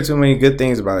really hear too many good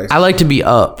things about it. I like to be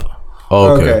up.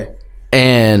 Okay.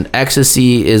 And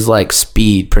ecstasy is like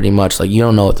speed, pretty much. Like you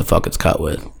don't know what the fuck it's cut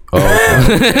with. God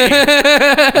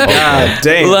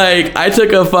damn. Like I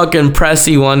took a fucking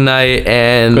Pressy one night,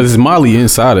 and because it's Molly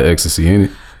inside of ecstasy, ain't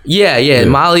it? Yeah.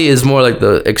 Molly is more like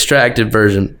the extracted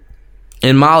version.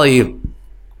 And Molly,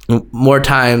 more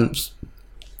times,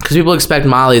 because people expect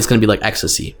Molly is gonna be like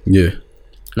ecstasy. Yeah.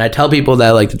 And I tell people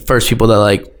that like the first people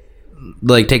that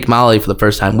like take Molly for the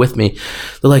first time with me,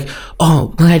 they're like,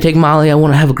 oh, when I take Molly, I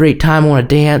want to have a great time, I want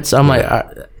to dance. I'm like,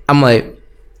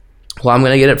 well, I'm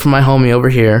gonna get it from my homie over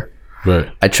here. Right.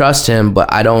 I trust him,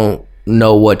 but I don't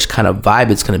know which kind of vibe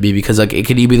it's gonna be, because like it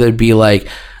could either be like,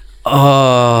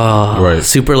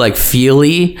 super like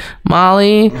feely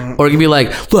Molly, or it could be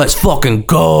like, let's fucking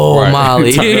go,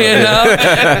 Molly. You know?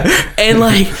 And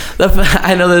like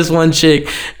I know this one chick,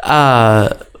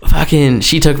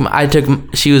 she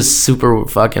was super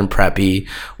fucking preppy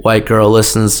white girl,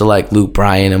 listens to like Luke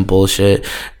Bryan and bullshit,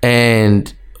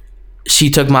 and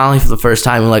she took Molly for the first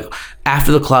time, and like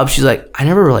after the club she's like, I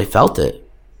never really felt it.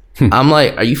 I'm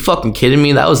like, are you fucking kidding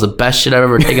me? That was the best shit I've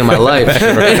ever taken in my life.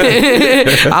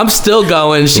 I'm still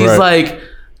going. She's like,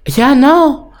 yeah,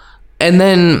 no. And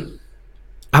then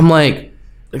I'm like,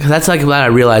 that's like when I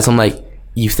realized, I'm like,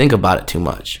 you think about it too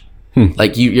much.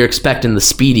 Like you're expecting the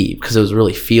speedy because it was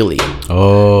really feely.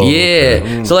 Oh, yeah.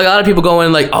 Okay. So like a lot of people go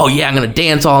in like, oh yeah, I'm gonna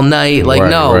dance all night. Like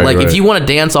if you want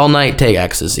to dance all night, take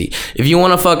ecstasy. If you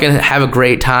want to fucking have a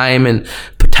great time and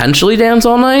potentially dance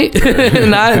all night,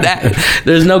 not that.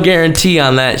 There's no guarantee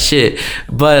on that shit.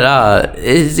 But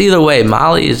it's either way.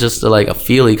 Molly is just like a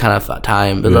feely kind of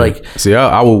time. But like, see,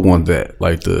 I would want that,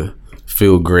 like the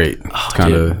feel great,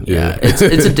 kind of. Yeah, it's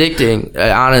addicting.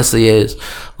 It honestly is.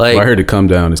 Like, I heard it come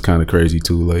down is kind of crazy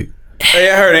too. Like, I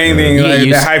heard anything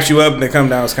that hypes you up and the come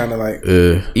down is kind of like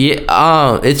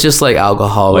it's just like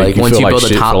alcohol. Like once you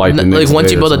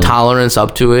build a tolerance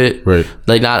up to it, right?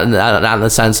 Like not in the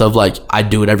sense of like I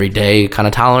do it every day kind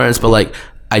of tolerance, but like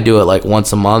I do it like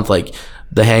once a month. Like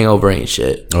the hangover ain't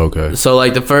shit. Okay. So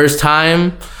like the first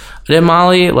time I did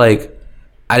Molly, like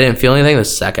I didn't feel anything. The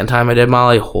second time I did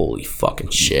Molly, holy fucking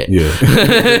shit.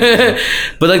 Yeah.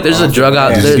 But like there's a drug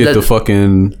out there. Just get the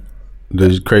fucking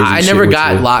the crazy I shit never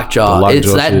got lockjaw.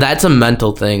 It's that's a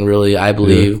mental thing, really, I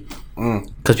believe.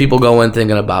 Because people go in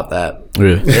thinking about that.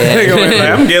 Yeah.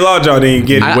 I'm gonna get lockjaw, then you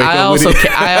get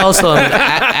I also am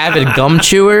avid gum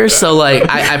chewer, so like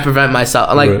I prevent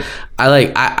myself. Like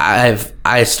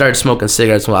I started smoking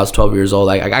cigarettes when I was 12 years old.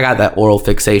 Like I got that oral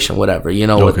fixation, whatever. You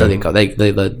know what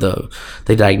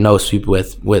they diagnose people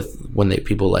with when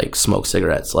people like smoke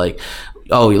cigarettes. Like,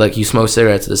 oh, like you smoke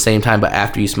cigarettes at the same time, but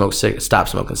after you stop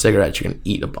smoking cigarettes, you're gonna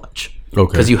eat a bunch.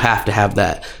 Okay. Because you have to have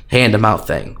that hand to mouth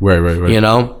thing. Right. You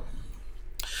know.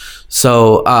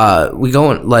 So we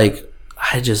going like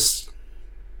I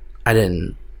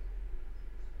didn't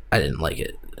like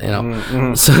it, you know.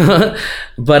 Mm-hmm. So,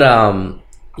 but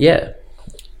yeah.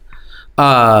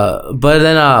 But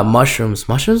then mushrooms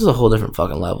is a whole different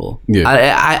fucking level. Yeah.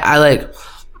 I like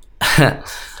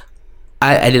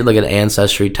I did like an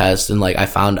ancestry test and like I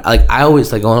found like I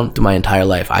always like going through my entire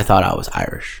life I thought I was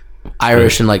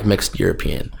Irish and like mixed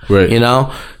European, right? You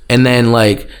know, and then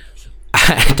like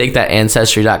I take that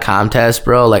ancestry.com test,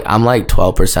 bro. Like I'm like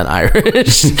 12%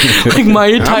 Irish. Like my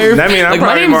entire that means I'm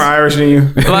probably more Irish than you.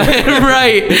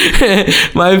 Right.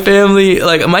 My family,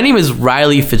 like my name is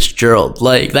Riley Fitzgerald.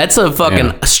 Like that's a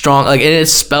fucking strong, like, and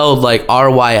it's spelled like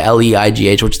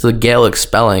RYLEIGH, which is the Gaelic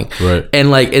spelling. Right.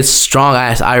 And like it's strong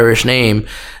ass Irish name.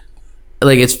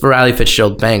 Like it's for Riley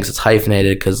Fitzgerald Banks. It's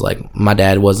hyphenated because like my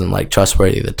dad wasn't like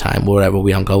trustworthy at the time. Whatever,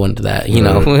 we don't go into that. You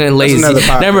know, lazy.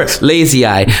 Never lazy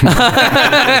eye.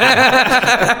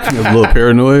 A little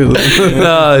paranoid.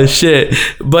 Oh shit.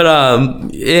 But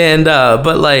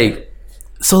but like,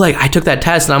 so like I took that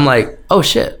test and I'm like, oh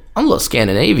shit, I'm a little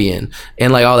Scandinavian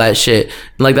and like all that shit.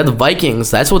 And like that the Vikings,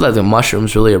 that's what like the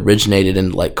mushrooms really originated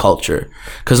in like culture.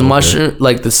 Because mushroom,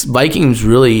 like the Vikings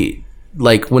really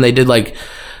like when they did like.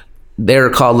 They were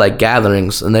called like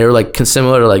gatherings, and they were like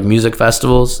similar to like music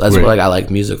festivals. That's what like I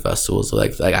like music festivals.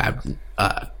 Like like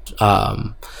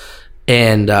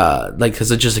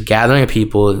because it's just a gathering of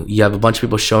people. You have a bunch of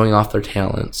people showing off their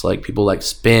talents. Like people like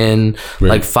spin,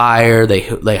 like fire. They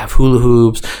have hula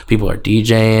hoops. People are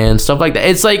DJing, stuff like that.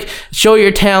 It's like show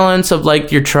your talents of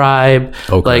like your tribe.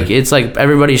 Okay. Like it's like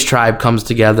everybody's tribe comes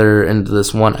together into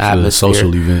this one atmosphere.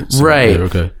 Social events, right?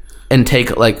 Okay. And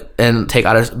take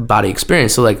out of body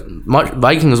experience. So like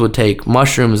Vikings would take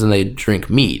mushrooms and they drink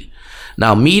mead.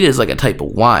 Now mead is like a type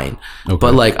of wine,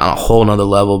 but like on a whole nother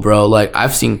level, bro. Like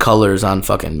I've seen colors on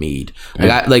fucking mead.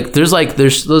 Like there's like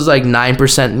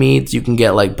 9% meads you can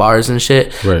get like bars and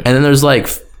shit, right. And then there's like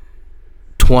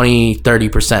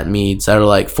 20-30% meads that are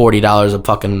like $40 a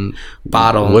fucking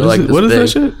bottle. What is that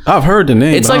shit? I've heard the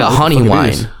name. It's like a honey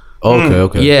wine.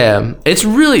 Okay. Yeah, it's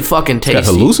really fucking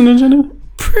tasty. Got hallucinogens in it?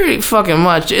 Pretty fucking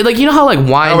much. Like you know how like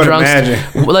wine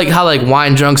drunks, like how like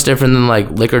wine drunks different than like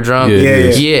liquor drunk. Yeah.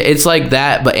 It's like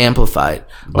that but amplified.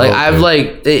 Like I've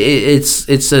like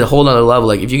it's a whole nother level.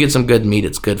 Like if you get some good meat,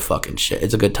 it's good fucking shit.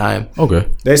 It's a good time. Okay.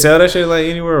 They sell that shit like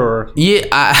anywhere or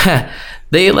they I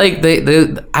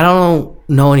don't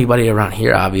know anybody around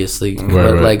here obviously,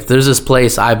 but like there's this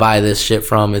place I buy this shit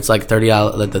from. It's like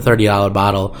 $30, like the $30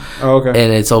 bottle. Oh, okay.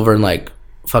 And it's over in like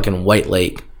fucking White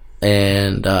Lake.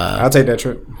 And I'll take that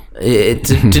trip.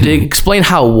 To explain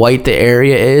how white the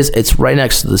area is, it's right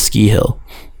next to the ski hill.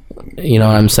 You know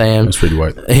what I'm saying? It's pretty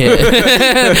white.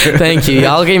 Thank you.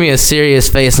 Y'all gave me a serious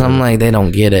face, and I'm like, they don't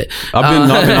get it. I've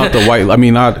been out the white. I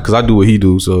mean, because I do what he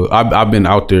do, so I've been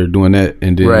out there doing that,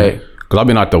 and then because I've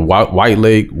been out the White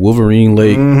Lake, Wolverine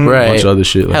Lake, a bunch of other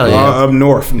shit. Like Hell yeah. Up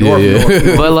north.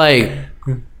 But like,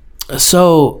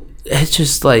 so it's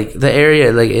just like the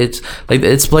area, like it's like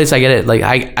it's a place I get it. Like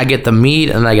I get the meat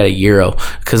and I get a gyro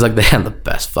because like they have the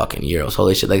best fucking gyros.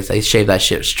 Holy shit! Like they shave that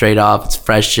shit straight off. It's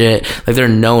fresh shit. Like they're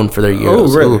known for their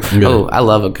gyros. Oh, really? Oh, I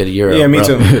love a good gyro. Yeah, me bro.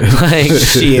 too. Like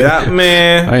shit,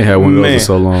 man. I ain't had one of those in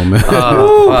so long, man.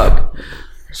 oh fuck.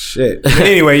 Shit.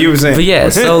 Anyway, you were saying. But yeah,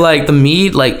 so like the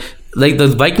meat, like the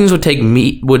Vikings would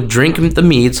drink the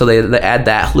meat, so they add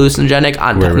that hallucinogenic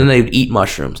on top, and then they would eat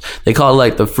mushrooms. They call it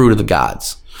like the fruit of the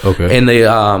gods. Okay. And they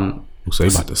so they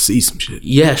about to see some shit.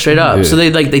 yeah, straight up. Yeah. So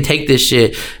they take this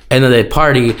shit and then they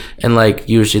party, and like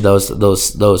usually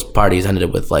those parties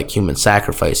ended with like human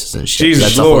sacrifices and shit. Jesus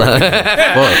That's Lord. Fuck.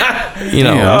 You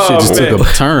know. Damn, that shit just took a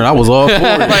turn. I was all for it.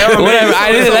 Whatever.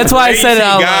 I did. That's why I said it.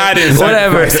 God is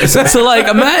Whatever. So like,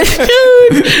 imagine.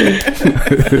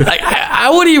 Like I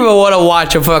wouldn't even want to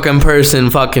watch a fucking person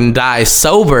fucking die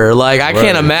sober. Like I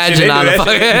can't imagine Shit, they on do a that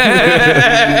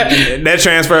fucking. That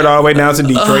transferred all the way down to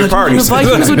Detroit parties. The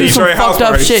Vikings would do some Detroit house fucked up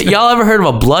parties. shit. Y'all ever heard of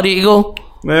a blood eagle?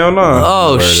 Hell no.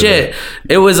 Oh shit!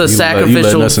 It was a You sacrificial.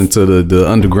 letting us into the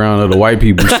underground of the white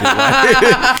people shit.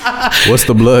 Like, what's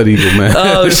the blood eagle, man?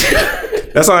 Oh shit!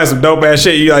 That sounds like some dope ass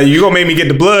shit. You gonna make me get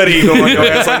the blood eagle on your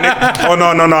ass like nigga. Oh no,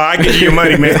 I give you your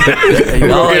money, man.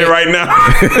 Go get it right now.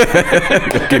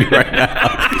 Get it right now.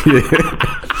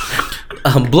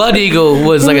 Blood eagle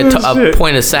was like a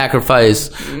point of sacrifice,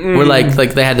 where like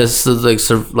they had to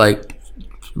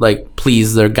like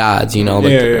please their gods, you know,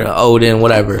 like Odin,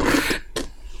 whatever.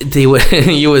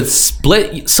 You would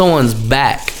split someone's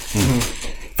back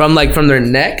from their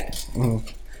neck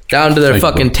down to their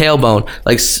fucking tailbone,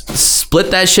 like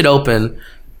split that shit open,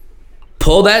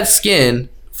 pull that skin,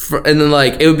 and then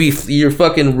like it would be your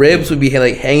fucking ribs would be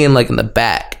like hanging like in the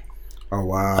back. Oh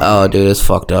wow. Oh dude, it's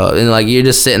fucked up, and like you're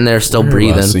just sitting there still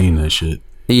breathing. I seen that shit.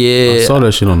 Yeah, I saw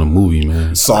that shit on the movie,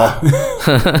 man. Saw.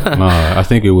 Nah, I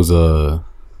think it was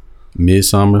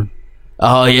Midsummer.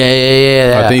 Oh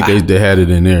yeah. I think they had it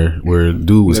in there where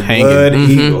dude was hanging. Blood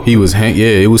eagle. He was hanging. Yeah,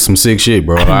 it was some sick shit,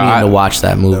 bro. I need to watch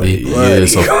that movie. Yeah,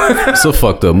 it's a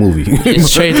fucked up movie.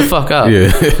 It's straight the fuck up.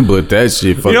 Yeah, but that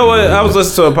shit. You know what? I was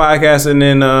listening to a podcast and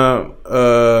then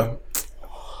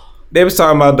they was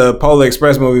talking about the Polar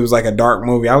Express movie was like a dark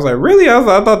movie. I was like, really? I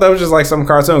thought that was just like some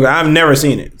cartoon. I've never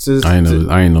seen it. I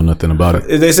ain't know nothing about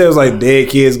it. They said it was like dead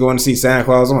kids going to see Santa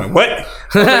Claus. I'm like, what?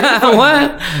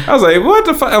 What? I was like, what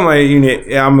the fuck? I'm like,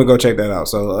 I'm gonna go check that out.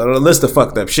 So a list of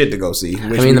fucked up shit to go see. I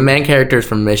mean, the main character is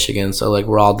from Michigan, so like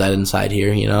we're all dead inside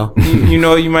here, you know. you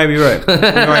know, you might be right. You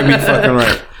might be fucking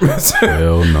right.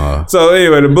 Hell nah. So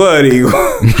anyway, the blood eagle.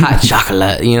 Hot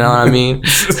chocolate, you know what I mean?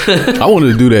 I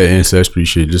wanted to do that ancestry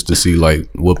shit just to see like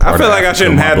what part. I feel like I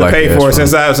shouldn't have to pay for it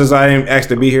since I didn't ask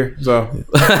to be here. So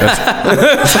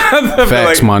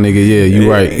facts, my nigga. Yeah, you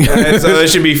right. So it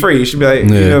should be free. It should be like, you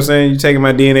know what I'm saying? You taking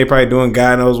my DNA, probably doing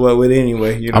God knows what with it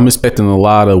anyway. You know? I'm expecting a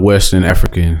lot of Western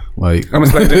African. Like I'm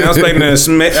expecting. You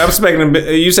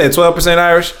said 12%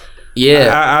 Irish.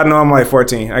 Yeah. I know I'm like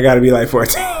 14. I got to be like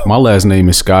 14. my last name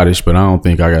is Scottish, but I don't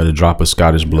think I got a drop of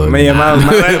Scottish blood. Man, my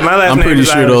last I'm name pretty is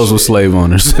sure Irish. those were slave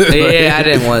owners. Yeah, I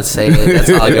didn't want to say it. That's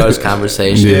all goes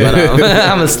conversation. Yeah. But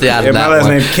I'm gonna stay out Yeah, of that my last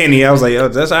one. name Kenny. I was like, oh,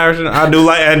 that's Irish.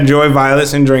 I enjoy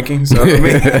violets and drinking. So I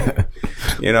mean,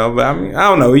 you know, but I mean, I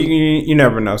don't know. You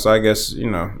never know. So I guess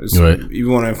it's, Right. you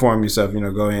want to inform yourself.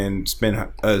 Go ahead and spend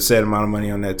a set amount of money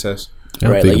on that test.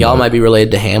 Right, like y'all might be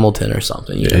related to Hamilton or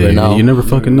something. You never Yeah, know. you never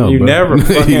fucking know. You bro. never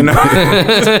fucking know.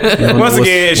 Once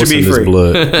again, it should What's be in this free.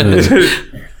 blood?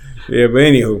 Yeah. Yeah, but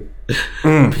anywho,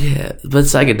 Yeah, but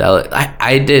psychedelic.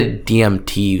 I did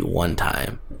DMT one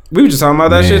time, we were just talking about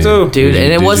that shit too. dude, and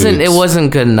it Digits.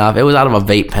 wasn't good enough. It was out of a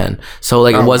vape pen, so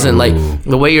like it wasn't like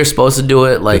the way you're supposed to do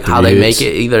it. Like With the how they hits. make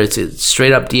it, either it's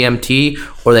straight up DMT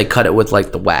or they cut it with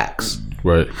like the wax,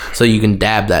 Right. so you can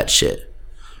dab that shit.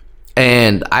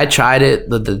 And I tried it,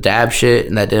 the dab shit,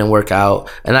 and that didn't work out.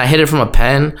 And I hit it from a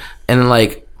pen, and then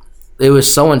like it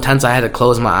was so intense I had to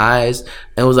close my eyes. And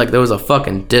it was like there was a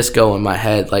fucking disco in my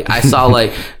head. Like I saw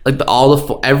like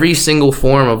every single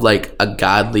form of like a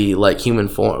godly like human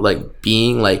form like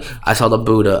being. Like I saw the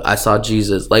Buddha, I saw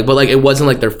Jesus. Like but like it wasn't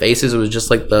like their faces. It was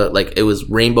just like it was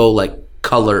rainbow like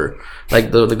color.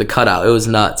 Like the cutout. It was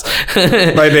nuts.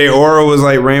 Like their aura was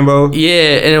like rainbow.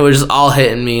 Yeah, and it was just all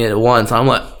hitting me at once. I'm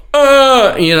like,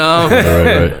 you know,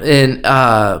 Right. and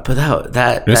but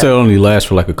that They say it only lasts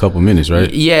for like a couple minutes,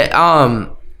 right? yeah,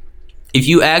 if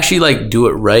you actually like do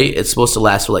it right, it's supposed to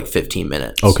last for like 15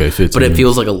 minutes. Okay, 15 but it minutes.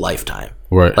 feels like a lifetime.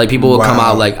 Right. Like people will come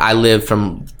Wow. out like I lived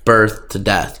from birth to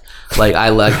death. like I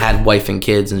like had wife and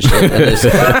kids and shit. And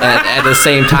at the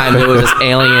same time, there was this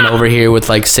alien over here with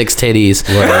like 6 titties.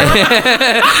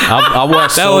 I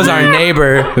watched That was our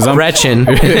neighbor, Gretchen.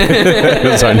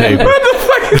 That's our neighbor. What the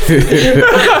fuck?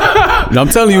 I'm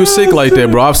telling you, it's sick like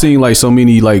that, bro. I've seen like so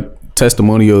many like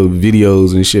testimonial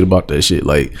videos and shit about that shit.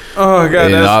 Like, oh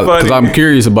god, that's funny. Because I'm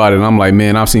curious about it. And I'm like,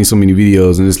 man, I've seen so many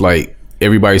videos, and it's like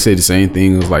everybody said the same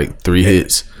thing. It was like 3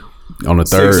 hits. On the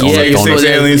third,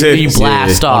 you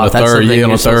blast off. On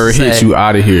the third hit, you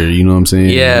out of here. You know what I'm saying?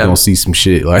 Yeah, you're gonna see some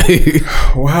shit like.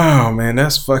 Wow, man,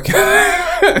 that's fucking.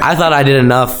 I thought I did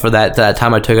enough for that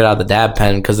time I took it out of the dab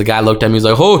pen because the guy looked at me. He's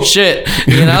like, "Oh shit,"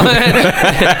 you know.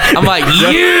 I'm like,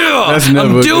 "Yeah,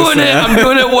 I'm doing it. I'm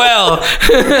doing it well."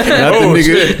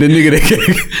 The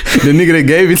nigga that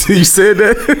gave it to you said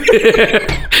that.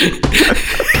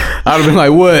 I'd have been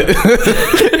like, "What?"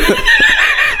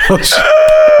 Oh shit.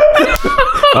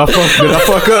 Did I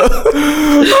fuck up?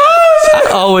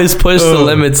 I always push the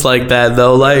limits like that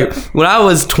though. Like when I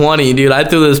was 20, dude, I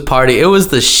threw this party. It was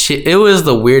the shit. It was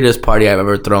the weirdest party I've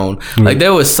ever thrown. Like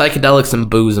there was psychedelics and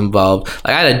booze involved.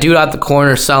 Like I had a dude out the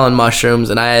corner selling mushrooms,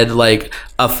 and I had like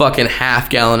a fucking half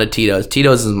gallon of Tito's.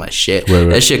 Tito's is my shit. Right.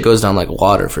 That shit goes down like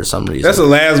water for some reason. That's the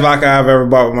last vodka I've ever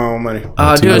bought with my own money.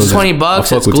 Oh, dude, it's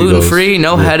 $20. It's gluten free,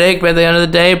 no headache by the end of the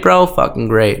day, bro. Fucking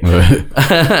great.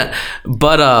 Right.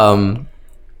 But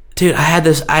dude, I had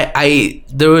this.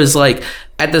 There was like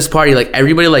at this party, like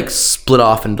everybody like split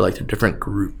off into like different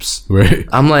groups. Right.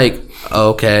 I'm like,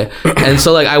 okay, and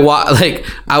so like I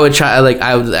would try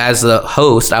as the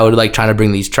host, I would like trying to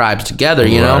bring these tribes together,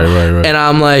 you know. Right. And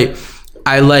I'm like,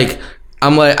 I looked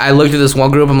at this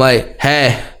one group. I'm like,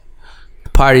 hey.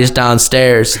 Party's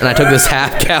downstairs, and I took this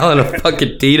half gallon of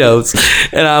fucking Tito's,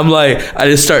 and I'm like, I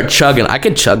just start chugging. I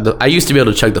used to be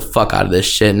able to chug the fuck out of this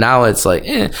shit. Now it's like,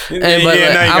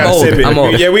 I'm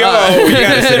old. Yeah, we all old. You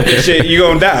gotta sip this shit. You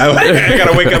gonna die. I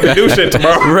gotta wake up and do shit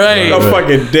tomorrow. Right. I'm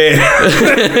fucking dead.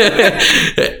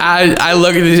 I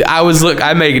look at these.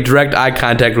 I make direct eye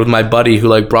contact with my buddy who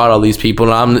like brought all these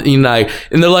people, and and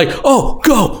they're like, oh,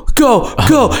 go,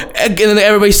 and then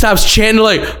everybody stops chanting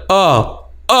like, oh,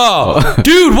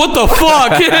 dude, what the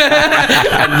fuck?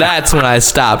 And that's when I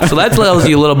stopped. So that tells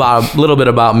you a little bit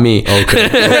about me. Okay.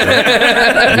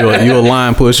 You a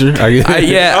line pusher?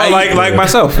 Like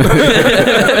myself. Phil,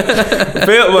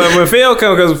 when Phil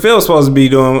comes, because Phil's supposed to be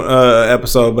doing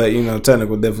episode, but you know,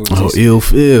 technical difficulties. Ill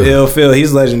Phil,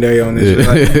 he's legendary on this.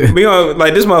 Shit.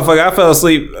 Like this motherfucker, I fell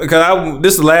asleep because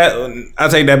I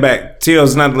take that back. Tito's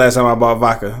is not the last time I bought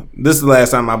vodka. This is the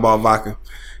last time I bought vodka.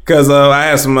 Cause I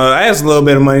had some little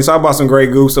bit of money, so I bought some Grey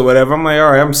Goose or whatever. I'm like,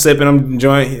 all right, I'm sipping, I'm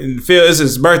enjoying. Phil, it's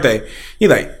his birthday. He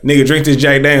like, nigga, drink this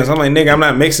Jack Daniels. I'm like, nigga, I'm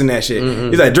not mixing that shit.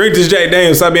 He's like, drink this Jack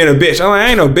Daniels, stop being a bitch. I'm like, I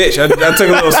ain't no bitch. I took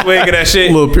a little swig of that shit.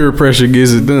 A little peer pressure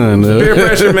gets it done. Peer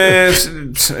pressure, man.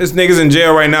 This nigga's in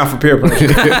jail right now for peer pressure.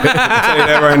 I'll tell you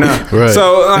that right now. Right.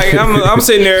 So like, I'm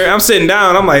sitting there, I'm sitting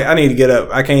down. I'm like, I need to get up.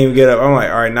 I can't even get up. I'm like,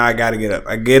 all right, now I gotta get up.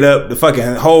 I get up, the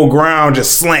fucking whole ground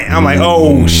just slant. I'm like,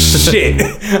 oh shit.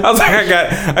 I was like,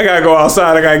 I gotta go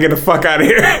outside. I gotta get the fuck out of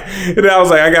here. And then I was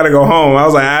like, I gotta go home. I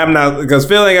was like, I'm not, because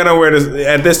Phil ain't got nowhere to,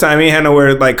 at this time, he ain't had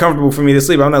nowhere like comfortable for me to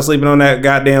sleep. I'm not sleeping on that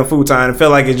goddamn futon. It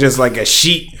felt like it's just like a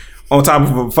sheet on top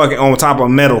of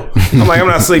metal. I'm like, I'm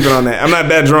not sleeping on that. I'm not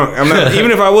that drunk. I'm not,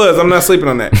 even if I was, I'm not sleeping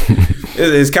on that.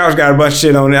 His couch got a bunch of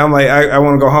shit on it. I'm like, I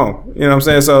want to go home. You know what I'm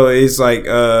saying? So it's like,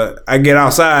 I get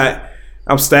outside.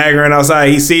 I'm staggering outside.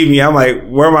 He see me. I'm like,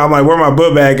 where my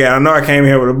book bag at? I know I came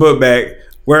here with a book bag.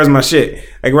 Where's my shit?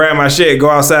 I grab my shit, go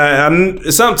outside.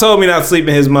 Something told me not to sleep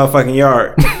in his motherfucking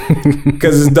yard.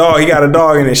 Because his dog, he got a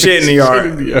dog and his shit in the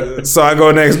yard. So I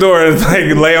go next door and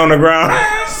like lay on the ground,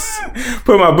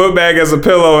 put my book bag as a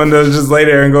pillow, and just lay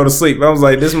there and go to sleep. I was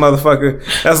like, this motherfucker,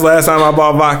 that's the last time I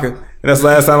bought vodka. And that's the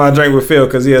last time I drank with Phil,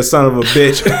 because he a son of a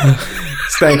bitch.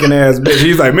 Stinking ass bitch.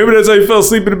 He's like, remember that time you fell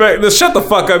asleep in the back? Just shut the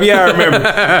fuck up. Yeah, I remember.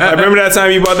 I remember that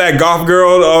time you bought that golf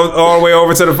girl all the way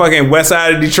over to the fucking west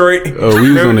side of Detroit? Oh,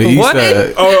 we was on the east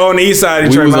side. Oh, on the east side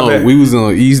of Detroit. We was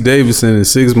on East Davidson and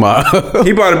 6 Mile.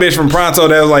 He bought a bitch from Pronto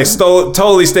that was like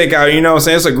totally stick out. You know what I'm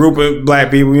saying? It's a group of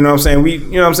black people. You know what I'm saying?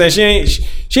 You know what I'm saying? She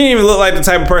didn't even look like the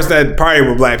type of person that party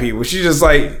with black people. She just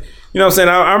like, you know what I'm saying?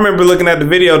 I remember looking at the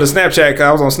video, the Snapchat, cause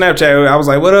I was on Snapchat. I was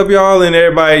like, what up, y'all? And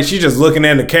everybody, she just looking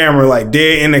at the camera, like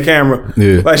dead in the camera.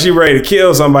 Yeah. Like she ready to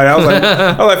kill somebody. I was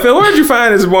like, Phil, where'd you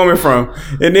find this woman from?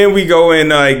 And then we go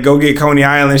and go get Coney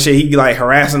Island shit. He like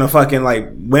harassing a fucking like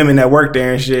women that work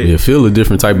there and shit. Yeah, Phil a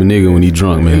different type of nigga when he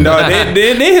drunk, man. No,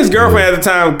 then his girlfriend at the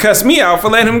time cussed me out for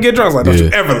letting him get drunk. I was like, don't you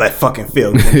ever let fucking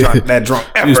Phil get that drunk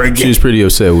ever again. She was pretty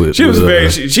upset with. She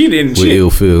was she didn't. With ill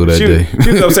Phil that day.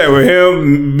 She was upset with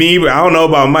him, me. I don't know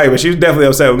about Mike, but she was definitely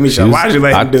upset with me. Why'd you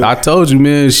let him do it? I told you,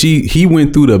 man. He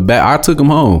went through the back. I took him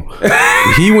home.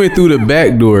 He went through the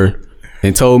back door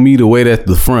and told me to wait at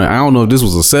the front. I don't know if this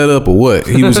was a setup or what.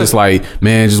 He was just like,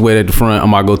 man, just wait at the front.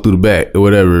 I'm gonna go through the back or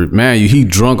whatever. Man, he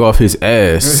drunk off his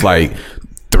ass. It's like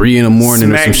 3 a.m. or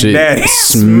some shit. Daddy.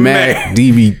 Smack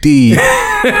DVD.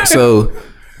 So,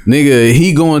 nigga,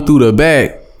 he going through the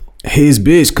back. His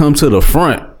bitch come to the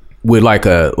front with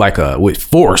with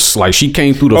force. Like she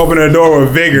came through the open the door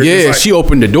with vigor. Yeah, she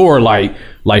opened the door like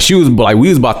she was like we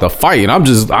was about to fight, and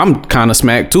I'm kind of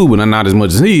smacked too, but I'm not as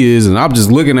much as he is, and I'm just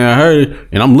looking at her,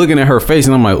 and I'm looking at her face,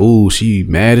 and I'm like, ooh, she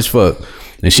mad as fuck,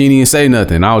 and she didn't even say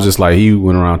nothing. I was just like, he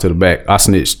went around to the back. I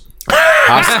snitched.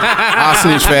 I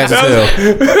snitched fast as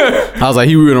hell. I was like,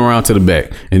 he went around to the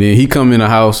back, and then he come in the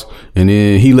house, and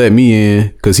then he let me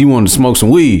in because he wanted to smoke some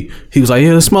weed. He was like,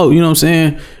 yeah, let's smoke, you know what I'm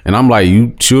saying? And I'm like,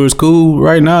 you sure it's cool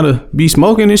right now to be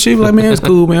smoking and shit? Like, man, it's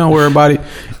cool, man, don't worry about it.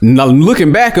 Now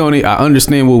looking back on it, I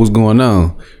understand what was going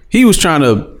on. He was trying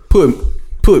to put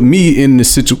me in the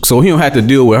situation so he don't have to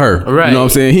deal with her. Right. You know what I'm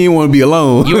saying? He didn't want to be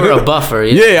alone. You were a buffer.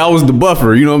 Yeah, I was the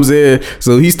buffer. You know what I'm saying?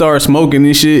 So he started smoking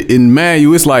and shit. And man,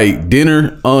 it's like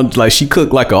dinner on, like she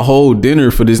cooked like a whole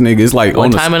dinner for this nigga. It's like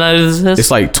what time of night is this?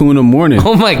 It's like 2 a.m.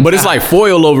 Oh my God. But it's like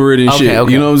foil over it and shit.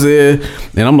 Okay. You know what I'm saying?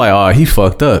 And I'm like, oh, he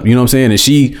fucked up. You know what I'm saying? And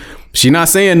she not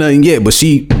saying nothing yet, but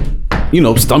she, you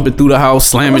know, stumping through the house,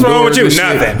 slamming doors. What's wrong with you?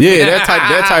 Nothing. Yeah,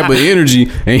 that type of energy.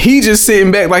 And he just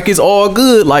sitting back like it's all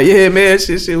good. Like, yeah, man,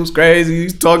 shit was crazy.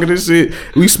 He's talking this shit.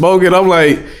 We smoking. I'm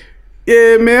like,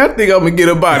 yeah, man, I think I'm gonna get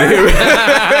up out of here.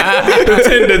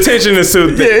 The tension is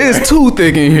too thick. Yeah, it's too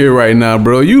thick in here right now,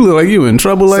 bro. You look like you in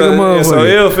trouble like a motherfucker. So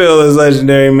Ill Phil is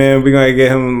legendary, man. We're gonna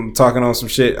get him talking on some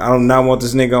shit. I do not want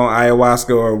this nigga on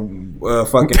ayahuasca or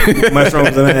fucking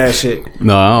mushrooms and that shit.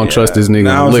 No, I don't trust this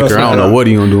nigga on liquor. I don't know what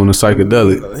he gonna do on the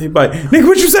psychedelic. He like, nigga,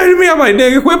 what you say to me? I'm like,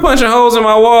 nigga, quit punching holes in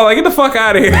my wall. Like, get the fuck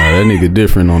out of here. Nah, that nigga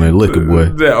different on that liquor,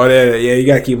 boy. Yeah, you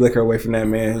gotta keep liquor away from that,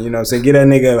 man. You know what I'm saying? Get that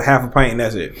nigga half a pint and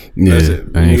that's it. Yeah, that's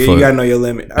it. You gotta know your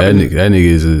limit. That nigga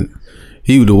is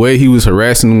the way he was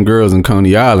harassing them girls in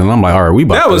Coney Island. I'm like, all right,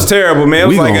 that was terrible, man.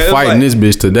 We gonna fight in this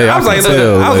bitch today. I was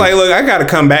like, look, I gotta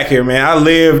come back here, man. I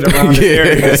lived around the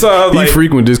area, so I was like, he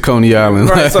frequent this Coney Island,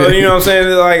 right? So you know what I'm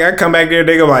saying? Like, I come back there,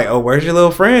 they go like, oh, where's your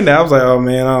little friend? I was like, oh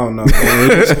man, I don't know.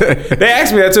 They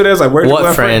asked me that too. They was like, where's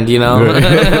your friend? You know?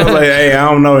 I was like, hey,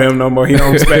 I don't know him no more. He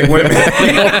don't respect women.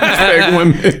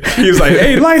 He was like,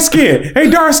 hey, light skin, hey,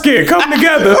 dark skin, come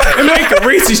together and make a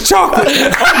Reese's chocolate on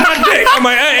my dick. I'm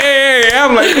like, hey.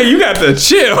 I'm like, hey, you got to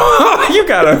chill. You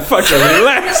gotta fucking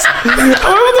relax. I'm like,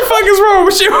 what the fuck is wrong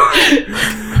with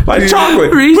you? Like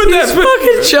chocolate. Reese's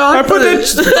fucking chocolate.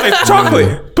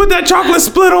 Chocolate. Put that chocolate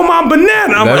split on my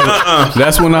banana. I'm like,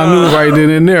 That's when I knew right then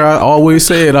and there. I always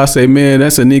said, I say, man,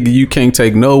 that's a nigga you can't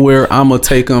take nowhere. I'm gonna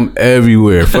take him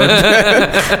everywhere. Fuck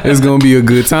that. It's gonna be a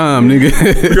good time, nigga.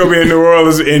 You're gonna be in New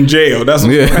Orleans in jail. That's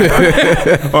what's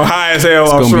or high as hell.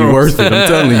 It's gonna be worth it. I'm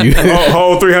telling you.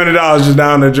 Whole $300 just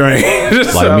down the drain.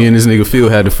 Like me and this nigga Phil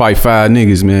had to fight 5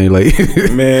 niggas, man. Like,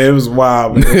 man, it was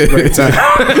wild. Man. It was a great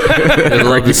time.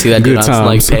 Like you see that dude on some,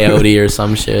 like peyote or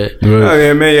some shit. Right. Oh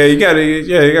yeah, man. Yeah, you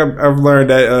gotta. I've learned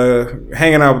that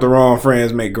hanging out with the wrong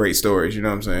friends make great stories. You know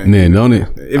what I'm saying? Man, don't it?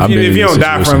 If you don't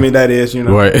die from it, that is, you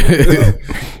know. Right.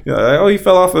 Like, oh, he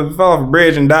fell off a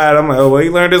bridge and died. I'm like, oh, well, he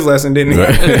learned his lesson, didn't he?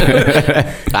 Right.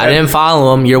 I didn't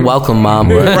follow him. You're welcome, Mom.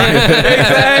 Right.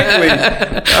 Exactly.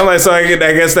 I'm like, so I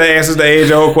guess that answers the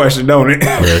age-old question, don't it?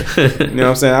 Right. You know what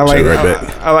I'm saying? I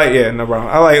like, yeah, no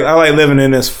problem. I like living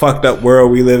in this fucked up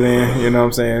world we live in. You know what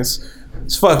I'm saying?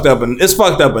 It's fucked up, and it's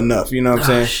fucked up enough. You know what I'm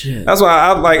saying? Shit. That's why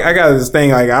I got this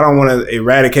thing, like, I don't want to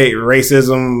eradicate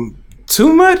racism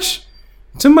too much.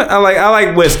 I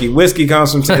like whiskey. Whiskey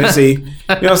comes from Tennessee. You know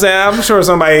what I'm saying? I'm sure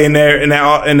somebody in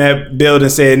that building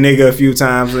said nigga a few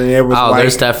times, and it was white.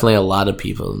 There's definitely a lot of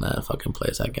people in that fucking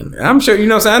place. I'm sure, you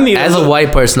know what I'm saying? As a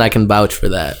white person, I can vouch for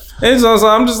that. And so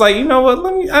I'm just like, you know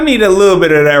what? I need a little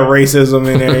bit of that racism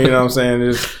in there. You know what I'm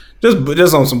saying?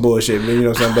 Just on some bullshit, man, you know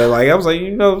what I'm saying? But like, I was like,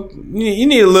 you know, you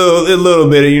need a little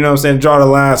bit of, you know what I'm saying, draw the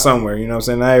line somewhere, you know what I'm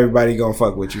saying? Not everybody gonna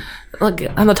fuck with you. Look,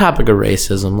 on the topic of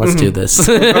racism, let's do this.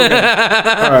 Okay.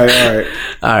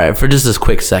 All right. For just this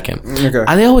quick second. Okay.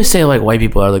 They always say like white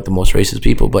people are like the most racist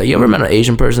people, but you ever met an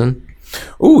Asian person?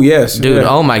 Ooh, yes. Dude,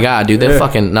 oh my God, dude, they're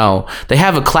fucking, no. They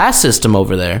have a class system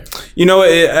over there. You know,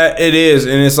 it is,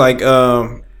 and it's like,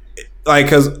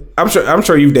 cause I'm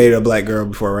sure you've dated a black girl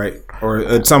before, right?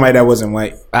 Or somebody that wasn't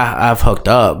white. I've hooked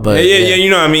up, but yeah, you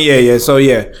know what I mean. Yeah.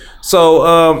 So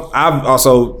I've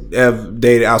also have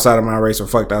dated outside of my race or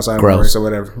fucked outside of my race or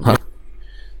whatever. Huh.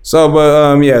 So,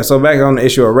 but so back on the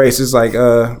issue of race, it's like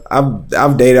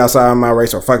I've dated outside of my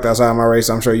race or fucked outside of my race.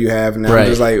 I'm sure you have. And I'm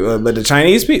just like, but the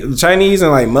Chinese people, Chinese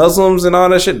and like Muslims and all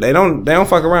that shit, they don't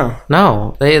fuck around.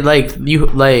 No, they like you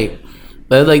like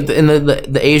in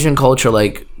the Asian culture,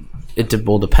 like it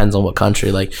depends on what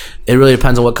country. Like it really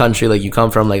depends on what country like you come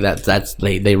from. Like that's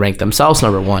they rank themselves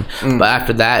number one. But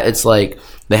after that, it's like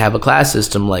they have a class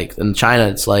system. Like in China,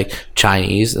 it's like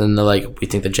Chinese, and we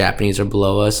think the Japanese are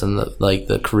below us, and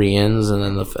the Koreans, and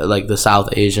then the South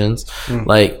Asians.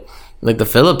 Like the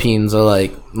Philippines are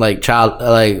like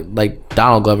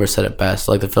Donald Glover said it best.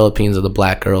 Like the Philippines are the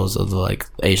black girls of the like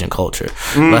Asian culture.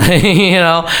 Like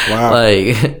Wow.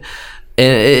 Like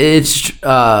it's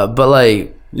but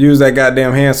like. Use that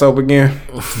goddamn hand soap again.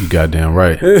 You goddamn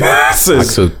right. I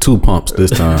took 2 pumps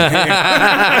this time. love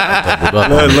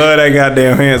that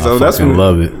goddamn hand soap. I fucking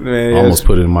love it. Man, almost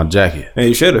put it in my jacket. Man,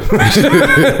 you should have.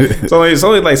 it's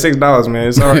only like $6, man.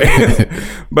 It's all right.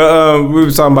 But we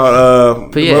were talking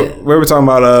about we were talking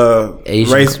about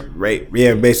race.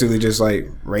 Yeah, basically just like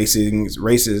racism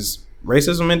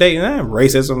in dating. Not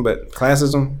racism, but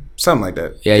classism. Something like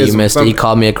that. Yeah, you missed it. You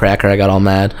called me a cracker. I got all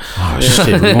mad. Oh,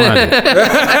 shit. Rewind it.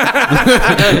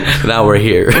 Now we're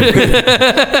here.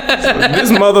 This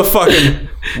motherfucking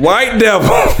white devil.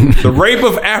 The rape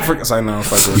of Africa. It's like, no,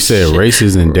 fuck you said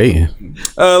races and dating.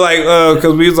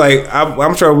 Because we was like,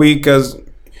 I'm sure because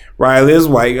Riley is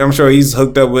white. I'm sure he's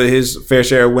hooked up with his fair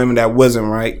share of women that wasn't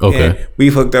right. Okay. And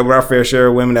we've hooked up with our fair share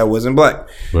of women that wasn't black.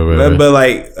 Right. But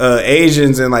like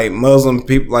Asians and like Muslim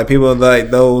people, like people like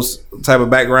those type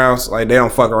of backgrounds, like they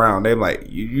don't fuck around. They like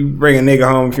you bring a nigga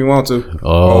home if you want to,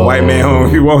 or a white man home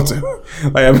if you want to.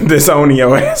 Like I'm disowning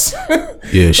your ass.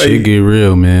 Yeah, like, shit get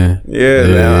real, man.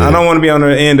 Yeah. I don't want to be on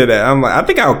the end of that. I'm like, I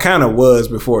think I kind of was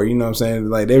before. You know what I'm saying?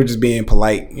 Like they were just being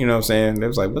polite. You know what I'm saying? They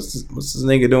was like, what's this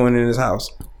nigga doing in his house?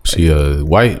 She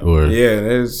white or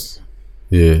yeah.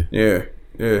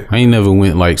 I ain't never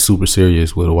went like super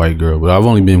serious with a white girl, but I've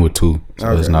only been with 2,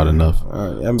 so that's not enough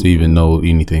to even know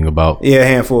anything about. Yeah, a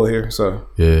handful here. So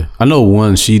yeah, I know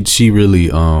one. She really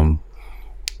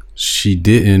she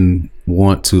didn't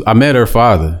want to. I met her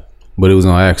father, but it was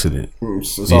on accident, and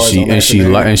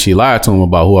she lied to him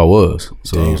about who I was.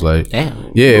 So it was like,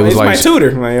 damn. Yeah, it was like my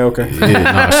tutor. Like, okay,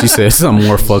 yeah, she said something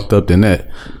more fucked up than that.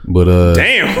 But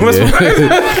damn,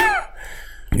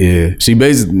 yeah, she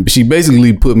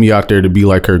basically put me out there to be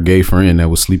like her gay friend that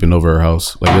was sleeping over her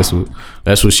house. Like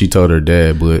that's what she told her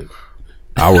dad. But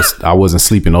I wasn't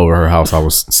sleeping over her house. I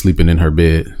was sleeping in her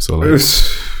bed. So like,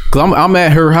 cause I'm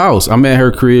at her house. I'm at her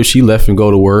crib. She left and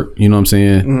go to work. You know what I'm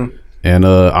saying? Mm-hmm. And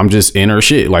I'm just in her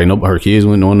shit. Like her kids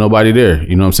went on, nobody there.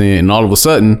 You know what I'm saying? And all of a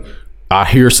sudden, I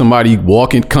hear somebody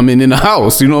coming in the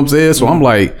house. You know what I'm saying? So I'm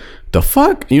like, the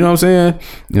fuck? You know what I'm saying?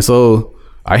 And so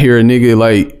I hear a nigga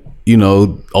like, you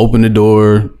know, open the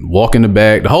door, walk in the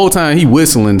back. The whole time he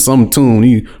whistling some tune.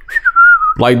 He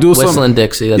like do whistling something.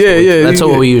 Dixie. That's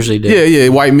what we usually do. Yeah,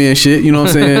 white man shit. You know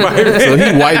what I'm saying? So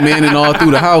he white manning all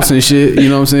through the house and shit. You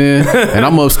know what I'm saying? And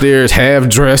I'm upstairs half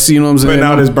dressed. You know what I'm saying? Putting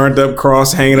out his burnt up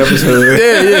cross hanging up his hood.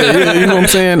 Yeah. You know what I'm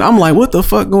saying? I'm like, what the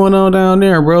fuck going on down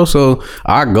there, bro? So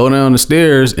I go down the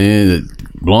stairs and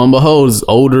lo and behold, this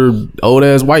old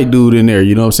ass white dude in there.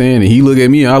 You know what I'm saying? And he look at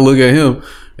me and I look at him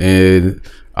and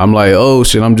I'm like, oh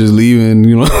shit, I'm just leaving.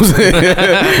 You know what I'm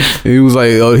saying? He was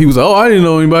like, oh, I didn't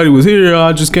know anybody was here.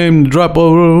 I just came to drop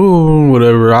over,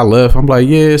 whatever. I left. I'm like,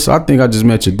 yes, I think I just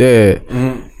met your dad.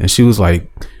 Mm-hmm. And she was like,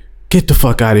 get the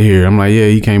fuck out of here. I'm like, yeah,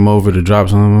 he came over to drop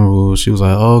something. She was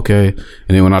like, oh, okay. And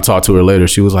then when I talked to her later,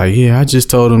 she was like, yeah, I just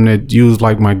told him that you was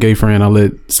like my gay friend I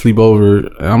let sleep over.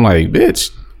 And I'm like,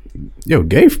 bitch. Yo,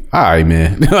 gay. All right,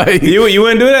 man. Like, you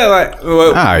wouldn't do that, like. Well,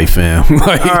 all right, fam.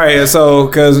 Like, all right, so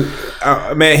because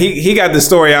man, he got the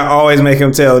story I always make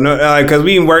him tell. No, because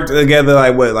we worked together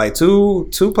like two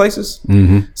places.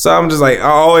 Mm-hmm. So I'm just like I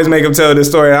always make him tell this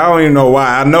story. I don't even know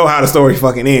why. I know how the story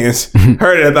fucking ends.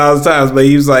 Heard it 1,000 times, but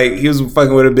he was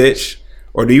fucking with a bitch.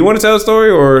 Or do you want to tell the story?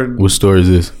 Or what story is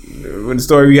this? When the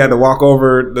story we had to walk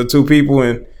over the 2 people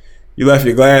and you left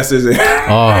your glasses.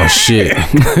 Oh shit!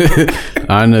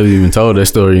 I never even told that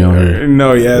story on here.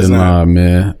 No, yeah, it's not. Nah,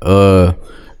 man.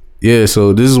 Yeah.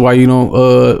 So this is why you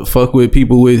don't fuck with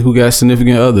people who got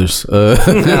significant others.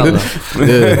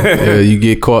 Yeah, you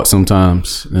get caught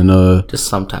sometimes, and just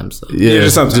sometimes. Though. Yeah,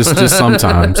 just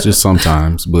sometimes, just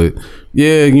sometimes. But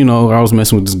yeah, you know, I was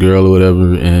messing with this girl or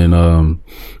whatever, and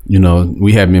you know,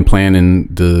 we had been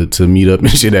planning to meet up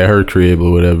and shit at her crib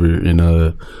or whatever, and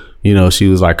you know, she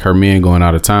was like, her man going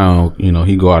out of town, you know,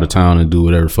 he go out of town and do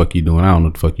whatever the fuck you doing. I don't know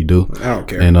what the fuck you do. I don't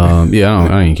care. And I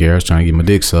didn't care. I was trying to get my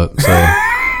dick sucked.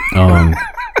 So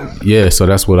yeah, so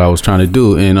that's what I was trying to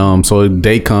do. And so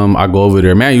they come, I go over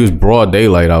there. Man, it was broad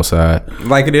daylight outside.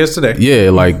 Like it is today.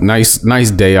 Yeah, like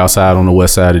nice day outside on the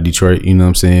west side of Detroit, you know what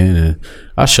I'm saying? And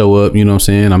I show up, you know what I'm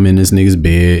saying? I'm in this nigga's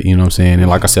bed, you know what I'm saying? And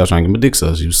like I said, I was trying to get my dick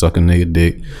sucked. She was sucking nigga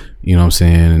dick, you know what I'm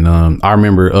saying? And I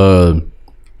remember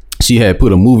she had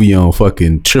put a movie on,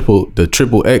 fucking the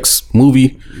Triple X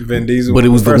movie. Vin Diesel. But it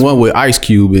was the one with Ice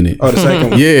Cube in it. Oh, the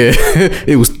second one. Yeah.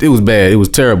 it was bad. It was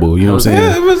terrible, you know what I'm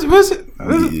saying? Yeah, was it?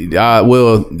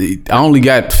 Well, I only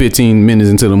got 15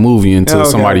 minutes into the movie until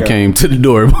somebody came to the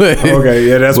door. But okay,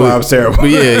 yeah, that's why I was terrible.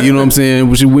 But yeah, you know what I'm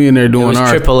saying? We in there doing our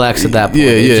Triple X at that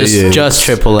point. Just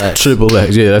Triple X. Triple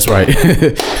X, yeah, that's right.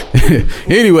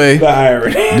 Anyway,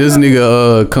 this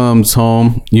nigga comes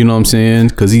home, you know what I'm saying?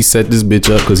 Because he set this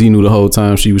bitch up because he knew the whole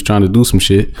time she was trying to do some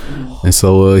shit. And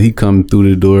so he come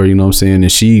through the door, you know what I'm saying?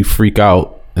 And she freak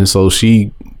out. And so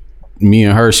me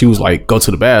and her, she was like, go to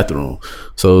the bathroom.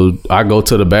 So I go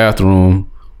to the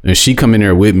bathroom and she come in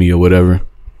there with me or whatever.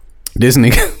 This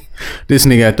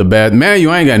nigga at the bath, man,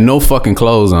 you ain't got no fucking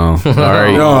clothes on. All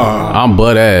right. I'm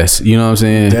butt ass. You know what I'm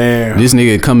saying? Damn. This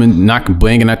nigga coming, knocking,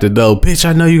 banging at the door. Bitch,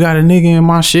 I know you got a nigga in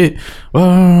my shit.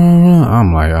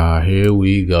 I'm like, here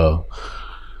we go.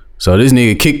 So this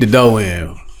nigga kicked the door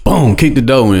in. Boom, kicked the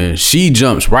door in. She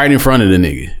jumps right in front of the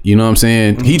nigga. You know what I'm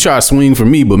saying? He tried to swing for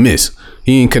me, but miss.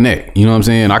 He ain't connect. You know what I'm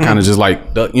saying? I kind of just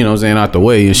like, duck, you know what I'm saying, out the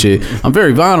way and shit. I'm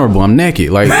very vulnerable. I'm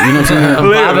naked. Like, you know what I'm saying?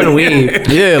 I'm bobbing weed.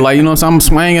 Yeah, like, you know what I'm saying? I'm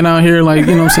swinging out here like,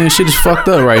 you know what I'm saying? Shit is fucked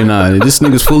up right now. This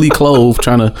nigga's fully clothed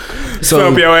trying to...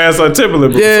 Stomp your ass on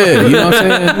Timberland. Yeah, you know what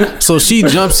I'm saying? So she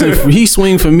jumps in, he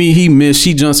swing for me, he missed.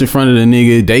 She jumps in front of the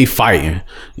nigga. They fighting.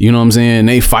 You know what I'm saying?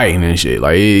 They fighting and shit.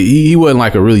 Like, he wasn't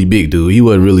like a really big dude. He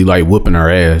wasn't really like whooping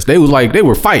her ass. They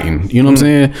were fighting. You know what I'm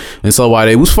saying? And so while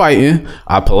they was fighting,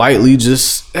 I politely just...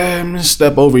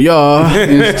 step over y'all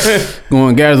and go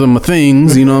and gather my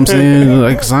things, you know what I'm saying?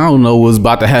 Like, cause I don't know what's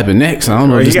about to happen next. I don't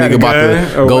know if this nigga about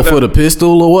to go for the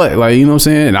pistol or what. Like, you know what I'm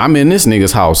saying? And I'm in this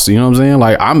nigga's house, you know what I'm saying?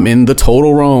 Like, I'm in the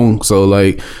total wrong. So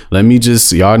like, let me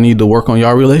just, y'all need to work on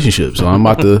y'all relationship. So I'm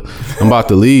about to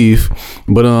leave.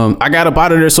 But I got up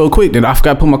out of there so quick that I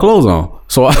forgot to put my clothes on.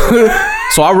 So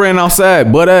I ran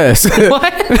outside butt ass.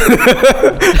 What?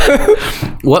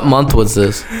 What month was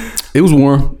this? It was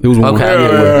warm. Okay.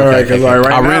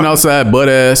 I ran outside butt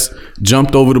ass,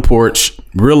 jumped over the porch,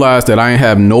 realized that I ain't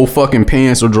have no fucking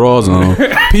pants or drawers on.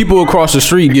 People across the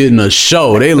street getting a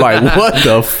show. They like, what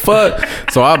the fuck?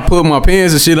 So I put my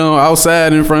pants and shit on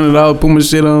outside in front of the house, put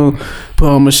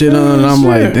all my shit on, and I'm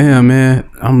like, damn, man.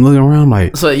 I'm looking around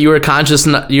like. So you were conscious,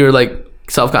 you were like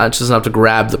self-conscious enough to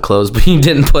grab the clothes, but you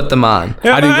didn't put them on.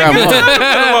 I didn't grab them on.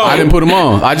 I didn't put them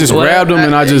on. I just grabbed them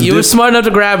and I just... You were smart enough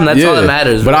to grab them. That's all that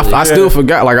matters. But really. I still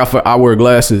forgot. Like, I wear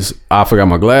glasses. I forgot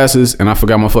my glasses and I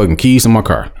forgot my fucking keys in my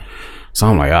car. So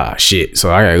I'm like, shit.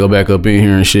 So I gotta go back up in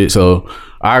here and shit. So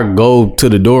I go to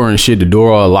the door and shit. The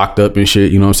door all locked up and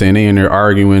shit. You know what I'm saying? They in there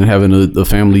arguing, having a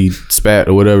family spat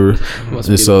or whatever. Must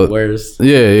be the worst.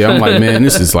 Yeah. I'm like, man,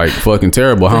 this is like fucking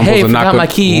terrible. How I'm supposed to knock my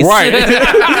keys. Right.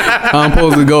 I'm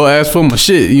supposed to go ask for my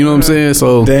shit. You know what I'm saying?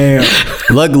 So damn.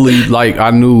 Luckily, like,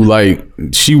 I knew, like,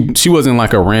 she wasn't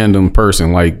like a random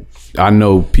person. Like, I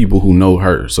know people who know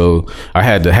her. So I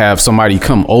had to have somebody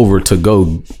come over to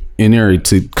go in there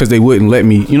because they wouldn't let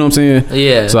me, you know what I'm saying?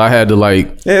 Yeah. So I had to like...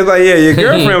 Yeah, it's like, your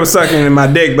girlfriend was sucking in my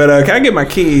dick, but can I get my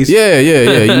keys? Yeah.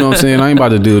 You know what I'm saying? I ain't about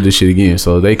to do this shit again.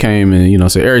 So they came and, you know,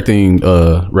 so everything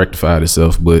rectified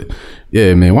itself. But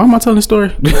yeah, man, why am I telling the story?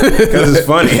 Because it's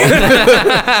funny.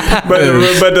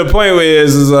 but the point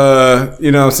is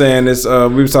you know what I'm saying? It's we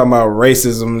were talking about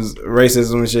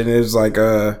racism and shit, and it was like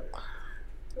but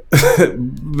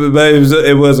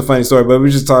it was a funny story. But we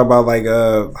just talk about like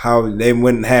how they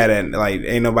wouldn't have that. Like,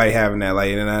 ain't nobody having that.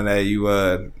 Like, none that you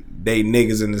date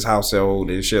niggas in this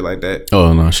household and shit like that.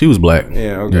 Oh no, she was black.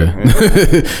 Yeah, okay.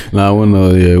 Yeah. No, I wouldn't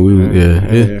know. Yeah.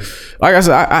 Like I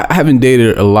said, I haven't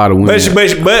dated a lot of women.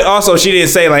 But also she didn't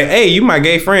say like, hey, you my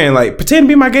gay friend. Like, pretend to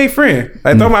be my gay friend.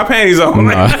 Like, throw my panties on.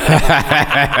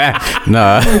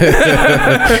 Nah.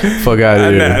 Fuck out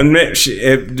of here.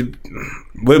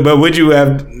 But would you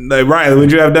have, like, Riley,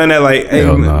 would you have done that? Like, hey,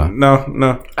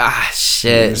 no.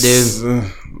 Shit, dude.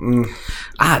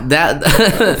 That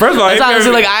first of all, it's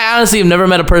honestly like, I honestly have never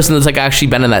met a person that's like actually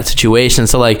been in that situation.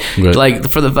 So like, right. like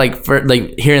for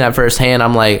hearing that firsthand,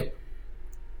 I'm like,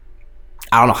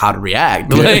 I don't know how to react.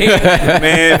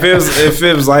 Man, if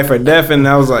it was life or death, and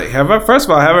I was like, first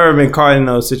of all, have I ever been caught in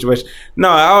those situations? No,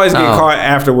 I always get caught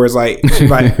afterwards. Like, she's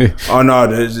like, oh no,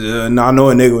 no, I know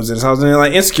a nigga was in this house, and they're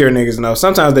like insecure niggas know.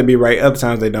 Sometimes they be right, other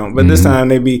times they don't. But this time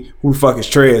they be, who the fuck is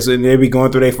Trez? And they be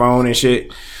going through their phone and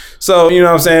shit. So, you know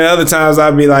what I'm saying? Other times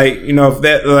I'd be like, you know,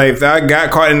 if I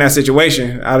got caught in that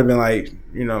situation, I'd have been like,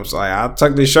 you know, so like, I'll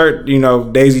tuck this shirt, you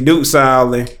know, Daisy Duke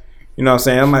style, and you know what I'm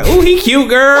saying? I'm like, ooh, he cute,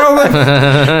 girl.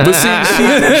 But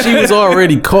see, she was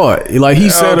already caught. Like he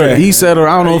set her.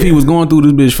 I don't know if he was going through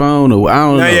this bitch phone or I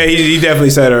don't know. Yeah, he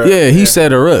definitely set her up. Yeah, he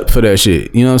set her up for that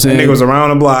shit. You know what I'm saying? That nigga was around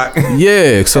the block.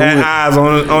 Yeah, so had eyes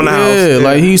on the house. Yeah,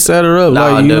 like he set her up. Nah,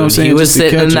 like you dude, know what I'm saying? he was just to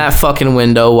sitting in catch that fucking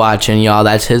window watching, y'all.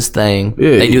 That's his thing.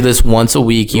 Yeah. They do this once a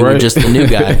week. You were just the new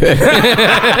guy.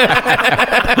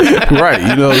 Right,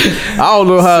 you know. I don't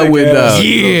know how it went down.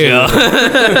 Yeah.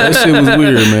 That shit was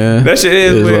weird, man. That shit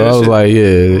is weird. So I was like,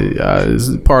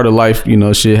 it's part of life, you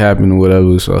know, shit happened or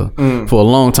whatever. So for a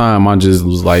long time, I just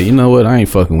was like, you know what? I ain't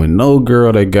fucking with no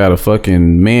girl that got a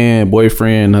fucking man,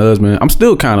 boyfriend, husband. I'm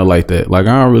still kind of like that. Like,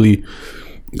 I don't really,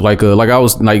 like I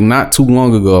was, like, not too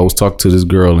long ago, I was talking to this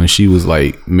girl and she was,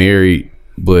 like, married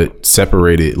but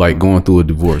separated, like going through a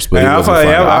divorce. But I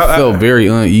felt very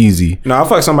uneasy. No, I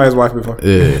fucked somebody's wife before.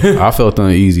 Yeah, I felt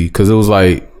uneasy because it was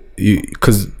like,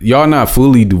 because y'all not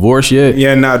fully divorced yet.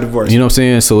 Yeah, not divorced. You know what I'm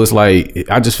saying? So it's like,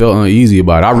 I just felt uneasy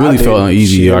about it. I really felt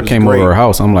uneasy. I came over her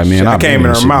house. I'm like, man, I came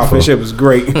in her mouth. That shit was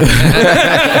great.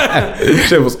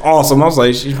 Shit was awesome. I was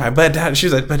like, she's like, but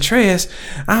Trez,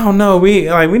 I don't know. We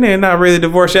not really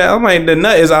divorced yet. I'm like, the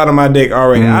nut is out of my dick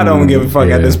already. I don't give a fuck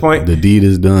at this point. The deed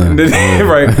is done.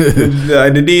 Right.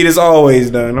 The deed is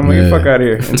always done. I'm like, get the fuck out of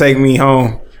here and take me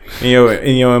home. And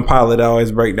your Impala that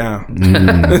always break down.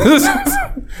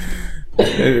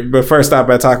 But first stop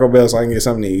at Taco Bell so I can get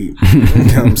something to eat.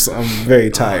 I'm very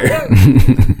tired.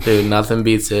 Dude, nothing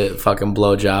beats it. Fucking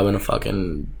blowjob and a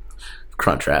fucking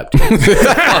crunch wrap.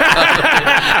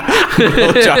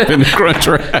 Blowjob in the crunch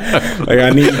wrap. Like, I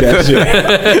need that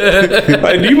shit.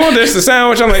 Like, do you want this a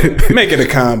sandwich? I'm like, make it a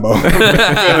combo. I'm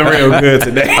feeling real good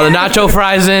today. Are the nacho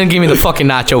fries in? Give me the fucking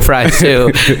nacho fries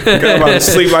too. I'm about to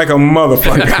sleep like a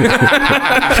motherfucker.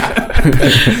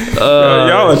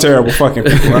 Y'all are terrible fucking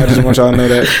people. I just want y'all to know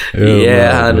that.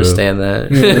 Yeah, I understand that.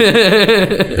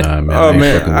 Nah, man, oh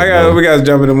man, we gotta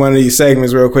jump into one of these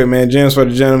segments real quick, man. Gems for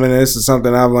the gentleman. This is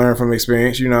something I've learned from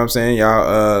experience. You know what I'm saying?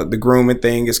 Y'all, the grooming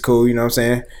thing is cool. You know what I'm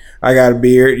saying? I got a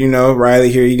beard, you know.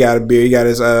 Riley here, he got a beard. He got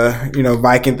his,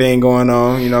 Viking thing going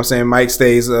on. You know what I'm saying? Mike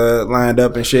stays lined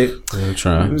up and shit. Yeah,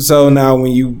 trying. So now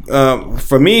when you,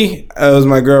 for me, it was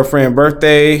my girlfriend's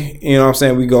birthday. You know what I'm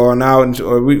saying? We going out,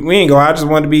 or we ain't go out. I just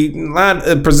wanted to be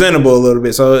presentable a little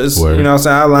bit. So it's, Word. you know what I'm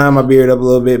saying? I lined my beard up a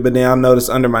little bit, but then I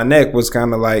noticed under my neck was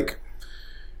kind of like,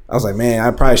 I was like, man, I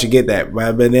probably should get that.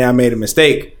 But then I made a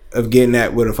mistake of getting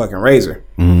that with a fucking razor.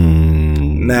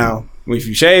 Now, if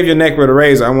you shave your neck with a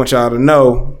razor, I want y'all to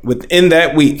know within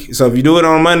that week. So if you do it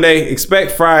on Monday,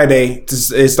 expect Friday to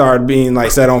it start being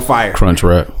like set on fire. Crunch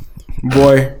wrap.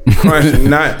 Boy, crunch,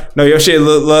 your shit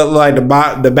look like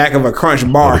the back of a Crunch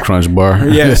bar. The Crunch bar.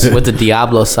 Yes. With the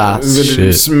Diablo sauce.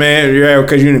 Shit. Man, yeah,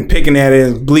 because you've been picking at it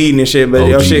and bleeding and shit. But OG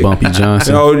your shit, Bumpy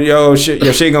Johnson. your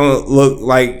shit gonna look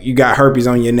like you got herpes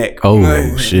on your neck.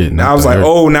 Oh, shit. I was like,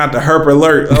 oh, not the herp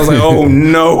alert. I was like, oh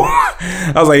no.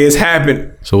 I was like, it's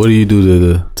happened. So what do you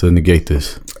do to negate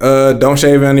this? Don't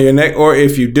shave under your neck, or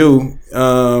if you do,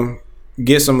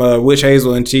 get some witch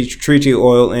hazel and tree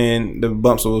oil, and the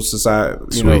bumps will subside,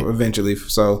 eventually.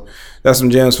 So that's some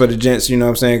gems for the gents. You know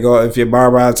what I'm saying? Go if your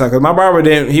barber out of time, because my barber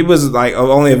he was like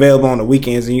only available on the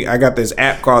weekends, and I got this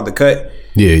app called The Cut.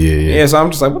 Yeah. So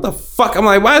I'm just like, what the fuck? I'm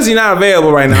like, why is he not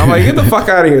available right now? I'm like, get the fuck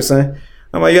out of here, son.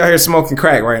 I'm like, you out here smoking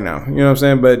crack right now. You know what I'm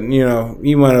saying? But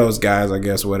he one of those guys, I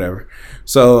guess, whatever.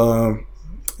 So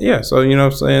yeah. So you know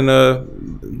what I'm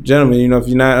saying, gentlemen. If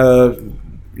you're not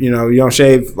you don't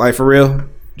shave like for real,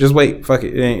 just wait. Fuck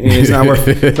it. It's not worth.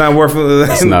 It's not worth.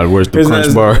 It's not worth the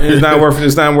Crunch bar. It's not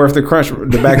worth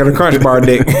the back of the Crunch bar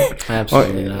dick.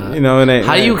 Absolutely not. It ain't.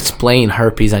 How do you explain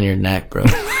herpes on your neck, bro?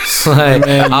 It's like,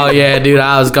 oh yeah, dude,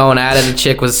 I was going at it. The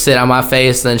chick was sitting on my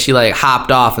face, and then she like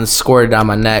hopped off and squirted on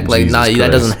my neck. Like, no,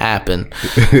 that doesn't happen.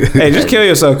 Hey, just kill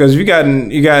yourself, because you got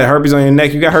herpes on your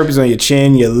neck. You got herpes on your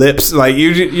chin, your lips. Like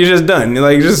you're just done.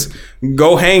 Like just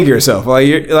go hang yourself. Like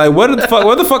you're like, what the fuck?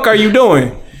 What the fuck are you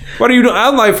doing? What are you doing?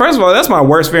 I'm like, first of all, that's my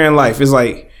worst fear in life. Is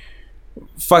like,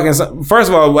 fucking. First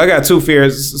of all, I got some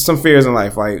fears in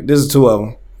life. Like, this is two of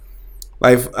them.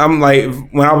 Like, I'm like,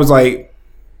 when I was like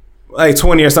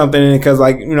 20 or something, because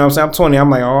like, you know what I'm saying, I'm 20. I'm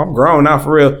like, oh, I'm grown now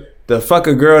for real. The fuck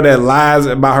a girl that lies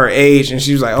about her age, and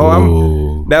she was like,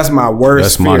 oh, That's my worst.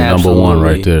 That's my fear. number one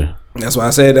right there. That's why I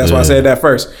said. That's why I said that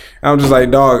first. I'm just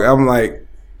like, dog. I'm like,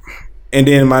 and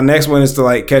then my next one is to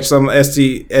like catch some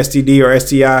STD or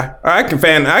STI. I can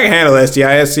handle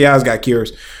STI. STI's got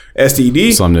cures.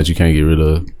 STD, something that you can't get rid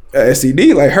of.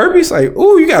 STD, like herpes, like,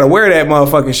 ooh, you gotta wear that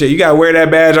motherfucking shit. You gotta wear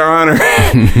that badge of honor,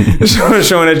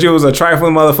 showing that you was a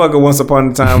trifling motherfucker once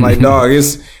upon a time. Like, dog,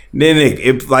 it's then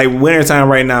it like wintertime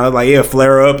right now. Like, it'll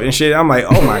flare up and shit. I'm like,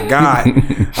 oh my god.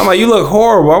 I'm like, you look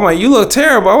horrible. I'm like, you look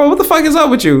terrible. I'm like, what the fuck is up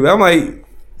with you? I'm like,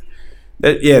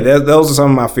 those are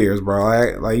some of my fears,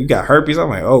 bro. Like you got herpes. I'm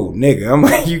like, oh nigga. I'm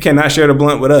like, you cannot share the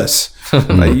blunt with us.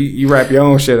 Like you wrap your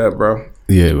own shit up, bro.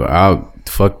 Yeah, but I'll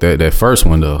fuck that first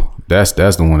one though. That's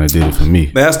the one that did it for me.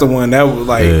 That's the one that was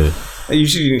like,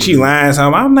 she lying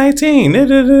something. I'm 19. Cause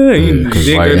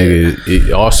like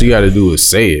nigga, all she got to do is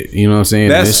say it. You know what I'm saying?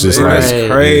 That's just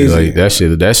crazy. Like that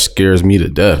shit. That scares me to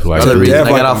death. Like I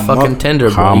got off fucking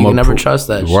Tinder, bro. You can never trust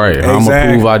that shit. Right. I'm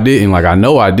gonna prove I didn't. Like I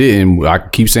know I didn't. I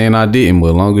keep saying I didn't,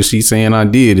 but as long as she's saying I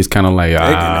did, it's kind of like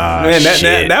man,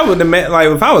 shit. that would like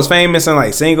if I was famous and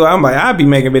like single, I'm like I'd be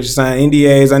making bitches sign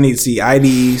NDAs. I need to see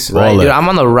IDs. Right, dude. I'm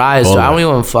on the rise. So I don't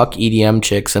even fuck EDM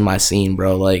chicks in my scene,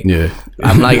 bro. Like,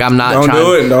 I'm not. Don't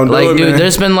do it, dude. Man.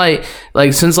 There's been like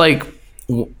since like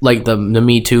the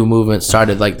Me Too movement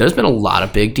started, like there's been a lot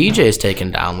of big DJs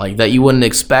taken down, like that you wouldn't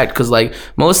expect, because like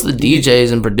most of the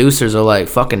DJs and producers are like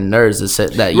fucking nerds that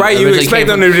sit that you expect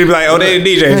them to be like, oh, they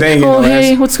DJs, they ain't oh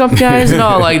hey, what's up guys?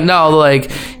 No,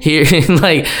 like here,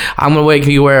 like I'm gonna make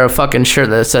you wear a fucking shirt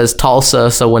that says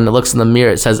Tulsa, so when it looks in the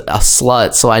mirror it says a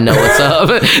slut, so I know what's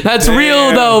up. That's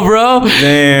real though, bro.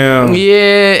 Damn.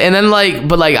 Yeah, and then like,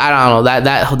 but like I don't know,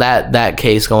 that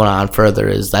case going on further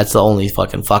is that's the only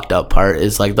fucking fucked up part.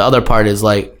 Is like the other part is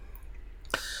like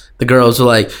the girls were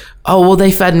like, oh well,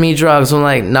 they fed me drugs. I'm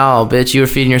like, no, bitch, you were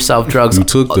feeding yourself drugs. You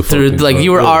took the through like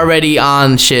you were already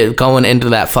on shit going into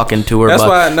that fucking tour. That's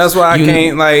why I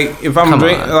can't, like, if I'm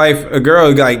like a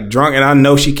girl like drunk and I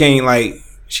know she can't, like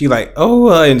she like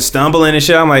and stumbling and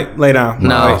shit, I'm like, lay down.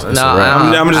 I'm just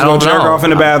gonna jerk off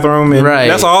in the bathroom and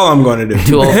that's all I'm gonna do.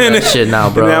 Too old for that shit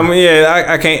now, bro.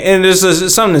 I can't. And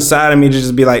there's something inside of me to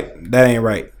just be like, that ain't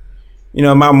right. You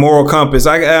know, my moral compass.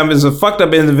 As a fucked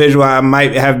up individual I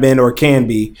might have been or can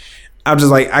be, I'm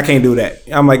just like, I can't do that.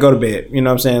 I'm like, go to bed. You know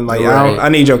what I'm saying? Like, I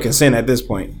need your consent at this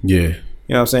point. Yeah. You know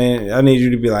what I'm saying? I need you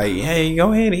to be like, hey,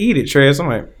 go ahead and eat it, Trez. I'm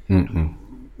like,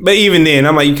 But even then,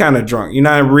 I'm like, you kind of drunk. You're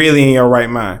not really in your right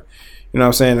mind. You know what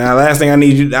I'm saying? Now, last thing I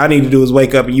need to do is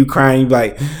wake up and you crying. You be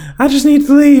like, I just need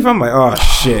to leave. I'm like, oh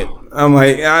shit. I'm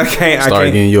like, I can't. Start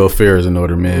getting your affairs in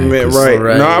order, man. Right.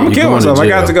 No, I'm gonna kill myself. I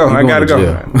got to go. I gotta go.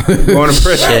 Going to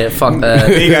prison. Shit, fuck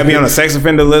that. You gotta be on a sex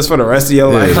offender list for the rest of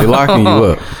your life. They're locking you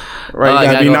up. Right,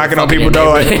 you gotta be knocking on people's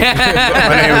door like, my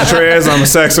name is Trez, I'm a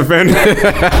sex offender.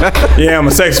 Yeah, I'm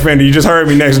a sex offender. You just heard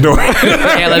me next door.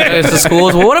 Yeah, like it's the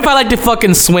schools. Well, what if I like to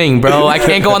fucking swing, bro? I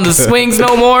can't go on the swings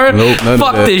no more. Nope,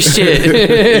 fuck this shit.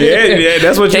 yeah,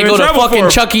 that's what you're in trouble for. Can't go to fucking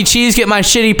Chuck E. Cheese, get my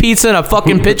shitty pizza and a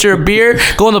fucking pitcher of beer,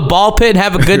 go in the ball pit and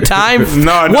have a good time.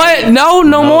 What?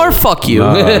 No more. Fuck you.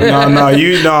 No.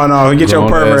 Get your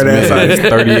pervert ass out.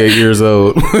 38 years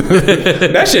old.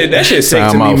 That shit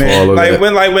sick to me, man. Like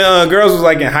when girls was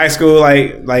like in high school,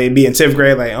 like be in 10th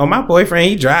grade, like, oh, my boyfriend,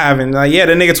 he driving. Like, yeah,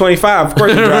 the nigga 25, of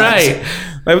course he drives. Right.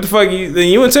 Like, what the fuck,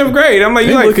 you in 10th grade? I'm like,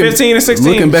 you like 15 and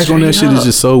 16. Looking back on that shit is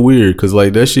just so weird, because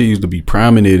like that shit used to be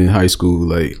prominent in high school.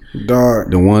 Like,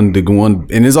 dog, the one,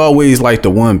 and it's always like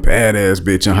the one badass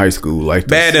bitch in high school, like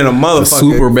bad in a motherfucker,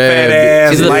 super bad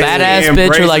ass. Is it the badass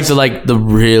bitch or like the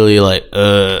really like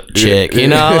chick? You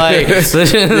know, like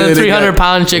the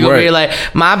 300-pound chick over here, like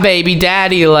my baby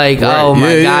daddy, like oh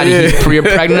my god, you're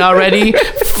pregnant already?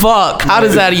 Fuck, how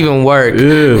does that even work?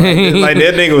 Like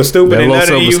that nigga was stupid. That low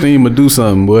self-esteem would do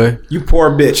something. Boy, you poor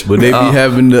bitch. But they be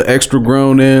having the extra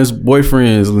grown ass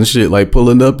boyfriends and shit, like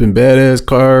pulling up in badass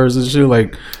cars and shit.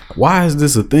 Like, why is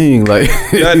this a thing? Like,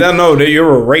 no,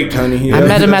 you're a raped, honey. I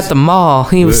met him at the mall.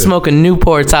 He was smoking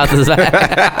Newports out the side.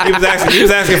 he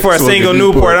was asking for a single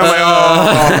Newport. I'm like,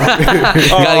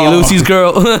 got Lucy's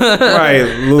girl. Right,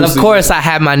 Lucy. Of course, I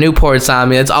have my Newports on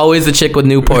me. It's always the chick with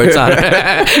Newports on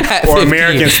her. Or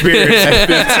American Spirits at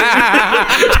 15.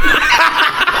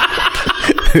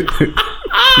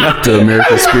 Not the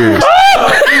American Spirit.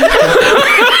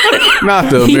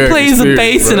 Not the American He plays Spirit, the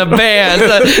bass bro. in a band.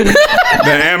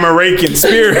 The American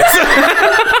Spirits.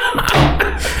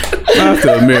 Not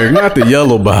the American, not the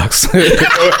yellow box.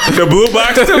 The blue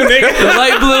box too, nigga. The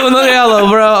light blue and the yellow,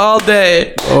 bro, all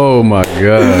day. Oh my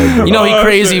god. You know he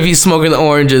crazy if he's smoking the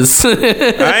oranges. I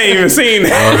ain't even seen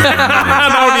that. I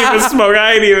don't even smoke.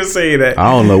 I ain't even seen that.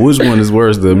 I don't know which one is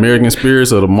worse, the American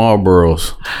Spirits or the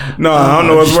Marlboros. No, I don't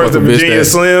know what's worse, the Virginia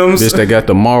Slims. Bitch that got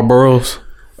the Marlboros.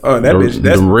 Oh, that bitch.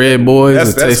 That's the red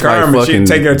boys. That's karma. Like She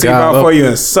take her teeth out for you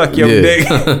and suck your dick.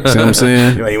 See what I'm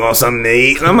saying? You want something to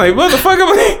eat? And I'm like, what the fuck am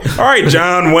I? All right,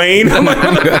 John Wayne. I'm like,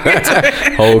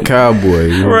 whole cowboy.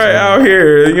 You know right out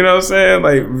here. You know what I'm saying?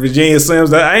 Like Virginia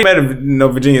Slims. I ain't met no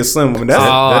Virginia Slim woman.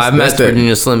 I met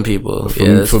Virginia Slim people.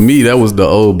 For me, that was the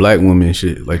old black woman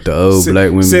shit. Like the old black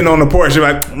women. Sitting on the porch, you're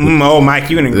like, oh, Mike,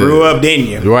 you done grew up, didn't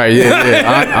you? Right,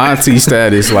 yeah. Auntie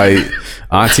status, like,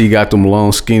 Auntie got them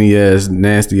long, skinny ass,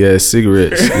 nasty ass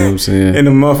cigarettes. You know what I'm saying? And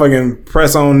the motherfucking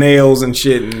press on nails and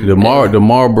shit. And, the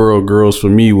Marlboro girls for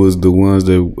me was the ones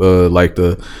that like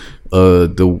the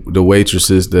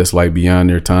waitresses that's like beyond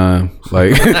their time,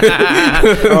 like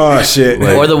oh shit,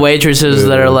 like, or the waitresses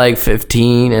that are like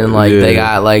 15 and like they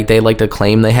got like they like to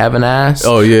claim they have an ass.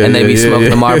 Oh yeah, and they be smoking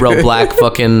the Marlboro Black,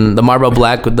 the Marlboro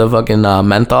Black with the fucking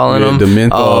menthol in them. The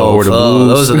menthol or the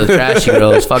blues. Those are the trashy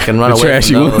girls. Fucking run the away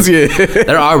trashy from those. ones. Yeah,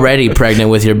 they're already pregnant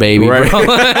with your baby, right. Bro. Oh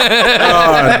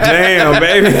damn,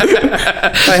 baby.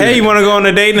 Like, hey, you want to go on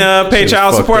a date and pay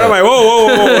child support? I'm like, whoa.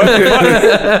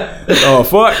 Oh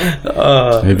fuck.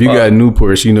 If you got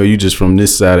Newports, you know you just from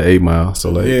this side of 8 Mile,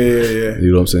 so like, yeah.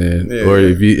 You know what I'm saying? Yeah, or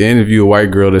if you a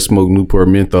white girl that smoke Newport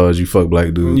menthols, you fuck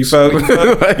black dudes. You fuck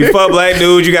black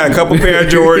dudes. You got a couple pair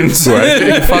of Jordans. Right.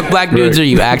 You fuck black dudes, or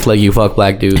you act like you fuck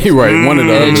black dudes. Right, one of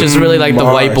those. It's just really like the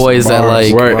white boys that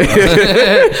like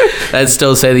that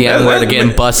still say the N word,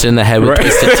 getting busted in the head with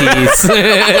twisted teeth.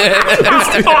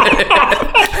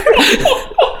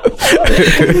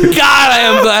 God, I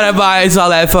am glad I saw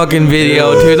that fucking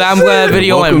video, dude. I'm glad that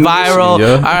video went viral.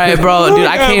 All right, bro, dude.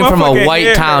 I came from a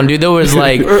white town, dude. There was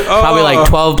like probably like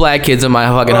 12 black kids in my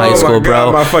fucking high school,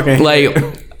 bro. Like,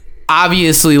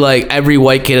 obviously, like every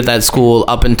white kid at that school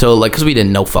up until like, cause we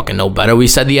didn't know fucking no better. We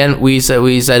said we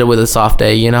said it with a soft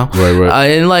A, you know. Right.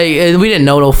 And like we didn't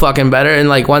know no fucking better. And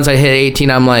like once I hit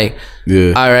 18, I'm like,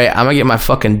 yeah, all right, I'm gonna get my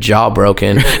fucking jaw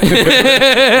broken.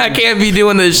 I can't be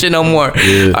doing this shit no more.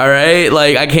 Yeah. All right,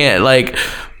 like I can't like.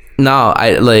 No,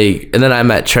 I like, and then I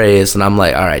met Trace, and I'm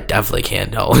like, all right, definitely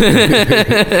can't know. But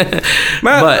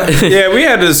yeah, we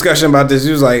had a discussion about this.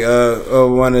 He was like,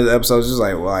 one of the episodes, just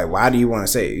like, well, like, why do you want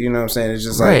to say it? You know what I'm saying? It's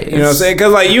just like, right, you know what I'm saying?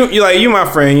 Because like you my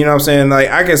friend. You know what I'm saying? Like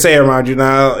I can say it around you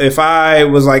now. If I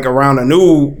was like around a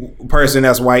new person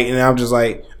that's white, and I'm just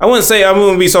like, I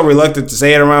wouldn't be so reluctant to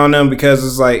say it around them because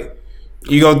it's like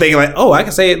you gonna think like, oh, I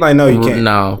can say it. Like, no, you can't.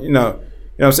 No, you know.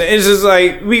 You know what I'm saying? It's just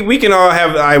like we can all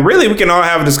have we can all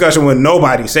have a discussion with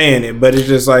nobody saying it, but it's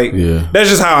just like that's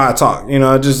just how I talk. You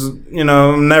know,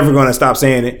 I'm never gonna stop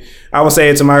saying it. I would say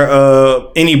it to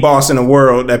my any boss in the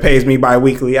world that pays me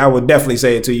bi-weekly. I would definitely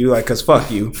say it to you, like, cause fuck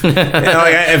you. And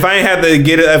like if I ain't had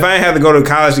to go to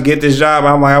college to get this job,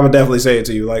 I would definitely say it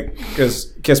to you, like, cause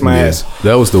kiss my ass.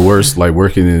 That was the worst, like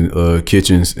working in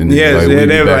kitchens and they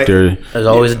were back like, there. There's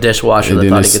always a dishwasher that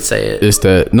thought he could say it. It's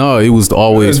that it was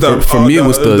always for me. It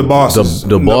was the bosses,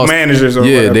 the boss managers. Or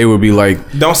whatever. They would be like,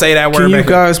 don't say that word. Can you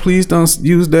guys please don't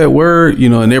use that word? You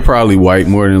know, and they're probably white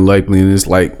more than likely. And it's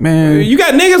like, man, you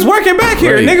got niggas working back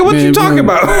here, nigga. What you talking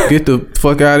about? Get the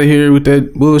fuck out of here with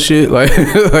that bullshit. Like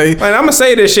I'm gonna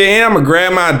say this shit and I'm gonna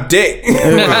grab my dick. You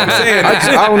know what I'm saying?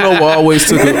 I don't know why I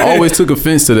always took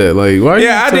offense to that. Like, why?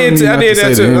 Yeah, I did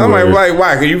that too. I'm like,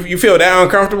 why? Cause you feel that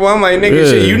uncomfortable? I'm like, nigga,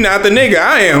 shit, you not the nigga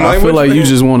I am. I feel like you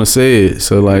just want to say it.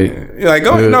 So like,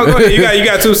 go ahead. You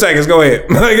got 2 seconds. Go ahead.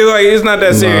 Like it's not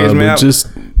that serious, man. Just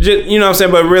you know what I'm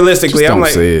saying. But realistically, I'm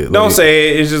like, don't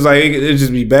say it. It's just like it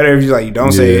just be better if you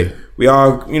don't say it. We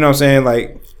all, you know what I'm saying.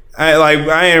 Like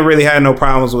I ain't really had no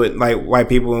problems with like white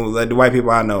people, like the white people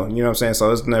I know. You know what I'm saying.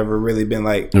 So it's never really been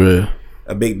like.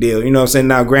 A big deal, you know what I'm saying?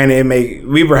 Now, granted,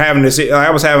 we were having this.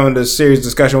 I was having this serious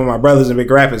discussion with my brothers in Big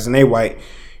Rapids, and they white,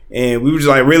 and we were just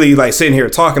like really like sitting here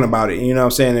talking about it. You know what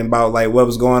I'm saying? About like what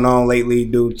was going on lately,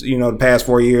 dude. You know, the past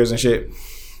 4 years and shit.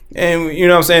 And you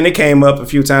know what I'm saying? It came up a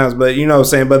few times, but you know what I'm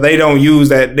saying? But they don't use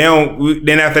that.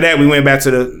 Then after that, we went back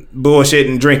to the bullshit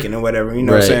and drinking and whatever. You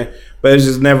know what I'm saying? But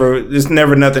it's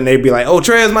never nothing. They'd be like, "Oh,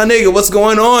 Trez, my nigga, what's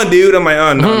going on, dude?" I'm like,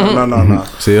 "Oh, no."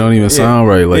 See, it don't even sound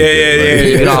right. Like,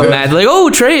 yeah. Get all mad, like,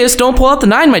 "Oh, Trez, don't pull out the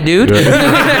 9, my dude." Yeah,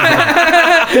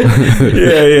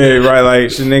 right. Like,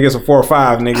 nigga's a 4 or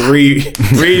 5, nigga.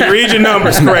 Read your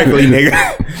numbers correctly, nigga.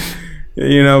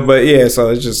 You know, but yeah, so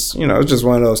it's just, you know, it's just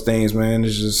one of those things, man.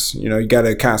 It's just, you know, you got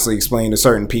to constantly explain to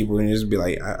certain people and just be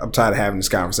like, I'm tired of having this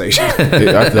conversation.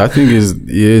 I think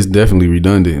it's definitely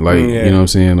redundant. Like, you know what I'm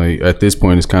saying? Like, at this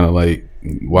point, it's kind of like,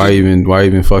 why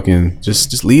even fucking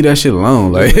just leave that shit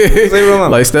alone? Like,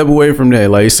 like step away from that.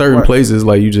 Like, certain places,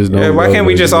 like, you just don't. Yeah, why can't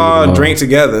we just all drink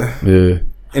together? Yeah.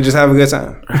 And just have a good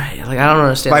time. Right. Like, I don't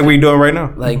understand. Like we doing right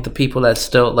now. Like, the people that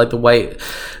still, like,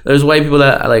 there's white people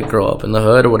that, like, grow up in the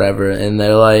hood or whatever, and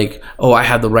they're like, oh, I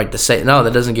have the right to say it. No,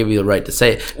 that doesn't give you the right to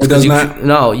say it. It does not?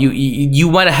 No,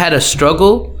 you might have had a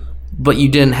struggle, but you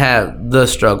didn't have the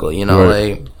struggle, you know?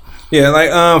 Right. Like, yeah,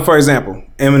 like, for example,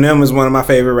 Eminem is one of my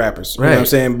favorite rappers. You know what I'm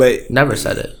saying? But never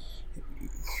said it.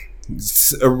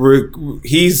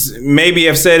 He's maybe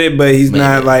have said it, but he's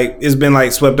not, like, it's been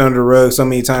like swept under the rug so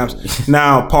many times.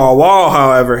 Now Paul Wall,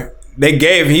 however,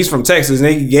 he's from Texas, and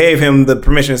they gave him the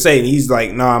permission to say it. He's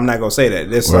like, no, I'm not gonna say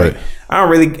that. It's like, I don't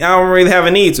really have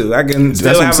a need to. I can. That's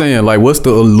what I'm saying. Like, what's the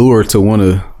allure to want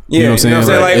to? You know what I'm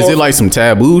saying? Like, is it like some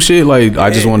taboo shit? Like, I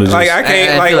just want to like, I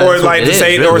can't, like, or like to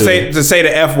say to say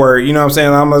the F word. You know what I'm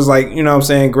saying? I'm just like, you know what I'm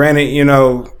saying? Granted, you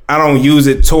know, I don't use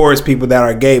it towards people that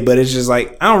are gay, but it's just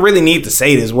like, I don't really need to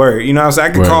say this word. You know what I'm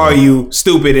saying? I can call you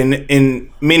stupid in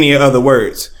many other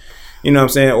words. You know what I'm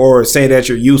saying? Or say that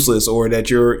you're useless, or that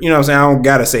you're, you know what I'm saying? I don't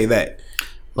gotta say that.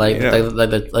 Like, like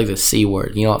the C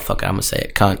word. You know what? Fuck it. I'm gonna say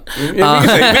it. Cunt.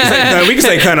 Yeah, we can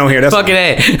say cunt on here. That's fucking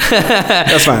fine.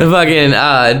 That's fine.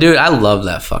 Fucking dude, I love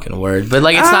that fucking word. But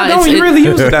like, it's not. Don't you really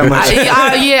use it that much?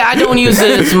 I don't use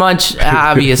it as much,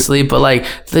 obviously. But like,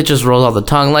 it just rolls off the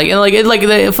tongue. Like, and like it, like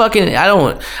the fucking. I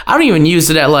don't even use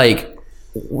it at like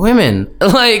women.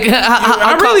 Like,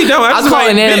 I really don't. I call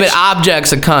inanimate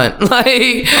objects a cunt.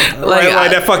 Like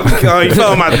that fucking you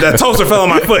fell on my, that toaster fell on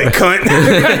my foot, cunt.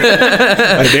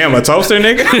 Like, damn, a toaster,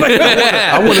 nigga.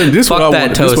 This is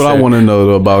what I want to know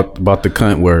about the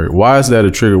cunt word. Why is that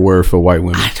a trigger word for white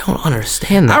women? I don't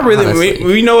understand that.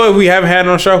 We know what we haven't had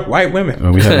on the show? White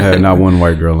women. We haven't had not one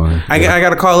white girl on. I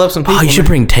got to call up some people. Oh, you should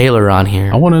bring Taylor on here.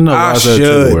 I want to know why is that a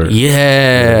trigger word.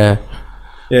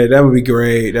 Yeah, that would be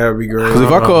great. That would be great. Because if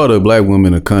I called a black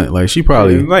woman a cunt, like, she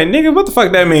probably like, nigga, what the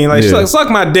fuck that mean? Like, she's like, suck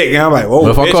my dick, and I'm like, whoa.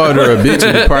 But if I called her a bitch,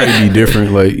 it'd probably be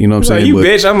different. Like, you know what I'm saying? You but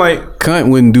bitch. I'm like, cunt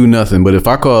wouldn't do nothing. But if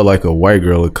I called like a white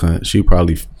girl a cunt, she'd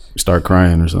probably start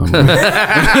crying or something. Are you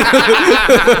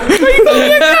calling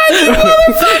me a cunt, you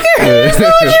motherfucker? Is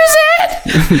that what you said?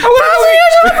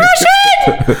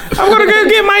 I'm gonna go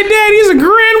get my dad. He's a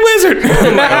grand wizard.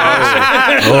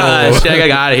 Shit, I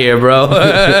got out of here, bro.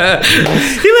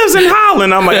 He lives in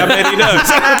Holland. I'm like, I bet he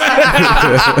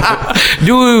does.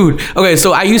 Dude. Okay,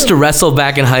 so I used to wrestle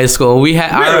back in high school. We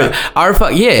had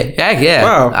our yeah.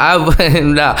 Wow.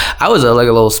 I was like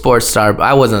a little sports star.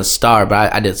 I wasn't a star,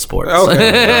 but I did sports.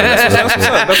 Okay.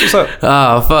 That's what's up.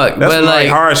 Oh fuck. That's but like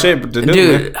hard shit to do,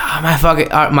 dude. My fucking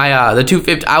the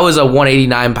 250. I was a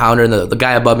 189 pounder, and the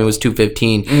guy above me was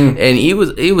 215, and he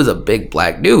was a big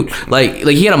black dude. Like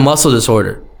he had a muscle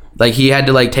disorder. Like, he had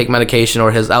to like take medication,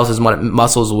 or his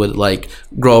muscles would like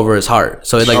grow over his heart.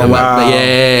 So it like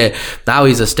yeah. Now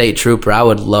he's a state trooper. I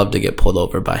would love to get pulled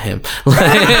over by him.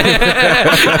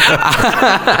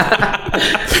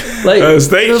 Like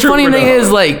the funny thing is,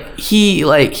 like he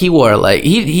wore like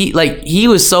he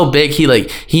was so big,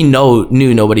 he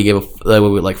knew nobody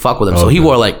would like fuck with him. So he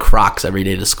wore like Crocs every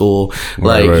day to school.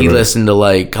 Like he listened to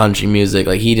like country music.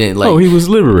 Like he didn't like. Oh, he was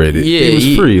liberated. Yeah, he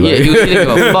was free. Like. Yeah, he didn't give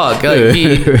a fuck.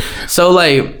 Like so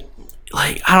like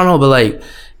I don't know, but like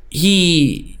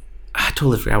I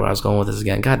totally forgot where I was going with this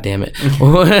again. God damn it.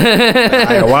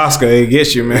 Ayahuasca, it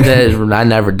gets you, man. I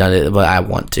never done it, but I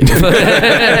want to.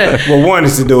 Well, one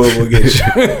is to do it will get you.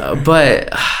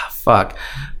 But fuck.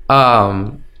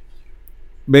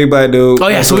 Big black dude. Oh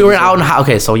yeah, so we were out in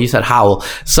okay, so you said Howell.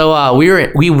 So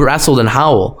we wrestled in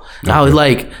Howell. And I was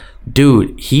like,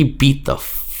 dude, he beat the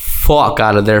fuck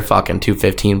out of their fucking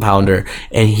 215 pounder,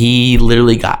 and he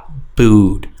literally got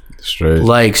booed.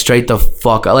 Straight the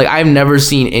fuck up. Like, I've never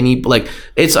seen any, like,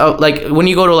 it's like when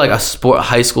you go to like a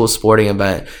high school sporting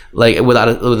event, like with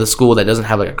a school that doesn't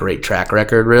have like a great track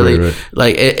record, really, right.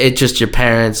 Like it's just your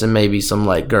parents and maybe some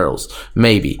like girls,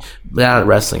 maybe. But not at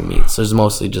wrestling meets. There's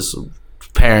mostly just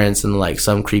parents and like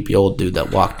some creepy old dude that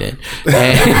walked in, and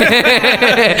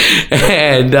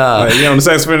you know, the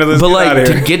sex offender list. But like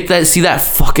to see that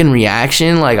fucking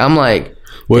reaction, like I'm like,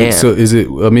 wait, damn. So is it?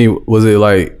 I mean, was it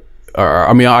like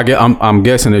I mean, I'm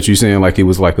guessing that you're saying like it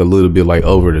was like a little bit like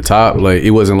over the top, like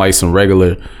it wasn't like some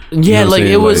regular. Yeah, like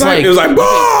it was like it was like.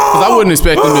 Because I wouldn't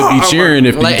expect them to be cheering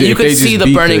if like they, you if could they see just the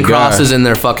beat burning the crosses guy. in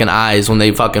their fucking eyes when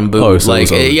they fucking booed. Oh, so like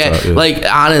it's over the top, yeah. like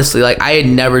honestly, like I had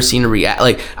never seen a react.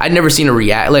 Like I'd never seen a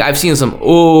react. Like I've seen some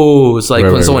it's like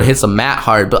when someone hits a mat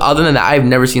hard. But other than that, I've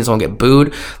never seen someone get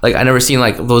booed. Like I never seen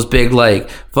like those big like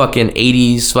fucking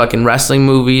 80s fucking wrestling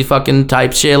movie fucking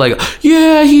type shit. Like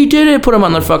yeah, he did it. Put him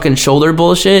on the fucking shoulder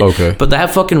bullshit. Okay. But that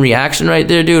fucking reaction right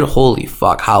there, dude. Holy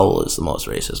fuck, Howell is the most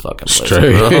racist fucking place.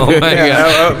 Straight. Oh my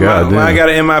god. When I got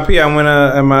an MIP, I went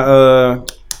and my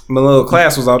little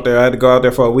class was out there. I had to go out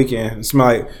there for a weekend. It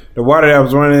smelled like the water that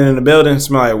was running in the building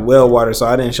smelled like well water, so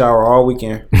I didn't shower all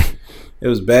weekend. It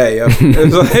was bad, yo.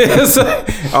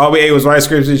 All we ate was Rice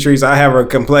Krispie treats. I have a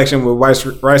complexion with Rice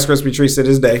Krispie treats to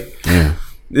this day. Yeah.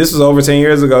 This was over 10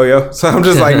 years ago, yo. So I'm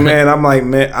just like, man, I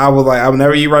would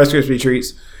never eat Rice Krispie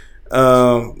treats.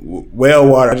 Well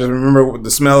water. I just remember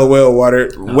the smell of well water.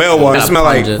 Well water smell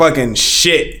like fucking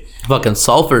shit. Fucking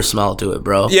sulfur smell to it,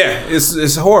 bro. Yeah,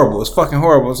 it's horrible. It's fucking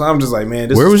horrible. So I'm just like, man,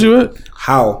 Where was you at?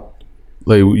 How?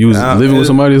 Like you was living with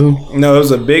somebody or something? No, it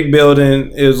was a big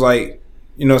building. It was like,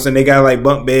 you know what I'm saying, they got like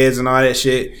bunk beds and all that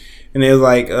shit. And it was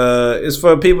like, it's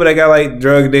for people that got like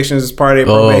drug addictions as part of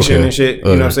their probation and shit. You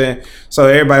know what I'm saying? So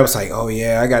everybody was like, oh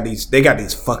yeah, they got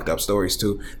these fucked up stories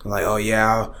too. They're like, oh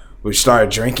yeah, we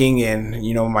started drinking and,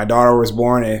 you know, my daughter was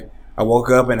born and I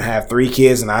woke up and I have 3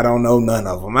 kids and I don't know none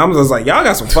of them. I was just like, y'all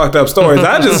got some fucked up stories.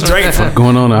 I just drank. What's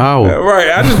going on in Howell? Right.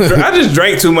 I just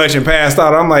drank too much and passed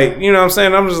out. I'm like, you know what I'm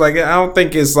saying? I'm just like, I don't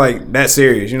think it's like that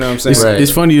serious. You know what I'm saying?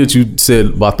 It's funny that you said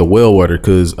about the well water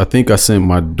because I think I sent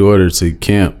my daughter to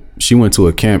camp. She went to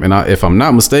a camp and if I'm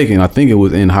not mistaken, I think it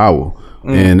was in Howell.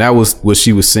 And that was what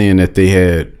she was saying that they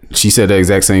had. She said the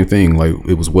exact same thing. Like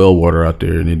it was well water out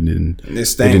there and it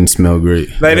didn't smell great.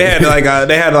 Like they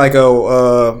had like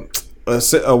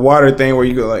a water thing where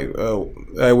you go like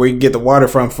where you get the water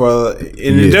from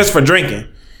just for drinking.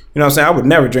 You know what I'm saying? I would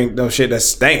never drink no shit that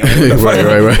stank. Right.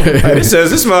 Like, it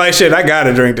says this smell like shit. I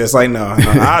gotta drink this. Like no,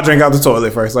 I'll drink out the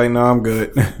toilet first. Like no, I'm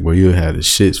good. Well, you had the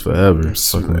shits forever.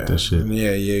 Fucking with that shit.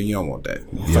 Yeah, you don't want that.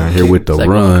 You out here with the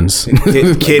runs.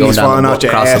 Kidneys falling out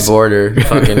your across ass. the border,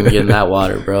 fucking getting that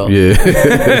water, bro. Yeah,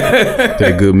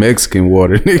 that good Mexican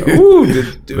water. Ooh,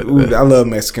 I love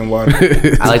Mexican water.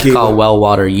 I like to call well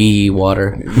water yee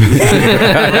water. Look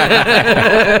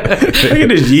at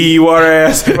this yee water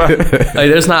ass. Like,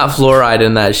 there's not fluoride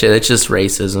in that shit. It's just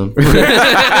racism.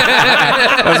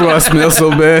 That's why I smell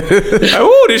so bad. Like,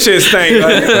 ooh, this shit stink.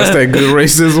 Like, that's that good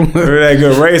racism. That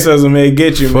good racism, it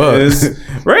get you, man.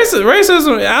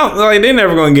 Racism. They're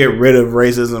never gonna get rid of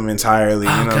racism entirely.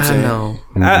 You know what I'm saying? No.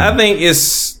 I think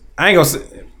it's. I ain't gonna say.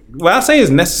 Well, I say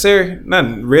it's necessary.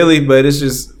 Not really, but it's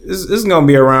just. It's gonna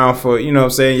be around for, you know what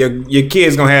I'm saying. Your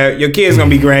kids gonna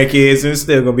be grandkids, and it's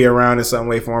still gonna be around in some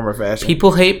way, form, or fashion.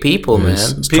 People hate people, man.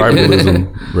 It's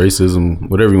tribalism, racism,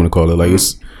 whatever you want to call it. Like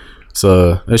it's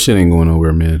that shit ain't going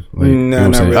nowhere, man. Like, you know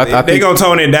what I'm really. I they gonna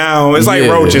tone it down. It's like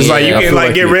roaches. Like you can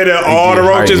like get rid of all the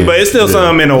roaches, but it's still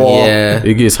something in the wall. Yeah.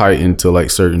 It gets heightened to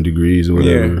like certain degrees or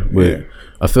whatever. But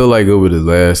I feel like over the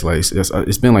last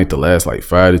it's been like the last like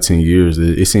 5 to 10 years.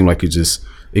 It seemed like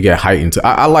it got heightened.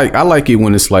 I like it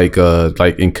when it's like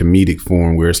in comedic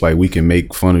form where it's like we can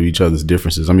make fun of each other's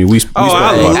differences. I mean, we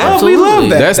love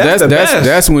that.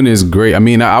 That's when it's great. I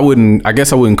mean, I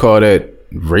guess I wouldn't call that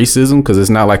racism because it's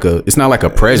not like a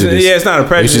prejudice. Yeah, it's not a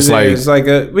prejudice. It's like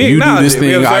you do this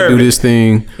thing, I do this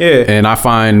thing. Yeah, and I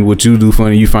find what you do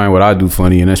funny, you find what I do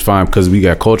funny, and that's fine because we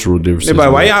got cultural differences.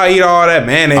 But why y'all eat all that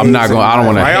mayonnaise? I'm not gonna. I don't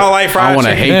want to. Why y'all like fried chicken? I want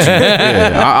to hate you.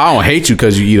 Yeah, I don't hate you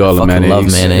because you eat all the mayonnaise. Love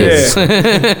mayonnaise. Yeah.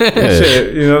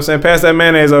 Shit, you know what I'm saying? Pass that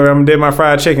mayonnaise over. I'm gonna dip my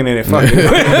fried chicken in it. Fuck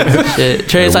it. Shit.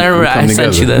 Trace, I remember I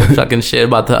sent you the fucking shit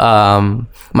about the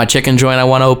my chicken joint I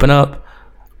want to open up.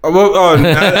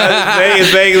 It's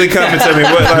vaguely coming to me.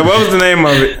 What was the name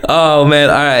of it? Oh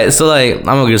man, all right. So like, I'm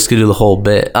gonna just do the whole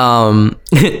bit.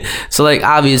 So like,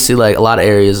 obviously, like a lot of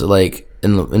areas like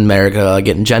in America are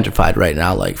getting gentrified right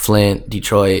now, like Flint,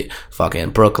 Detroit, fucking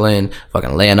Brooklyn,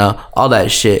 fucking Atlanta, all that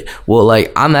shit. Well,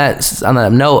 like on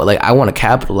that note, like I want to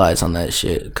capitalize on that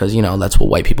shit because you know that's what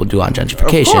white people do on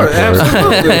gentrification. Of course,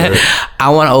 absolutely. I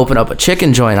want to open up a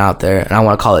chicken joint out there, and I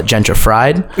want to call it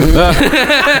Gentrified.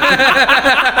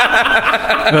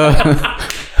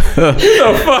 The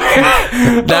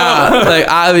fuck? Nah, like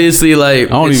obviously, like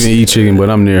I don't even eat chicken, but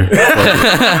I'm there.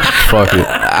 Fuck it.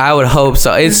 I would hope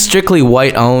so. It's strictly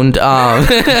white owned.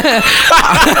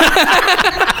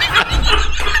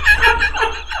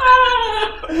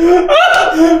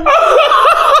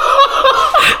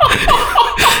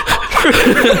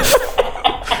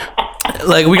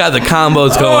 Like we got the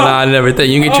combos going on and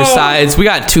everything. You get your sides. We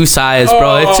got 2 sides,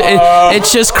 bro.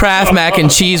 It's just Kraft mac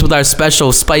and cheese with our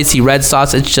special spicy red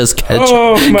sauce. It's just ketchup,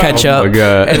 Oh my God.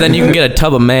 and then you can get a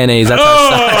tub of mayonnaise. That's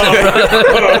our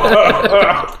side,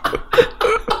 bro.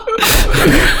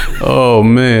 Oh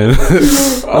man. Hey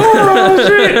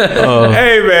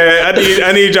man,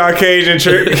 I need y'all Cajun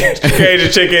chicken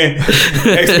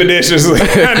expeditiously.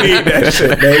 I need that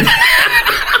shit, baby.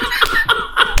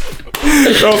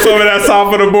 Throw some of that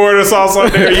salt for the border sauce on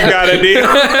there. You got a deal.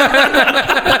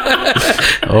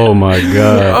 Oh my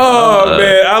God. Oh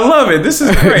man, I love it. This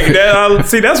is great.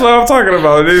 That's what I'm talking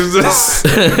about. It's just,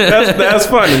 that's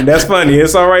funny. That's funny.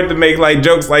 It's all right to make like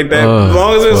jokes like that as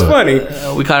long as it's funny.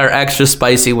 We got our extra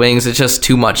spicy wings. It's just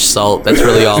too much salt. That's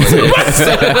really all it is.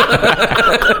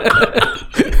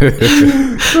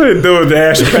 Do a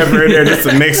dash of pepper in there just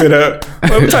to mix it up.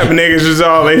 What type of niggas is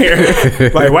all in here?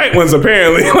 Like white ones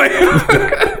apparently.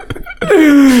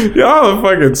 Y'all are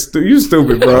fucking you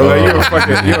stupid, bro. Like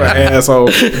you're an asshole.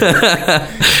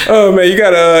 Oh man, you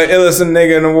got a illest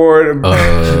nigga in the award,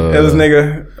 illest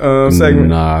nigga segment.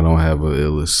 Nah, I don't have a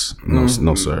illest. No,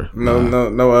 sir. No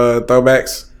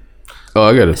throwbacks. Oh,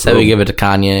 I got a. Said we give it to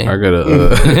Kanye. I got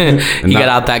a. He got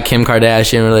out that Kim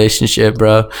Kardashian relationship,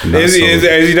 bro. Is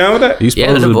he done with that? He's Yeah,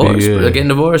 supposed they're divorced. to be. They're getting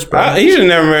divorced, bro. He should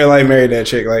never married that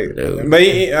chick. Like, but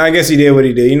I guess he did what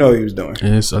he did. You know what he was doing.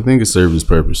 Yes, I think it served its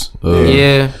purpose.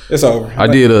 Yeah. It's over. I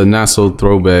did a not so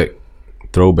throwback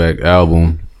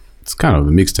album. It's kind of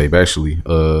a mixtape actually.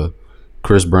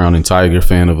 Chris Brown and Tiger,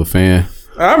 Fan of a Fan.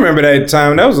 I remember that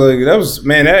time. That was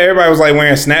man. Everybody was like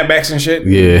wearing snapbacks and shit.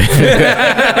 Yeah,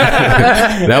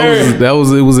 that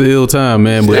was it was an ill time,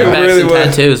 man. But Yeah. Backs really and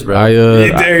was. tattoos, bro.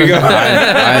 There you go.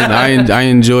 I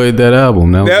enjoyed that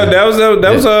album.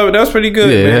 That was pretty good.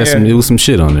 Yeah, man. it was some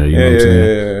shit on there. You know what I'm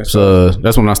saying? Yeah. So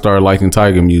that's when I started liking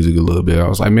Tiger music a little bit. I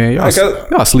was like, man,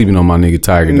 y'all sleeping on my nigga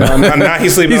Tiger. Now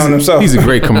he's sleeping on himself. He's a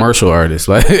great commercial artist.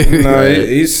 Like, No,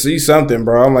 he's something,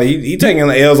 bro. I'm like he taking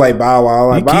the L's like Bow Wow.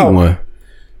 Like he Bow keep Wow. one.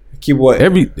 Keep what?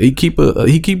 He keep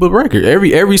a record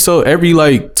every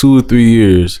like 2 or 3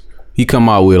 years. He come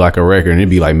out with like a record and it'd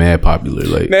be like mad popular.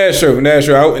 Like That's true. And that's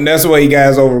the way he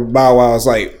guys over Bow Wow. It's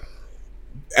like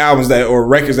albums that or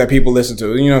records that people listen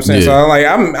to. You know what I'm saying? Yeah.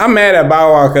 So I'm mad at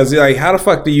Bow Wow because like how the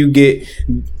fuck do you get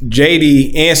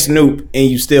JD and Snoop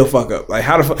and you still fuck up? Like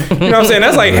how the fuck? You know what I'm saying?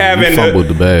 That's like having fumbled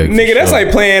the bag. Nigga, that's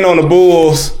like playing on the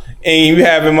Bulls. And you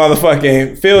having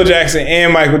motherfucking Phil Jackson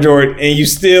and Michael Jordan, and you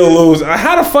still lose.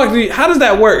 How the fuck how does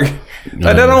that work?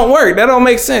 Like, that don't work. That don't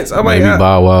make sense. I'm maybe like,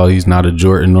 Bow Wow, he's not a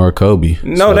Jordan nor a Kobe.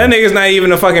 no, that nigga's not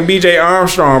even a fucking BJ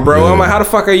Armstrong, bro. Yeah. I'm like, how the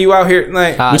fuck are you out here?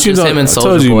 Like, It's just him and I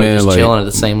told Soulja you, Boy man, just like, chilling at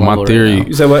the same my level. theory- Right now.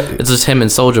 you said what? It's just him and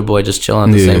Soulja Boy just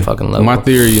chilling at the same fucking level. My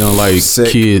theory on like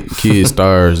Sick. kid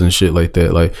stars and shit like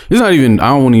that. Like it's not even. I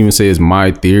don't even say it's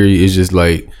my theory. It's just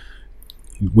like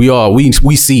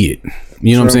we see it.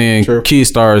 You know what I'm saying? True. Kid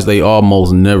stars, they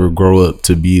almost never grow up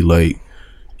to be like,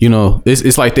 you know,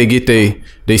 it's like they get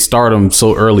they start them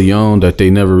so early on that they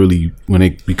never really, when they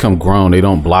become grown, they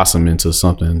don't blossom into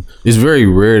something. It's very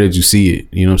rare that you see it.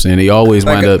 You know what I'm saying? They always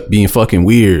wind up being fucking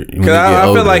weird. Because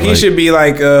I feel like he should be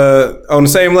like on the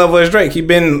same level as Drake. He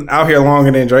been out here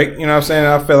longer than Drake. You know what I'm saying?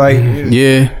 I feel like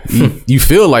Yeah, you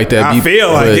feel like that. I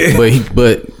feel like it.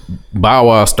 But Bow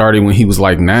Wow started when he was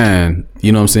like 9.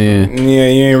 You know what I'm saying? yeah,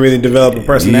 you ain't really developed a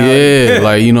personality. Yeah,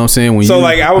 like you know what I'm saying. When So you,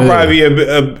 like I would probably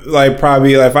be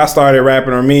probably if I started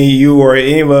rapping or me, you or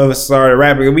any of us started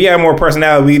rapping, we had more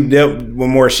personality. We dealt with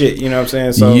more shit. You know what I'm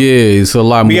saying? So yeah, it's a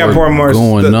lot we got more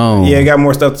going stuff, on. Yeah, got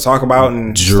more stuff to talk about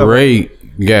and Drake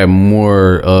got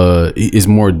more. Is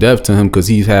more depth to him because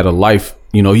he's had a life.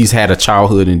 You know, he's had a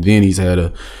childhood and then he's had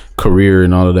a career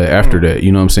and all of that after that.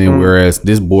 You know what I'm saying? Whereas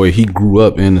this boy, he grew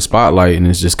up in the spotlight and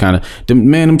it's just kind of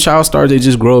them child stars. They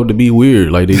just grow up to be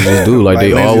weird. Like they just do. Like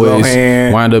they Lindsay always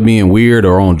Lohan. wind up being weird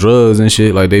or on drugs and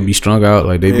shit. Like they be strung out.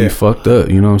 Like they be fucked up.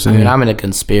 You know what I'm saying? I mean, I'm into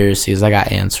conspiracies. I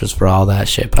got answers for all that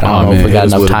shit, but I don't know man, if we got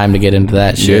that's enough what- time to get into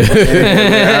that shit.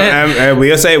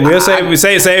 we'll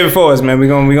save it for us, man. We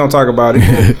gonna talk about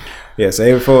it. Yeah,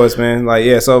 save it for us, man. Like,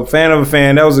 yeah. So, Fan of a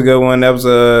Fan, that was a good one. That's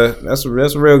a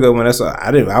real good one. I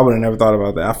would have never thought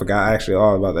about that. I forgot actually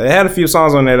all about that. It had a few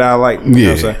songs on there that I liked. You know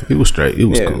what I'm saying? It was straight. It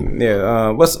was Yeah, cool. yeah.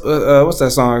 What's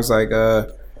that song? It's like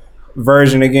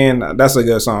Version Again. That's a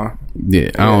good song.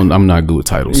 Yeah, I'm not good with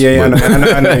titles. Yeah, but,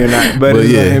 I know you're not. But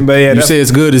yeah, you you say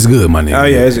it's good, my nigga. Oh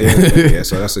yeah, yeah.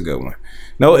 So that's a good one.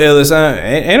 No illest.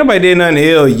 Ain't nobody did nothing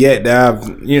ill yet.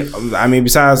 That I mean,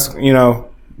 besides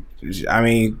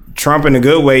Trump in a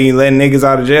good way, he letting niggas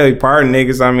out of jail, he pardoned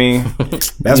niggas. I mean,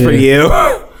 that's pretty ill.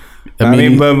 I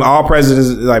mean, but all presidents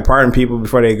like pardon people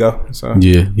before they go. So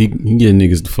yeah, he get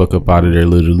niggas the fuck up out of there,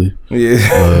 literally.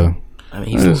 Yeah. I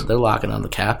mean, they're locking on the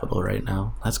Capitol right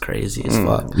now. That's crazy as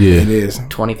fuck. Yeah, it is.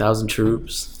 20,000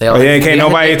 troops. Can't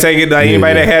nobody take it. Like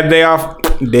anybody that had a day off,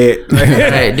 dead.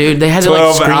 Hey, dude, they had to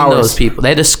like screen 12 hours. those people. They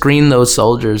had to screen those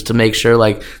soldiers to make sure,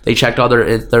 like, they checked all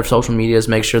their social medias,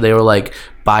 make sure they were like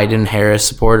Biden Harris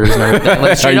supporters and everything.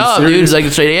 Like straight up, dude. It's like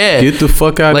straight, yeah. Get the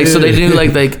fuck out. Like there. so they do like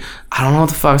I don't know what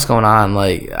the fuck's going on.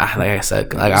 Like I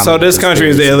said, like So this country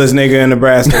is the illest nigga in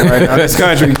Nebraska right now. This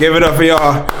country, give it up for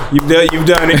y'all. You've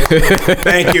done it.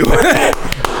 Thank you.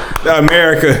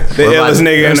 America, the illest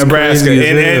nigga in Nebraska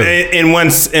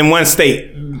in one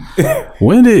state.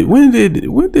 When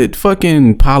did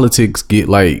fucking politics get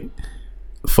like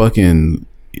fucking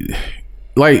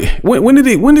like when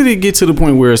did it get to the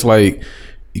point where it's like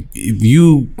if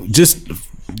you just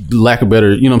lack of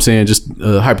better, you know what I'm saying, just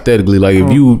hypothetically, like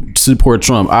if you support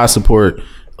Trump, I support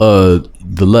the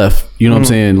left, you know what I'm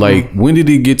saying, like when did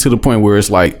it get to the point where it's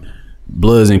like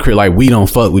bloods and like we don't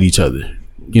fuck with each other,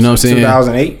 you know what I'm saying?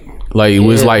 2008. Like it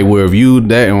was like where if you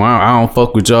that and I don't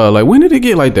fuck with y'all. Like when did it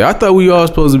get like that? I thought we all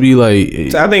supposed to be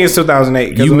like. So I think it's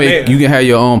 2008. You can have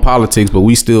your own politics, but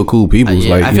we still cool people.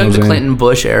 Like I feel like the Clinton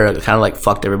Bush era kind of like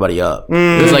fucked everybody up.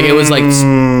 It was like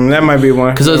that might be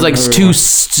one because it was like two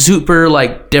super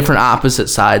like different opposite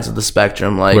sides of the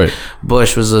spectrum. Like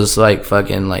Bush was just like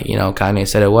fucking like, you know, Kanye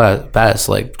said it was best.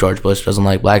 Like George Bush doesn't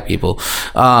like black people.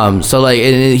 So like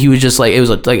he was just like it was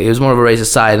more of a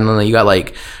racist side, and then you got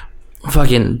like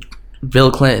fucking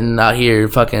Bill Clinton out here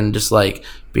fucking just like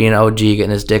being OG, getting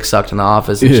his dick sucked in the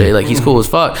office and shit. Like he's cool as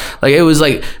fuck. Like it was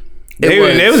like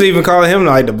they was even calling him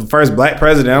like the first black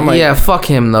president. I'm like, yeah, fuck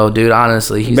him though, dude.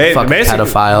 Honestly, he's a fucking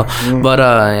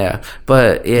pedophile.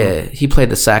 But yeah, he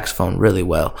played the saxophone really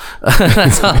well.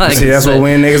 That's all I that's what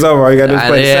win niggas over. All you gotta do is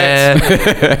play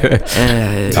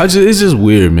sax. It's just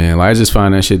weird, man. Like I just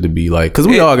find that shit to be like, cause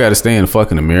we all gotta stay in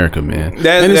fucking America, man.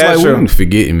 And it's like true. we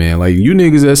forgetting, man. Like you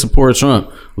niggas that support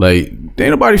Trump, like ain't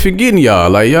nobody forgetting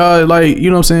y'all. Like y'all, like you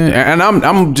know what I'm saying. And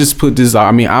I'm just put this.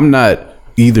 I mean, I'm not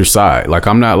either side. Like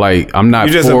I'm not You're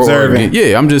just observing.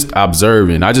 Yeah, I'm just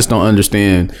observing. I just don't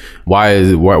understand why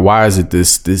is it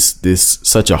this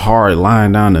such a hard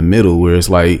line down the middle where it's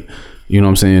like, you know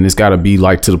what I'm saying, it's got to be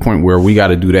like to the point where we got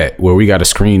to do that, where we got to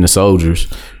screen the soldiers,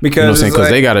 because you know what I'm saying, because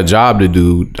they got a job to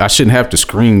do. I shouldn't have to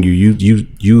screen you.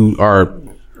 You are,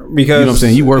 because you know what I'm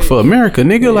saying, you work for America,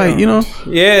 nigga. Yeah. Like, you know,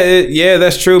 yeah,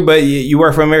 that's true. But you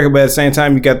work for America, but at the same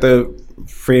time, you got the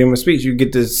freedom of speech. You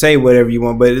get to say whatever you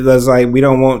want, but it's like we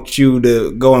don't want you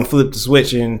to go and flip the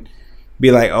switch and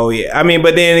be like, oh yeah. I mean,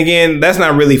 but then again, that's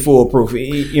not really foolproof.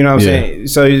 You know what I'm saying?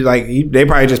 So like they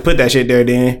probably just put that shit there.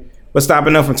 Then what's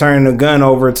stopping them from turning the gun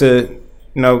over to,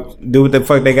 you know, do what the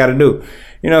fuck they got to do?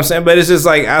 You know what I'm saying? But it's just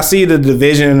like I see the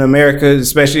division in America,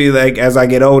 especially like as I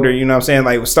get older. You know what I'm saying?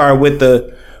 Like start with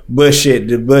the Bush shit,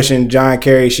 the Bush and John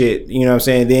Kerry shit. You know what I'm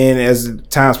saying? Then as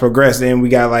times progress, then we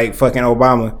got like fucking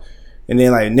Obama. And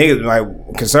then like niggas,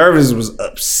 like conservatives was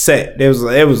upset. It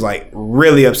was like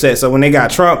really upset. So when they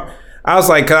got Trump, I was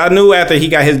like, cause I knew after he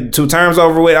got his 2 terms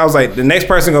over with, I was like, the next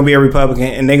person gonna be a Republican,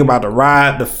 and they about to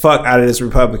ride the fuck out of this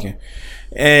Republican.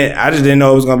 And I just didn't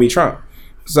know it was gonna be Trump.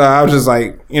 So I was just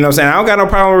like, you know what I'm saying, I don't got no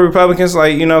problem with Republicans.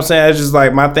 Like, you know what I'm saying, it's just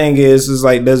like my thing is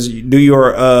like, do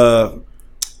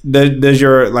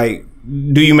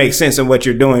you make sense of what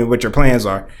you're doing, what your plans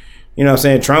are? You know what I'm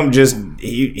saying? Trump just,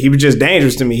 he was just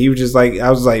dangerous to me. He was just like, I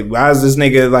was like, why is this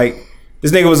nigga like,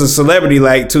 this nigga was a celebrity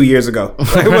like 2 years ago.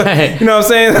 Like, right. You know what I'm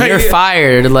saying? Like, you're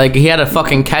fired. Like he had a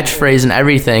fucking catchphrase and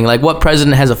everything. Like what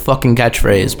president has a fucking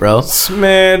catchphrase, bro?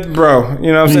 Man, bro.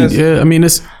 You know what I'm saying? Yeah, I mean,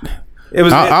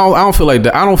 I don't feel like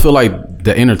that. I don't feel like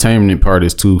the entertainment part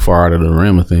is too far out of the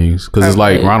realm of things. Because it's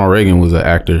like Ronald Reagan was an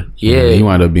actor. Yeah. He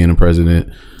wound up being a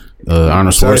president.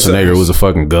 Arnold Schwarzenegger was a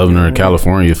fucking governor in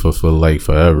California for like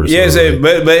forever. Yeah,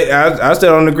 but I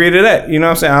still don't agree to that. You know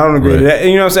what I'm saying? I don't agree to that.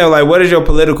 You know what I'm saying? Like, what is your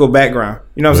political background?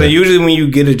 You know what I'm saying? Usually when you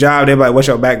get a job, they're like, what's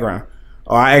your background?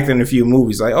 Oh, I act in a few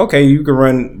movies. Like, okay, you can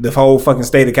run the whole fucking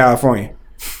state of California.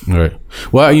 Right.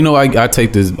 Well, you know, I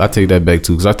take that back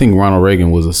too, because I think Ronald Reagan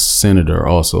was a senator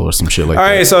also or some shit like that. All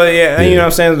right, so yeah, you know what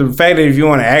I'm saying? The fact that if you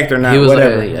want to act or not,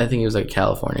 whatever. I think he was like a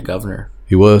California governor.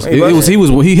 He was.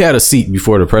 He had a seat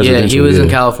before the president. Yeah, he was in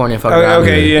California.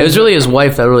 Okay, yeah. It was really his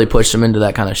wife that really pushed him into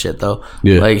that kind of shit, though.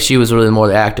 Yeah. Like she was really more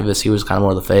the activist. He was kind of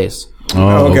more the face.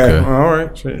 Oh, okay. All right.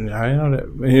 I didn't know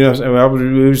that. You know what I'm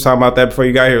saying? We was talking about that before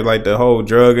you got here, like the whole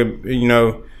drug, you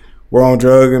know, we're on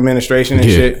drug administration and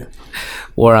shit.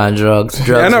 War on drugs.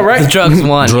 I know, right? Drugs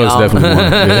won. Drugs definitely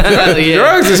won. Yeah. Yeah.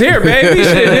 Drugs is here, baby.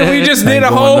 Shit, we just did a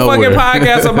whole fucking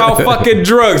podcast about fucking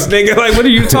drugs, nigga. Like, what are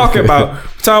you talking about?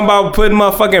 Talking about putting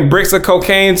motherfucking bricks of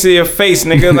cocaine to your face,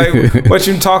 nigga. Like, what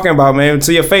you talking about, man?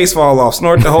 Till your face fall off.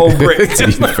 Snort the whole brick.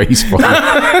 Your face fall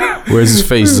off. Where's his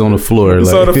face? Is on the floor.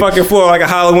 Like. So the fucking floor like a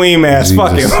Halloween mask.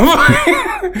 Fuck him.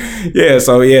 Yeah,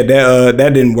 so yeah,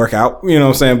 that didn't work out. You know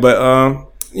what I'm saying? But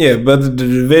yeah, but the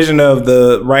division of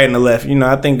the right and the left, you know,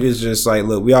 I think it's just like,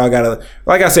 look, we all gotta,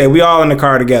 like I said, we all in the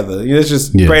car together. Let's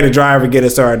just pray the driver get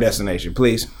us to our destination,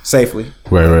 please, safely.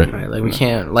 Right. Like we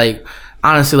can't, like,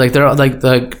 honestly, like they're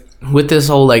like with this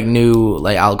whole like new,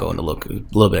 like, I'll go into a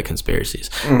little bit of conspiracies.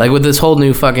 Like with this whole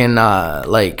new fucking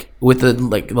like with the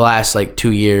like the last like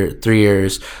 3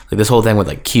 years, like this whole thing with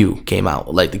like Q came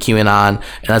out, like the QAnon,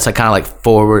 and that's like kind of like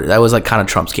forward. That was like kind of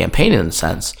Trump's campaign in a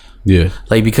sense. Yeah.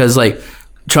 Like because like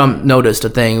Trump noticed a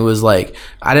thing. It was like,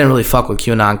 I didn't really fuck with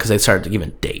QAnon because they started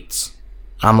giving dates.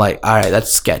 I'm like, all right,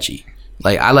 that's sketchy.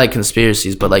 Like, I like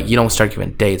conspiracies, but like, you don't start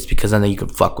giving dates because then you can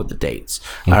fuck with the dates.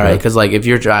 Okay. All right, because like, if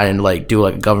you're trying to like do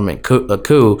like a government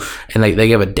coup and like they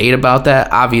give a date about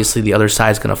that, obviously the other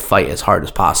side's gonna fight as hard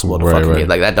as possible to fucking get,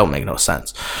 like, that don't make no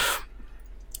sense.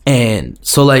 And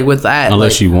so like with that,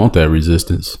 unless like, you want that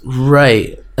resistance,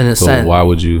 right? In a sense, why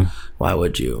would you?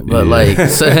 But like,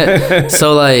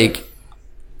 so like.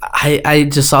 I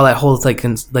just saw that whole like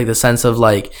the sense of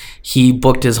like he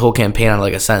booked his whole campaign on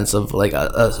like a sense of like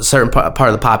a certain part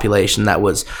of the population that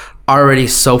was already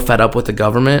so fed up with the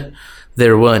government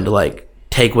they're willing to like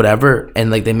take whatever, and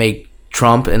like they made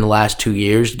Trump in the last 2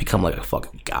 years become like a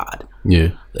fucking god.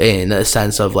 Yeah. In a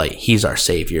sense of like he's our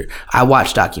savior. I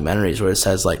watched documentaries where it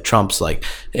says like Trump's like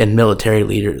and military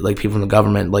leader, like people in the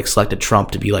government like selected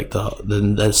Trump to be like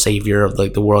the savior of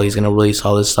like the world. He's gonna release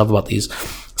all this stuff about these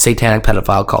satanic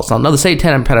pedophile cults. Now, the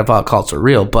satanic pedophile cults are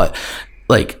real, but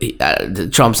like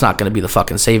Trump's not going to be the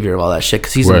fucking savior of all that shit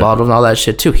because he's involved with all that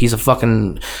shit too. He's a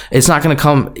fucking. It's not going to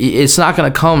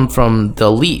come from the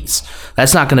elites.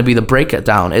 That's not going to be the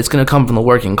breakdown. It's going to come from the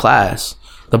working class.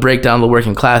 The breakdown of the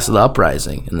working class of the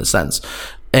uprising, in the sense,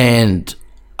 and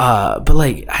but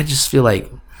like I just feel like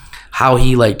how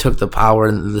he like took the power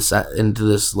into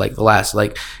this like the last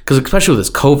like because especially with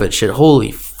this COVID shit,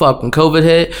 holy fuck, when COVID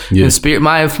hit,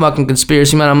 my fucking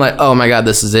conspiracy man, I'm like, oh my god,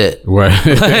 this is it. Right.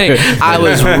 Like, I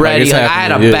was ready. Like, I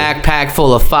had a backpack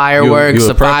full of fireworks,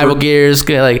 survival gears,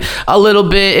 like a little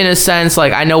bit in a sense.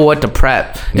 Like I know what to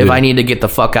prep if I need to get the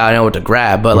fuck out. I know what to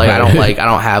grab, but like I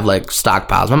don't have like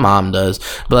stockpiles. My mom does,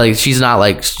 but like she's not a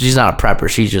prepper.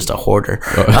 She's just a hoarder.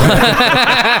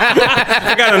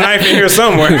 I got a knife in here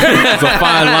somewhere. It's a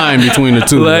fine line between the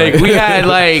two. Like we had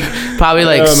like probably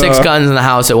like 6 guns in the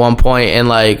house at one point, and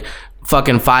like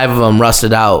fucking 5 of them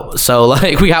rusted out. So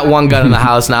like we got 1 gun in the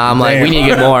house now. I'm like, we need to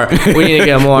get more.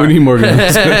 We need more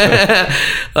guns.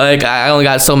 Like I only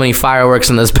got so many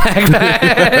fireworks in this backpack.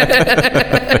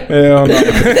 Hell no.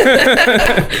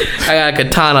 I got a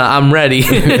katana. I'm ready.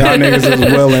 Y'all niggas is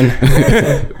willing.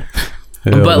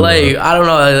 But like I don't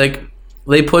know, like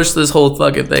they pushed this whole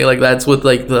fucking thing, like that's with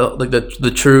like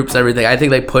the troops, everything. I think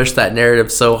they pushed that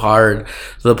narrative so hard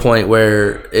to the point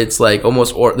where it's like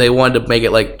almost, or they wanted to make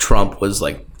it like Trump was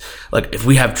like if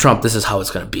we have Trump, this is how it's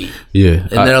gonna be. Yeah,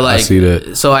 and they're like, I see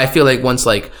that. So I feel like once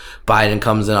like Biden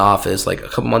comes in office, like a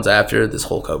couple months after, this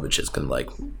whole COVID shit's gonna like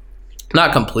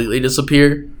not completely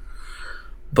disappear,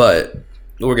 but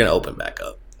we're gonna open back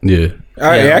up. Yeah. All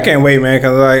right, yeah, I can't wait, man.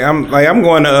 Cause I'm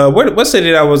going to what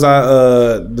city that was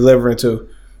I delivering to?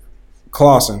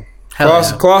 Clawson,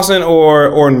 Clawson or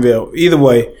Ortonville. Either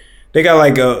way, they got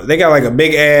like a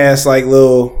big ass like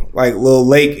little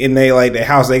lake in their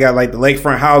house. They got like the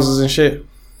lakefront houses and shit.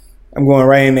 I'm going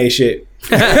right in their shit.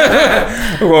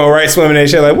 I'm going right swimming in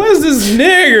shit. Like, what's this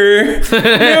nigger doing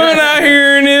out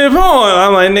here in the pond?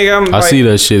 I'm like, nigga, I see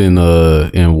that shit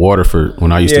in Waterford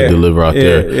when I used to deliver out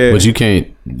there. But you can't.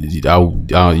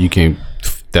 You can't.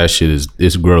 That shit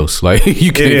it's gross. Like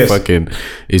you can't fucking.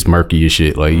 It's murky as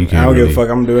shit. Like you can't. I don't give a fuck.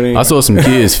 I'm doing it. I saw some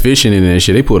kids fishing in that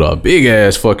shit. They put a big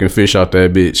ass fucking fish out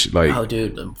that bitch. Like, oh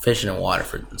dude, fishing in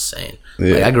Waterford is insane.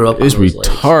 Yeah. Like I grew up. It's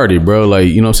retarded, lakes, bro. Like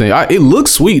you know what I'm saying. It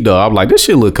looks sweet though. I'm like, this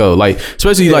shit look cool. Like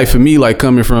especially like for me, like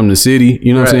coming from the city.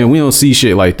 You know what I'm saying. We don't see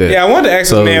shit like that. Yeah, I wanted to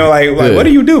ask this man like what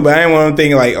do you do? But I didn't want to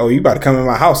think like, oh, you about to come in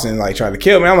my house and like try to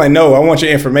kill me. I'm like, no, I want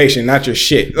your information, not your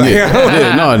shit. Like,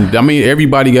 no. I mean,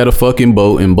 everybody got a fucking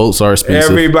boat and boats are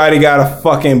expensive. Everybody got a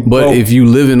fucking boat. But if you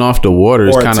living off the water,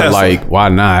 it's Or a kind of Tesla. like, why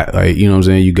not? Like, you know what I'm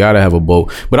saying? You gotta have a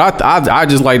boat. But I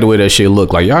just like the way that shit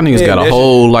look. Like, y'all niggas Yeah, got a that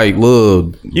whole like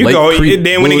little You Lake go- Creek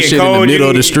then when it get bullshit in cold, the you middle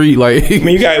of can- the street. Like, I mean,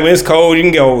 you got when it's cold, you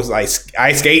can go like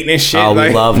ice skating and shit. Oh, we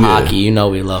like, love hockey. You know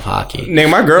we love hockey. Nigga,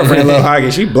 my girlfriend love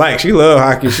hockey. She black. She love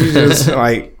hockey. She just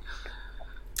like.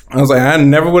 I was like, I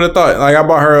never would have thought. Like, I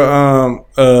bought her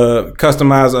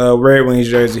customized Red Wings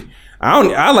jersey.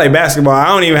 I like basketball. I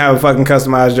don't even have a fucking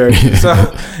customized jersey. So,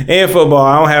 and football,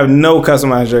 I don't have no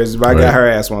customized jerseys. But I got her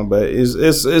ass one. But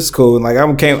it's cool. Like, I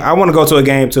want to go to a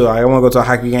game too. Like, I want to go to a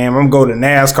hockey game. I'm going to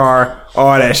NASCAR,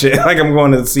 all that shit. Like, I'm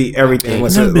going to see everything.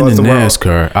 I've never been to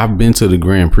NASCAR. I've been to the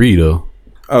Grand Prix though.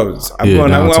 Oh, I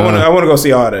downtown. want to go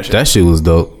see all that shit. That shit was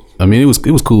dope. I mean, it was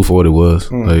cool for what it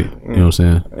was. Like, you know what I'm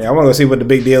saying? Yeah, I want to go see what the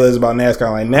big deal is about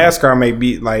NASCAR. Like, NASCAR may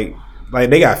be like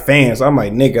they got fans. I'm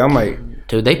like, nigga, I'm like,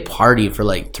 Dude, they party for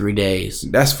like 3 days.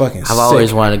 that's fucking sick. I've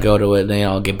always wanted to go to it, and then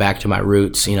I'll get back to my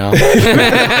roots, you know. Do it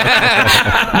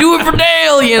for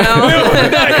Dale, you know.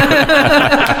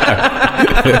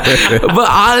 But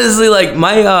honestly, like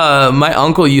my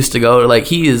uncle used to go. Like,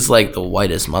 he is like the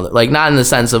whitest mother. Like, not in the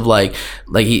sense of like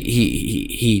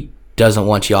he doesn't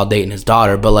want y'all dating his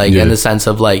daughter, but like in the sense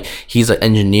of like he's an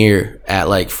engineer at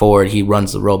like Ford. He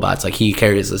runs the robots. Like, he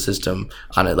carries the system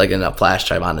on it, like in a flash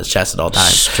drive on his chest at all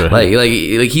times. Straight.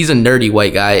 Like he's a nerdy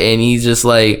white guy, and he's just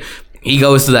like, he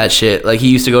goes to that shit. Like,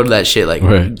 he used to go to that shit like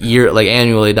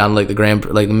annually down like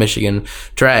the Michigan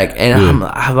track. And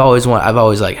I've always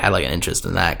like had like an interest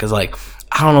in that, because like,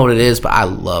 I don't know what it is, but I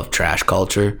love trash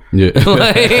culture. Yeah.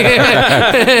 Like,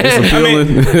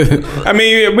 I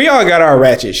mean, we all got our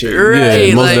ratchet shit. right,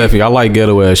 Yeah, most like, definitely. I like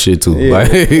ghetto ass shit too. Yeah.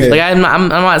 Like, like I'm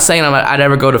not saying I'd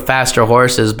ever go to Faster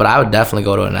Horses, but I would definitely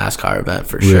go to a NASCAR event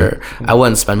for sure. I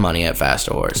wouldn't spend money at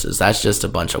Faster Horses. That's just a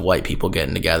bunch of white people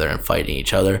getting together and fighting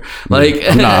each other. Like,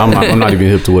 I'm not even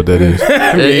hip to what that is.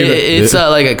 it's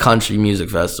like a country music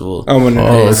festival. Oh,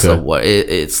 no. It's okay.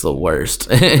 it's the worst.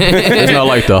 It's not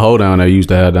like the hoedown that you used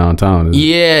to have downtown. Is it?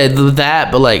 Yeah,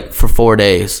 that, but like for 4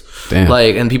 days. Damn.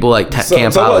 Like, and people like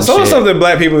camp out and So shit. something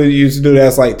black people used to do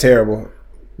that's like terrible.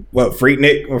 What,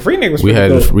 Freaknik? Well, Freaknik was We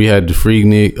pretty had cool. we had the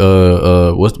Freaknik.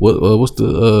 What's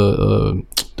the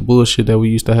bullshit that we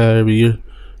used to have every year?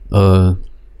 The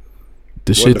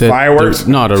shit the that fireworks?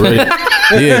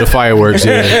 The fireworks.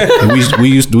 Yeah, and we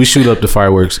shoot up the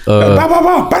fireworks. Bow, bow,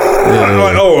 bow, bow.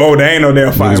 Oh, there ain't no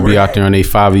damn Niggas fireworks. be out there on they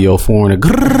 504 and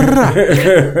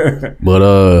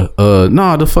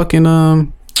but the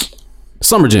fucking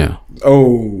Summer Jam.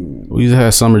 Oh, We used to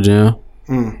have Summer Jam.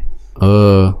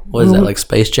 What is that, like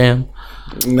Space Jam?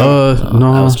 No,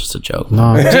 That was just a joke.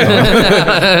 no. It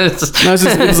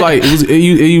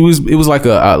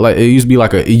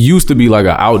used to be like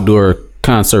an outdoor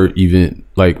concert event,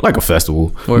 like a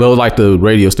festival. But it was like the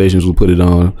radio stations would put it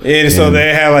on. yeah. So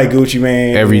they had like Gucci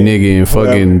Mane. Every nigga in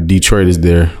fucking Detroit is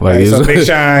there. Like, So it's, Big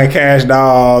Shine, Cash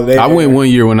Doll. I went one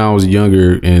year when I was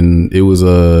younger, and it was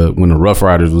when the Rough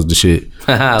Riders was the shit.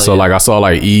 So like I saw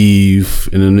like Eve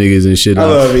and them niggas and shit. I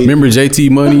love Eve. Remember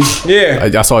JT Money? Yeah.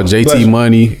 I saw JT Bless you.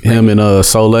 Money, him and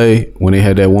Soleil when they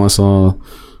had that one song.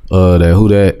 That Who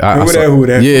That? Who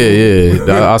That?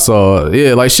 Yeah. I saw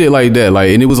like shit like that.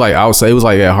 Like, and it was like outside. It was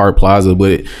like at Hart Plaza,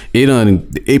 but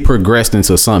it progressed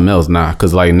into something else now.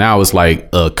 Cause like now it's like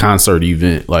a concert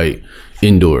event, like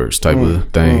indoors type of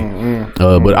thing.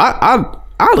 But I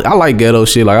like ghetto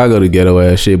shit. Like, I go to ghetto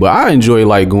ass shit, but I enjoy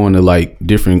like going to like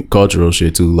different cultural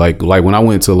shit too. Like when I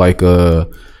went to like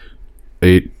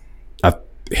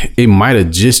it might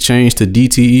have just changed to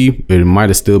DTE. It might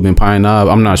have still been Pine Knob.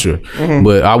 I'm not sure.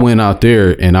 But I went out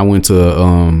there and I went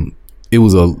to it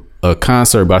was a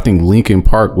concert, but I think Linkin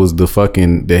Park was the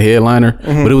headliner.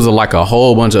 But it was like a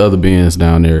whole bunch of other bands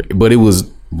down there. But it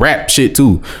was rap shit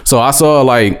too. So I saw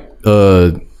like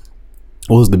what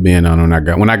was the band down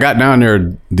when I got down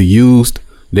there? The Used.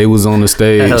 They was on the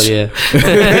stage. Hell yeah.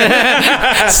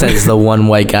 Says the one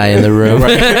white guy in the room.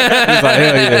 Right. He's like,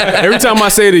 hell yeah. Every time I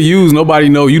say the Used, nobody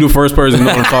know. You the first person to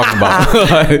know what I'm talking about.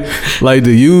 like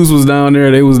the Used was down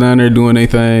there. They was down there doing their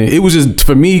thing. It was just,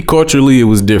 for me, culturally, it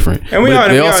was different. And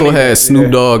they also had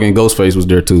Snoop Dogg and Ghostface was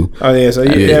there too. Oh yeah, so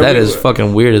that is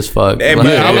fucking weird as fuck. Hey, but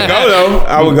I would go though.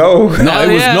 I would go.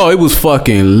 It was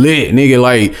fucking lit, nigga.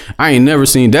 Like, I ain't never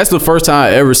seen. That's the first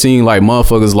time I ever seen like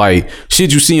motherfuckers like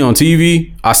shit you see on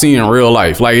TV. I seen in real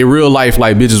life. Like, in real life,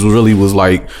 like bitches was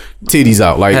like titties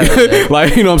out. Like,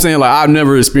 like, you know what I'm saying? Like, I've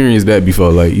never experienced that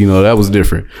before. Like, you know, that was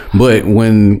different. But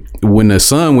when the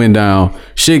sun went down,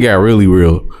 shit got really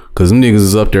real. Cause them niggas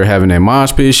is up there having that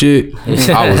mosh pit shit.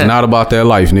 I was not about that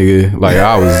life, nigga. Like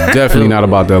I was definitely not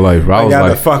about that life, bro. I was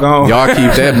like, fuck on. Y'all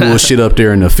keep that bullshit up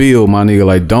there in the field, my nigga.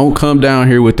 Like, don't come down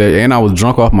here with that. And I was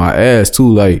drunk off my ass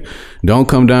too. Like, don't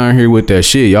come down here with that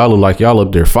shit. Y'all look like y'all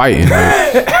up there fighting.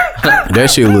 Like, that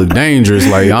shit look dangerous.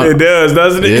 Like, it does,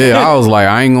 doesn't it? Yeah, I was like,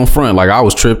 I ain't gonna front. Like, I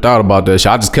was tripped out about that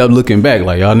shit. I just kept looking back.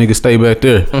 Like, y'all niggas stay back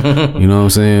there. You know what I'm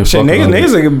saying? Shit,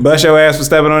 niggas can bust your ass for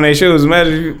stepping on their shoes.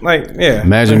 Imagine you, like, yeah.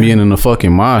 Imagine being in the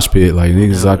fucking mosh pit. Like,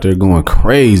 niggas out there going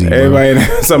crazy. Everybody,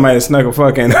 somebody snuck a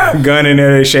fucking gun in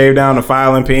there. They shaved down the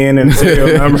filing pin and the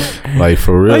serial number. Like,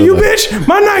 for real. Like, you bitch,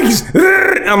 my Nikes.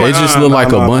 It just looked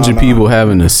like a bunch of people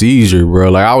having a seizure, bro.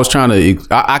 Like, I was trying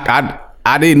to,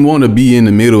 I didn't want to be in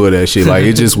the middle of that shit. Like,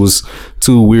 it just was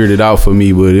too weirded out for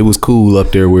me, but it was cool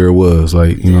up there where it was.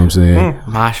 Like, you know what I'm saying?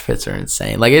 Mosh pits are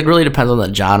insane. Like, it really depends on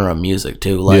the genre of music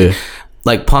too. Like,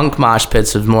 like punk mosh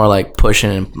pits is more like pushing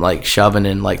and like shoving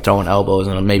and like throwing elbows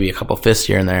and maybe a couple fists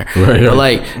here and there. Right. But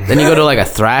like then you go to like a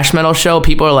thrash metal show,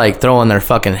 people are like throwing their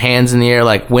fucking hands in the air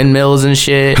like windmills and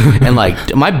shit. And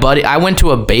like my buddy, I went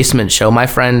to a basement show. My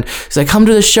friend, he's like, come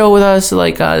to the show with us.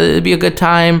 Like it'd be a good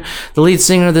time. The lead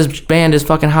singer of this band is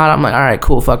fucking hot. I'm like, all right,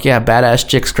 cool. Fuck yeah, badass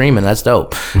chick screaming. That's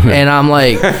dope. And I'm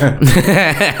like,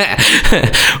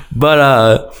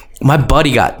 but my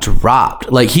buddy got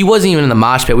dropped. Like, he wasn't even in the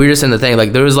mosh pit. We were just in the thing.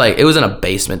 Like, there was like, it was in a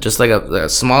basement, just like a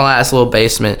small ass little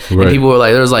basement. Right. And people were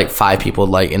like, there was like 5 people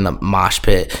like in the mosh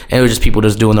pit, and it was just people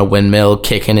just doing their windmill,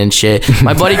 kicking and shit.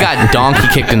 My buddy got donkey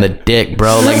kicked in the dick,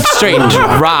 bro. Like, straight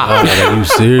dropped. Are you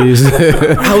serious?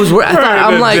 I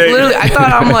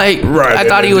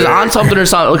thought he was on something or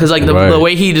something, because like the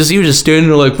way he was just standing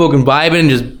there like fucking vibing and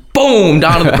just boom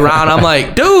down to the ground. I'm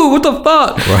like, dude, what the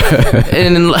fuck? Right.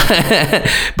 And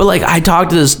but like, I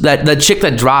talked to that chick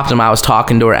that dropped him. I was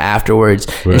talking to her afterwards,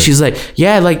 and she's like,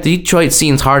 yeah, like the Detroit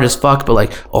scene's hard as fuck, but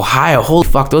like Ohio, holy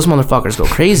fuck, those motherfuckers go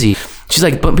crazy. She's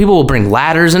like, but people will bring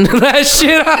ladders into that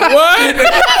shit. What?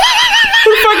 Who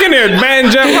the fuck in there?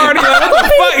 Man, Jeff Hardy? Like, what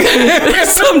the fuck?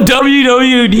 Some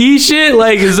WWE shit?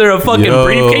 Like, is there a fucking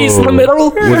briefcase in the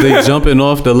middle? Were they jumping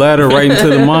off the ladder right into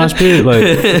the mosh pit? Like,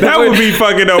 that would be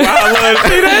fucking dope. I love to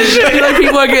see that shit. Like,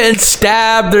 people are getting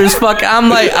stabbed. There's fucking. I'm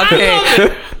like,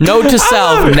 okay. Note to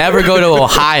self: never go to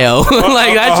Ohio.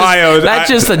 Like that's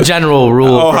just a general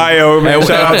rule. Ohio, man.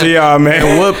 Shout out to y'all, man.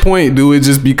 At what point do it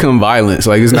just become violence?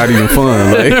 Like, it's not even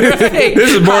fun. Like,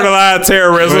 this is borderline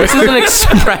terrorism. This isn't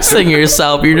expressing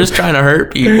yourself. You're just trying to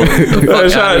hurt people.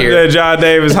 Shout out to John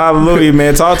Davis. Hallelujah,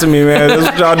 man. Talk to me, man. That's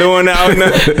what y'all doing out in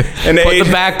the Put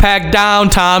the backpack down,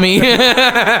 Tommy.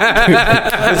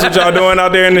 That's what y'all doing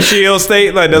out there in the Shield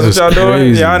State. Like, that's what y'all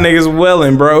doing. Y'all niggas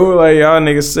willing, bro. Like, y'all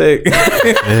niggas sick.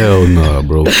 Hell no,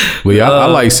 bro. But yeah, I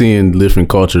like seeing different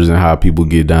cultures and how people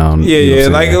get down. Yeah, you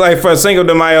know like for Cinco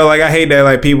de Mayo, like I hate that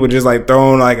like people just like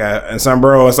throwing like a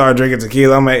sombrero and start drinking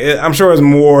tequila. I'm sure it's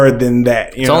more than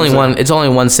that. It's only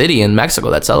one city in Mexico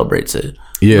that celebrates it.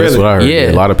 Yeah, really? That's what I heard.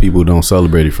 Yeah. A lot of people don't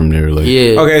celebrate it from there. Like,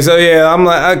 yeah. Okay, so yeah, I'm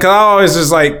like, cause I always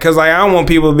just like, cause like I don't want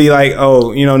people to be like,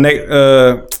 oh, you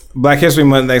know, Black History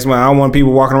Month next month. I don't want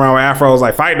people walking around with afros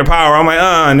like fight the power. I'm like,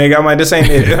 nigga. I'm like, this ain't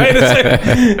it.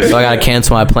 So I gotta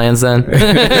cancel my plans then.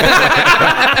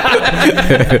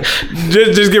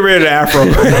 just get rid of the afro,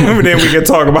 and then we can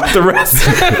talk about the rest.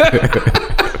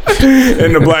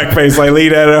 In the blackface, like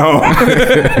leave that at home.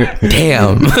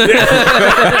 Damn.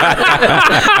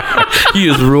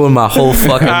 You just ruined my whole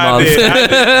fucking month. I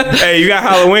did. Hey, you got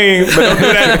Halloween, but don't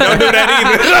do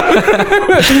that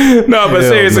either. No, but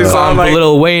seriously, so I'm like,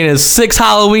 Lil Wayne is 6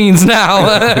 Halloweens now.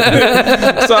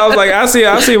 So I was like, I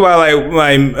see why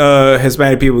like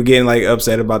Hispanic people getting like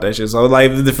upset about that shit. So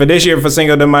like for this year for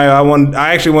Cinco de Mayo,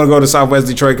 I actually want to go to Southwest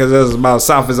Detroit because that's about as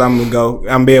south as I'm gonna go.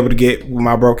 I'm be able to get with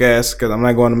my broke ass because I'm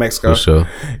not going to Mexico. For sure.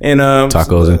 And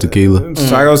tacos and tequila.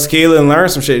 Tacos, tequila, and learn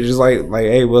some shit. Just like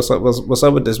hey, what's up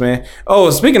with this, man? Oh,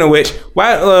 speaking of which,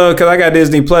 why? Because I got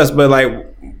Disney Plus, but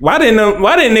like, why didn't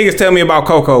niggas tell me about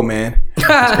Coco, man?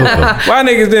 Why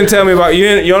niggas didn't tell me about you?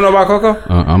 You don't know about Coco?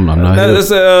 I'm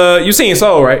not. You seen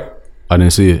Soul, right? I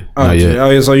didn't see it. Not yet. Oh,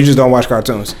 yeah, so you just don't watch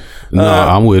cartoons? No,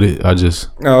 I'm with it. I just.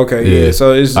 Oh, okay. Yeah.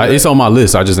 So it's on my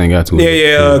list. I just ain't got to.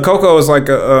 Yeah. Coco is like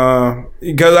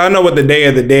because I know what the Day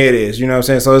of the Dead is. You know what I'm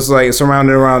saying? So it's like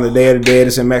surrounded around the Day of the Dead.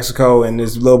 It's in Mexico, and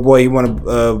this little boy he want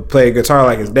to play a guitar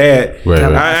like his dad. Right.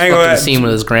 I ain't gonna scene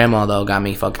with his grandma though got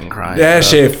me fucking crying. That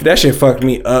shit fucked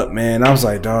me up, man. I was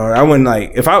like, dog. I wouldn't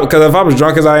like if I was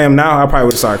drunk as I am now, I probably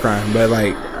would have started crying. But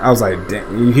like I was like,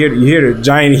 damn, you hear the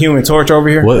giant Human Torch over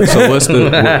here? What? So what's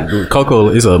the Coco?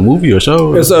 Is a movie or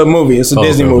show? It's a movie. It's a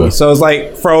Disney movie. Okay. So it's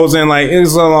like Frozen, like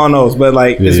it's along those. But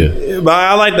like, but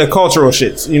I like the cultural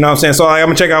shits. You know what I'm saying? So like, I'm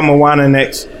gonna check out Moana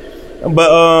next.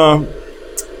 But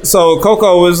so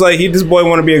Coco was like, this boy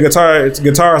want to be a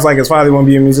guitarist like his father. He want to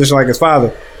be a musician like his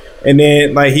father. And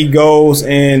then like he goes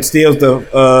and steals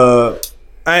the.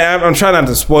 I'm trying not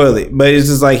to spoil it, but it's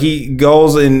just like he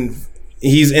goes and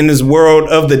he's in this world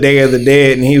of the Day of the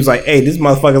Dead, and he was like, "Hey, this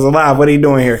motherfucker's alive. What are you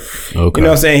doing here?" Okay. You know what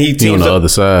I'm saying? He teams on the up, other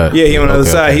side. Yeah, he on the other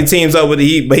side. He teams up with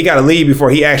but he got to leave before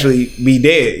he actually be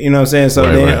dead. You know what I'm saying? So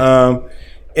then,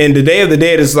 and the Day of the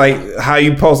Dead is like how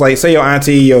you post, like, say your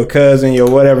auntie, your cousin, your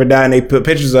whatever died, and they put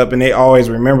pictures up, and they always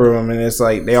remember them, and it's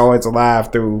like they always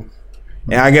alive through.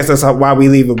 And I guess that's why we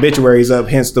leave obituaries up,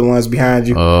 hence the ones behind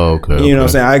you. Oh, okay. You know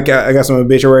what I'm saying? I got some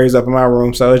obituaries up in my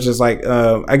room, so it's just like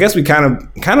I guess we kind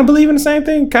of believe in the same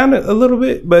thing, kind of a little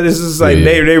bit, but it's just like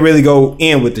they really go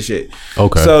in with the shit.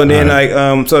 Okay. So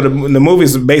then so the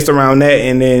movie's based around that,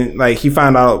 and then like he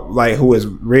found out like who his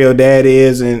real dad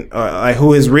is and like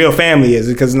who his real family is,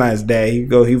 because it's not his dad.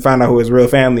 He found out who his real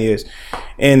family is.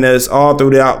 And it's all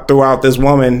throughout this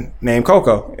woman named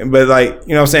Coco. But like,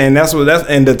 you know what I'm saying? That's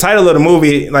and the title of the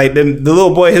movie, like the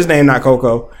little boy, his name not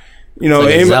Coco. You know,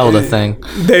 it's like a Zelda thing.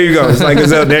 There you go. It's like a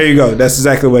Zelda. There you go. That's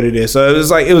exactly what it is. So it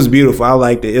was like, it was beautiful. I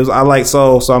liked it. I like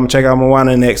Soul, so I'm gonna check out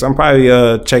Moana next. I'm probably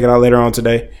check it out later on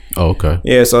today. Oh, okay.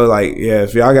 Yeah, so like, yeah,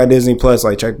 if y'all got Disney Plus,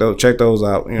 like check those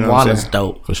out. You know, Moana's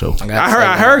dope for sure.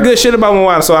 I heard good shit about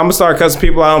Moana, so I'm gonna start cussing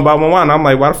people out about Moana. I'm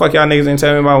like, why the fuck y'all niggas ain't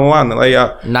telling me about Moana? Like,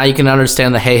 y'all. Now you can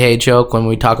understand the hey joke when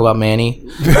we talk about Manny.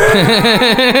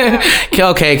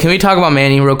 Okay, can we talk about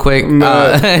Manny real quick?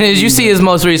 Did you see his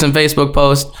most recent Facebook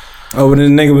post? Oh, when the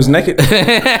nigga was naked.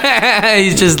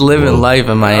 He's just living life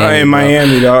in Miami. In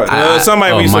Miami, dog.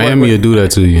 Miami will do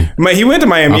that to you. He went to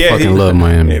Miami. I fucking love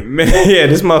Miami. Yeah,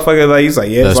 this motherfucker, like, he's like,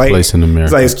 yeah, best it's like place in America.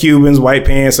 It's like it's Cubans, white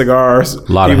pants, cigars,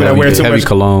 a lot of heavy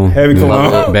cologne,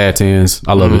 bad tans.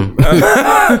 I love it.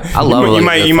 I love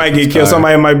it. You might get killed.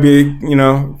 Somebody might be, you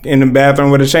know, in the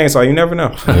bathroom with a chainsaw. You never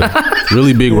know. Yeah.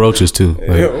 Really big roaches too.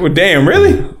 Like, damn,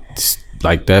 really?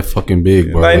 Like that fucking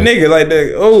big, bro. Like nigga, like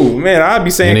that. Oh man, I'd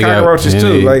be saying cockroaches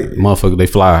too. Like motherfucker, they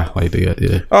fly. Like they got,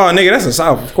 yeah. Oh nigga, that's the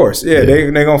South, of course. Yeah, they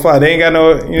gonna fly. They ain't got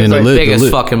no. You know, and the biggest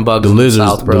fucking bugs in the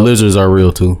South, bro. The lizards are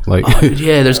real too. Like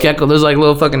yeah, there's gecko. There's like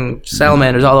little fucking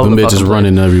salamanders all over. Them the bitches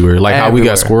running everywhere. Like how we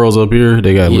got squirrels up here,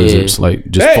 they got lizards like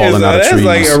just falling out of trees.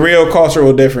 That's like a real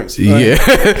cultural difference. Yeah.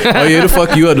 Oh yeah, the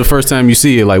fuck you up the first time you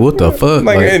see it. Like what the fuck?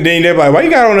 Like and then they're like, why you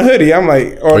got on a hoodie? I'm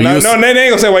like, no, they ain't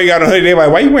gonna say why you got on a hoodie. They're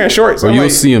like, why you wearing shorts? Or you'll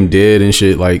see them dead and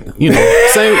shit, like, you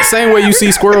know, same way you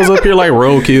see squirrels up here, like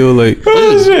roadkill, like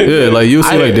yeah, like you'll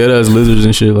see like dead ass lizards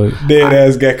and shit, like dead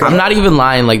ass gecko. I'm not even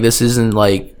lying, like this isn't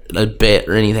like a bit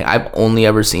or anything. I've only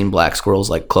ever seen black squirrels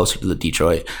like closer to the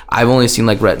Detroit. I've only seen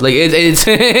like red, like it's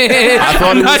I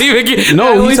thought it was,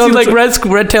 I've only seen like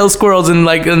red-tailed squirrels in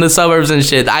like in the suburbs and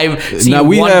shit. I've seen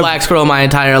one black squirrel my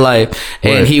entire life,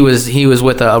 and he was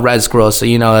with a red squirrel, so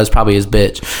you know that's probably his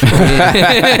bitch.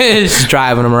 Just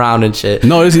driving him around and shit.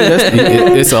 No,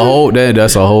 it's a whole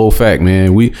that's a whole fact,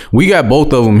 man. We got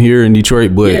both of them here in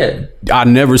Detroit, but I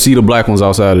never see the black ones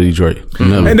outside of Detroit.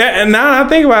 Never. And now I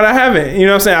think about it, I haven't. You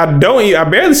know what I'm saying? I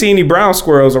barely see any brown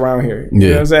squirrels around here. You know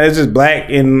what I'm saying? It's just black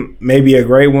and maybe a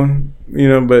gray one. You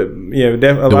know, but yeah,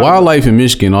 definitely. The wildlife in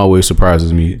Michigan always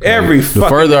surprises me. The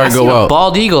further I go out,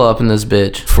 bald eagle up in this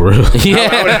bitch. For real?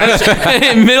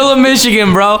 Yeah, middle of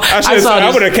Michigan, bro.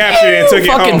 I would have captured it and took it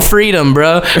home. Fucking freedom,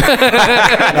 bro.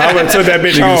 I would have took that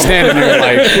bitch home. Standing there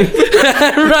like,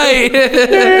 right?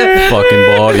 Fucking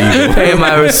bald eagle. Pay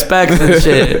my respects and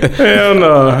shit. Hell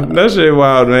no, that shit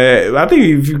wild, man. I think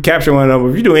if you capture one of them,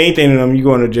 if you do anything to them, you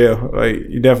going to jail. Like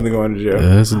you definitely going to jail.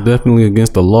 That's definitely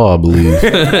against the law, I believe.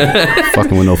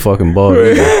 Fucking with no fucking bald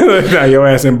eagle. Now your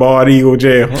ass in bald eagle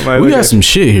jail. Like, we got some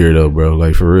shit here though, bro.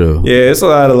 Like for real. Yeah, it's a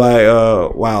lot of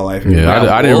like wildlife.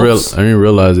 Yeah, I didn't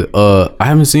realize it. I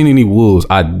haven't seen any wolves.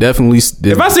 I definitely.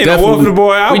 If I seen a wolf,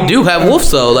 boy, we do have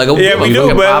wolves though. Like we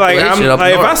do, but like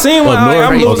if I seen one,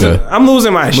 I'm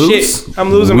losing my shit. I'm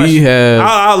losing my shit.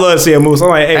 I love to see a moose. I'm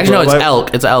like, hey, actually, no, it's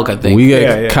elk. It's elk, I think. We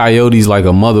got coyotes like a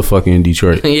motherfucker in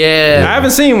Detroit. Yeah, I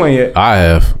haven't seen one yet. I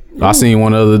have. I seen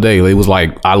one the other day. It was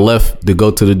like I left to go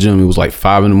to the gym. It was like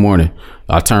 5 a.m.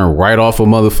 I turned right off a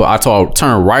motherfucker. I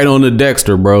turned right on the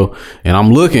Dexter, bro. And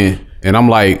I'm looking, and I'm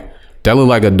like, that look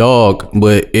like a dog,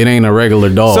 but it ain't a regular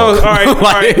dog. So all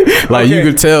right, like you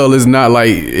could tell it's not like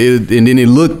it. And then it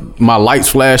looked my lights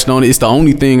flashed on it. It's the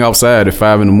only thing outside at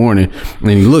 5 a.m. And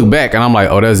you look back, and I'm like,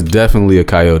 oh, that's definitely a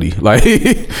coyote. Like,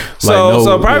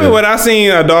 so probably when I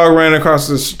seen a dog running across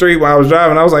the street while I was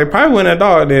driving, I was like, probably when that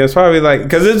dog there, it's probably like,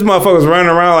 because this motherfucker's running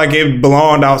around like it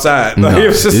belonged outside. Like, no, it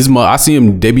was just, I see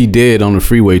them. They be dead on the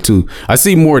freeway too. I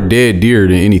see more dead deer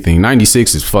than anything.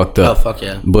 96 is fucked up. Oh fuck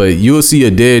yeah! But you'll see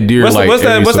a dead deer. What's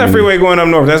that freeway going up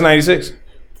north? That's 96,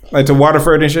 like to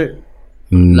Waterford and shit.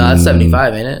 No, that's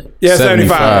 75, ain't it? Yeah, 75.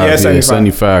 Yeah, 75.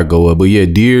 75 go up. But yeah,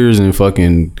 deers and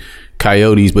fucking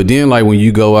coyotes. But then like when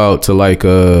you go out to like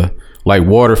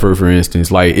Waterford, for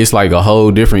instance, like it's like a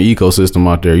whole different ecosystem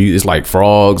out there. It's like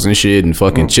frogs and shit and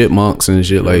fucking chipmunks and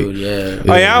shit. Like, yeah.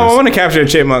 Oh yeah, I want to capture a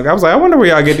chipmunk. I was like, I wonder where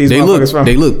y'all get these motherfuckers from.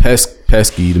 They look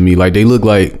pesky to me. Like they look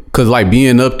like, cause like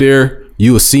being up there,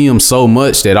 you will see them so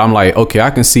much that I'm like, okay, I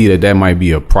can see that might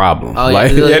be a problem. Oh,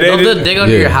 like, yeah. They'll dig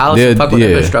under your house and fuck with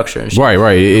infrastructure and shit.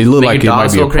 Right. It look like it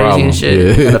might be a problem. And shit.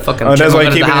 Yeah. You gotta fucking that's why you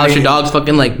keep the house. Your dog's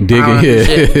fucking like digging. Yeah.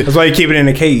 Shit. That's why you keep it in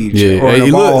a cage. Yeah. Or in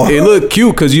a ball. It look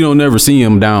cute because you don't never see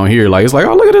them down here. Like it's like,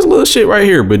 oh, look at this little shit right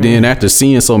here. But then after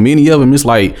seeing so many of them, it's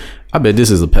like, I bet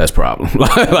this is a pest problem.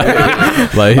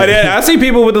 I see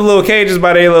people with the little cages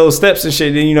by their little steps and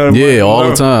shit. And you know, all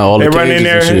the time. All they the run in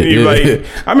there. And you like,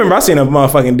 I remember I seen a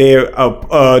motherfucking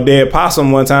dead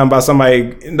possum one time by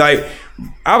somebody. Like,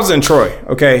 I was in Troy.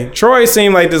 Okay, Troy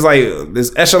seemed like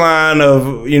this echelon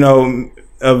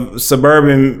of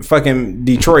suburban fucking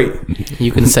Detroit.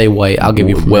 You can say white. I'll give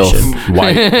you permission. Wealth,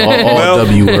 white, all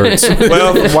W words.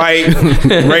 Wealth, white,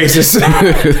 racist.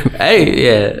 Hey,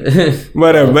 yeah.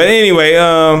 Whatever. But anyway,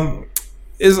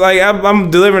 it's like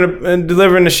I'm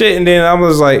delivering the shit, and then I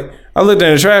was like, I looked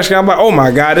in the trash can. I'm like, oh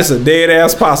my God, this is a dead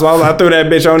ass possum. I threw that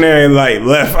bitch on there and like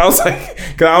left. I was like,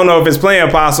 because I don't know if it's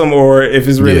playing possum or if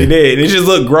it's really dead. And it just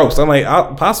looked gross. I'm like,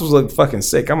 possums look fucking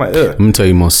sick. I'm like, ugh. Let me tell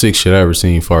you the most sick shit I ever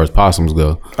seen as far as possums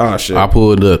go. Oh shit. I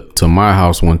pulled up to my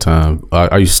house one time.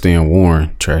 I used to stay in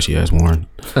Warren, trashy ass Warren.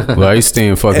 But I used to stay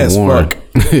in fucking Warren.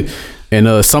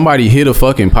 And somebody hit a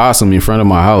fucking possum in front of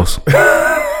my house.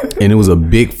 And it was a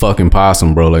big fucking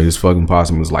possum, bro. Like this fucking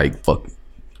possum was like fucking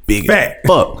big as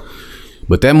fuck.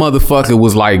 But that motherfucker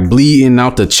was like bleeding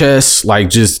out the chest, like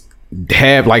just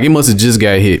it must have just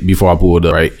got hit before I pulled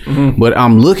up, right? Mm-hmm. But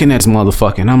I'm looking at this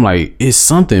motherfucker and I'm like, it's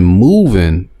something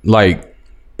moving. Like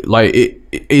I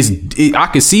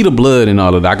can see the blood and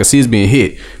all of that. I can see it's being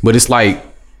hit, but it's like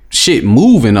shit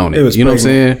moving on it. You know what I'm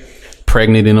saying?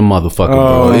 Pregnant in a motherfucker,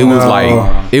 bro.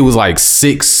 It was like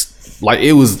 6. Like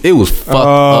it was fucked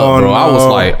up, bro. No. I was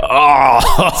like,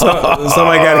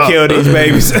 somebody gotta kill these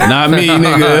babies. Not me,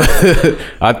 nigga.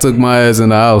 I took my ass in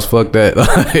the house. Fuck that.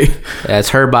 That's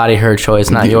her body, her choice,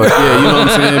 not yours. Yeah, you know what I'm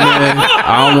saying, man.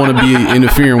 I don't want to be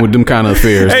interfering with them kind of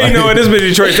affairs. Hey, you know what? This been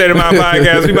Detroit State of Mind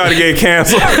podcast. We about to get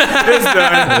canceled. It's done.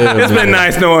 Yeah, it's been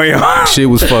nice knowing y'all. Shit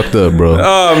was fucked up, bro.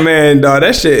 Oh man, dog,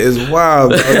 that shit is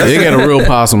wild. They got a real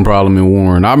possum problem in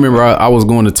Warren. I remember I was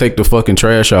going to take the fucking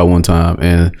trash out one time,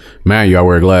 and man, y'all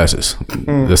wear glasses.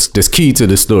 That's key to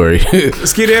the story.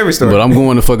 It's key to every story. But I'm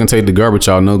going to fucking take the garbage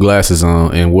out, no glasses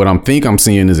on, and what I'm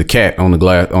seeing is a cat on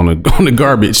the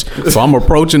garbage. So I'm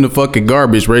approaching the fucking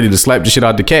garbage, ready to slap the shit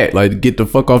out the cat, like get the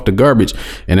fuck off the garbage.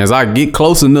 And as I get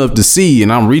close enough to see,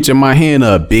 and I'm reaching my hand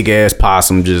up, big ass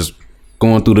possum just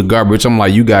going through the garbage. I'm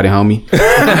like, you got it, homie.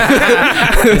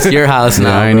 It's your house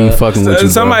now. I ain't even fucking with you.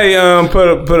 Somebody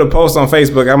put a post on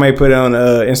Facebook. I may put it on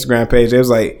the Instagram page. It was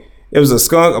like, it was a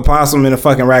skunk, a possum, and a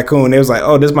fucking raccoon. It was like,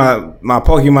 oh, this my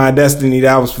Pokemon destiny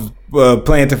that I was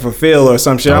playing to fulfill or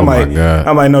some shit. I'm like,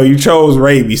 no, you chose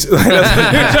rabies.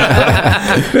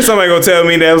 Then somebody gonna tell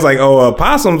me that it was like, oh,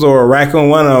 possums or a raccoon,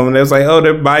 one of them. It was like, oh,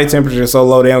 their body temperature is so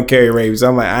low they don't carry rabies.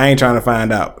 I'm like, I ain't trying to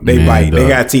find out. They bite. Dog. They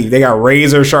got teeth. They got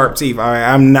razor sharp teeth. All right,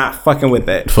 I'm not fucking with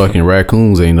that. Fucking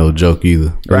raccoons ain't no joke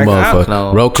either. Trash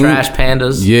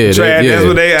pandas. Yeah, that's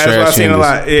what I've seen a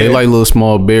lot. Yeah. They like little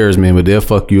small bears, man, but they'll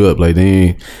fuck you up. Like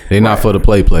they not for the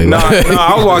play. No,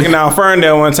 I was walking down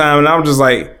Ferndale one time and I was just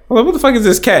like, well, what the fuck is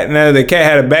this cat? And the cat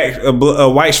had a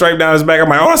white stripe down his back. I'm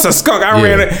like, oh, that's a skunk. I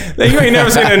ran it. Like, you ain't never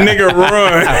seen a nigga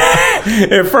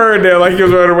run in Ferndale like he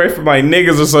was running away from like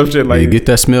niggas or some shit. Like, get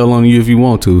that smell on you if you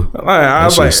want to.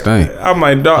 I'm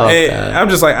like, dog. I'm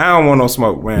just like, I don't want no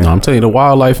smoke, man. No, I'm telling you, the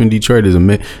wildlife in Detroit is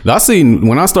amazing.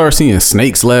 When I started seeing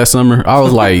snakes last summer, I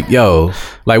was like, yo,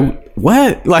 like.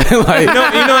 What? Like, you know what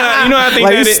I think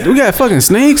that is? We got fucking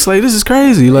snakes. Like, this is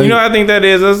crazy. Like, you know what I think that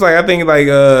is? It's like, I think like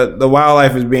the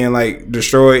wildlife is being like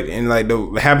destroyed and like the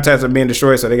habitats are being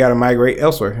destroyed, so they got to migrate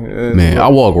elsewhere. Man, I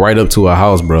walk right up to a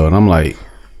house, bro, and I'm like,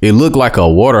 it looked like a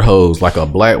water hose, like a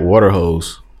black water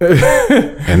hose.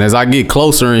 And as I get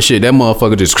closer and shit, that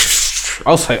motherfucker just,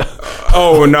 I was like,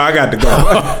 oh no, I got to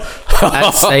go.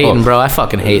 That's Satan, bro. I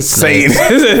fucking hate snakes.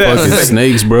 Fucking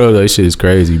snakes, bro. That shit is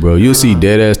crazy, bro. You'll see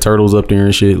dead ass turtles up there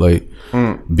and shit. Like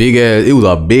big ass. It was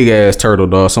a big ass turtle,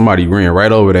 dog. Somebody ran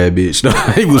right over that bitch.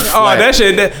 He was flat. that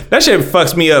shit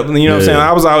fucks me up. You know what I'm saying?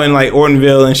 I was out in like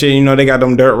Ortonville and shit. You know, they got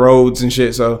them dirt roads and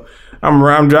shit. So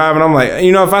I'm driving. I'm like,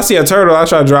 you know, if I see a turtle, I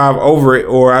try to drive over it,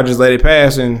 or I just let it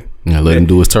pass and. Yeah, let him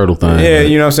do his turtle thing. Yeah,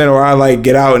 you know what I'm saying? Or I like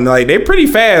get out and like they're pretty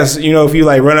fast, you know, if you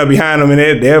like run up behind them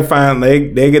and they're fine,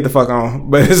 they get the fuck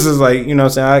on. But this is like, you know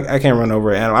what I'm saying? I can't run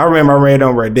over an animal. I remember I ran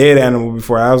over a dead animal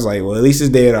before. I was like, well, at least it's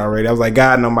dead already. I was like,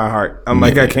 God know my heart. I'm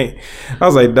like, I can't. I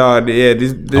was like, dog, yeah.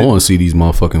 This. I want to see these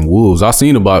motherfucking wolves. I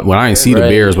seen about when I ain't see the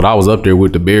bears, but I was up there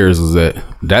with the bears.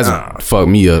 That's fucked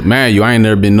me up, man. I ain't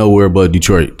never been nowhere but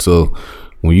Detroit. So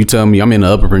when you tell me I'm in the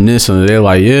Upper Peninsula, they're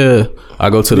like, yeah. I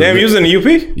go to the. Damn, you was in the UP?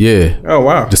 Yeah. Oh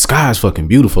wow. The sky is fucking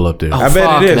beautiful up there. Oh, I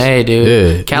bet it is. Hey, dude.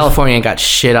 Yeah. California ain't got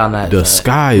shit on that. The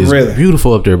sky is Really?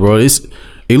 beautiful up there, bro. It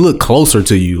look closer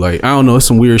to you. Like I don't know, it's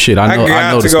some weird shit. I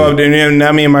got to go up there.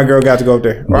 Now me and my girl got to go up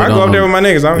there. Or I go up there with my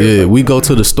niggas. Yeah, we go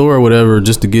to the store or whatever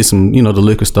just to get some, you know, the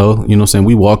liquor store. You know what I'm saying?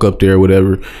 We walk up there or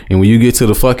whatever, and when you get to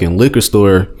the fucking liquor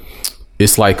store,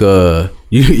 it's like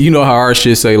you know how our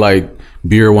shit say like.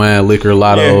 Beer, wine, liquor,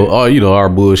 lotto, you know, our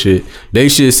bullshit. They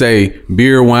should say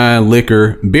beer, wine,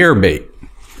 liquor, bear bait.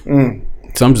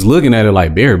 So I'm just looking at it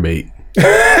like bear bait.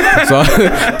 so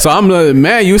I'm like,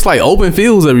 man, it's like open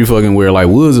fields every fucking where, like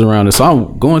woods around it. So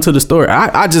I'm going to the store.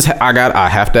 I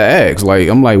have to ask. Like,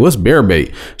 I'm like, what's bear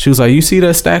bait? She was like, you see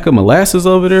that stack of molasses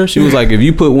over there? She was like, if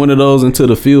you put one of those into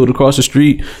the field across the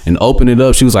street and open it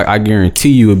up, she was like, I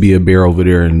guarantee you it'd be a bear over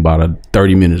there in about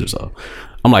 30 minutes or so.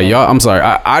 I'm like, y'all, I'm sorry.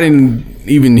 I didn't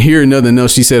even hear nothing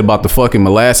else she said about the fucking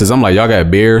molasses. I'm like, y'all got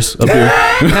bears up here?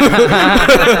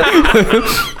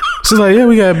 She's like, yeah,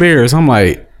 we got bears. I'm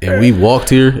like, and we walked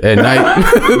here at night.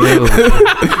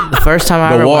 The first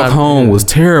time I the walk home was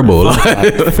terrible.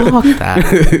 Fuck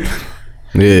that.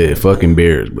 Yeah, fucking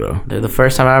bears, bro. Dude, the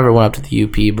first time I ever went up to the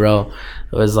UP, bro,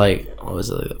 it was like, what was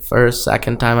it, the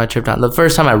second time I tripped on? The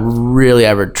first time I really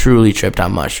ever truly tripped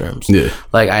on mushrooms. Yeah.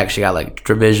 Like, I actually got, like,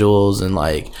 visuals and,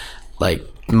 like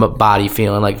body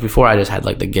feeling. Like, before I just had,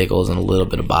 like, the giggles and a little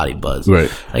bit of body buzz. Right.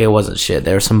 Like, it wasn't shit.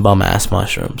 There were some bum-ass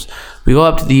mushrooms. We go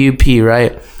up to the UP,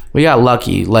 right? We got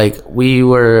lucky. Like, we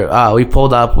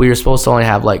pulled up. We were supposed to only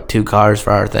have, like, 2 cars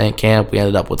for our camp. We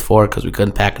ended up with 4 because we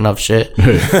couldn't pack enough shit.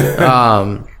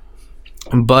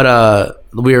 But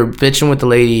we were bitching with the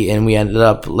lady, and we ended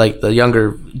up, like, the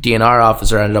younger DNR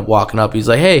officer ended up walking up. He's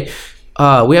like, hey,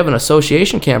 we have an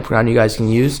association campground you guys can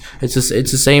use. It's the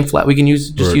same flat. We can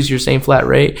use your same flat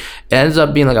rate. It ends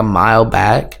up being like a mile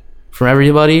back from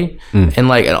everybody and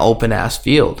like an open ass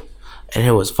field. And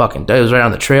it was fucking dope. It was right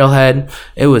on the trailhead.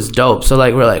 It was dope. So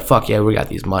like we're like, fuck yeah, we got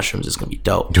these mushrooms. It's gonna be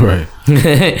dope. Right.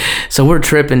 So we're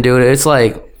tripping, dude. It's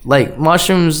like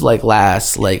mushrooms like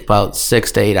last like about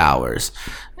 6 to 8 hours.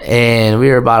 And we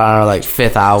were about on our like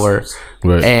 5th hour.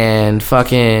 Right. And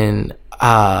fucking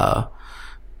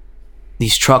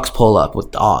these trucks pull up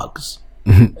with dogs.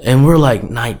 And we're like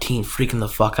 19, freaking the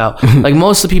fuck out. Like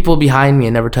most of the people behind me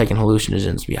had never taken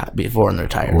hallucinogens before in their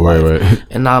entire life. Right.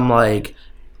 And I'm like,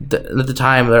 at the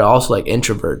time they're also like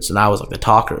introverts, and I was like the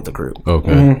talker of the group.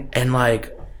 Okay. And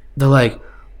like they're like,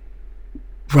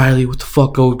 Riley, what the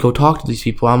fuck? Go talk to these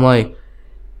people. I'm like,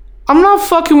 I'm not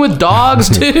fucking with dogs,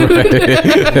 dude.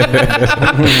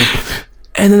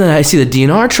 And then I see the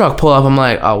DNR truck pull up. I'm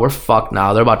like, oh, we're fucked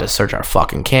now. They're about to search our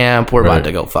fucking camp. We're about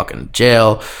to go fucking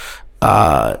jail.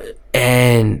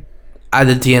 And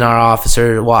the DNR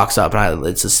officer walks up, and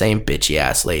it's the same bitchy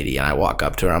ass lady. And I walk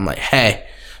up to her. I'm like, hey.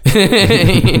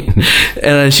 And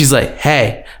then she's like,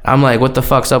 hey. I'm like, what the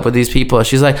fuck's up with these people?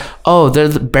 She's like, oh, they're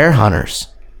the bear hunters.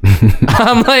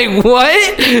 I'm like,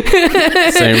 what?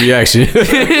 Same reaction.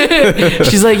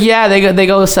 She's like, yeah, they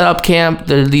go set up camp.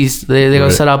 They go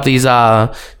set up these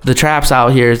the traps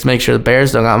out here to make sure the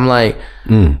bears don't. I'm like,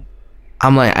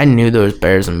 I knew there was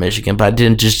bears in Michigan, but I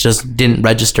didn't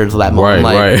register to that moment.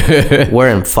 Right. We're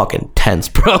in fucking tents,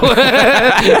 bro. We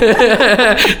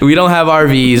don't have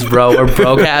RVs, bro. We're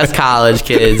broke ass college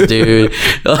kids, dude.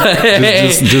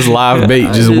 just live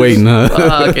bait, just waiting, huh?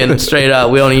 Fucking straight up.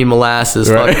 We don't eat molasses.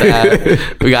 Right. Fuck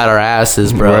that. We got our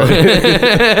asses, bro.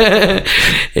 Right.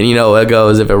 And you know what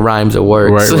goes, if it rhymes, it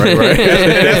works. Right.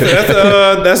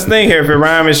 That's the thing here. If it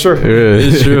rhymes, it's true. Yeah.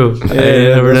 It's true.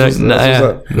 That's what's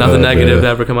up. Nothing negative have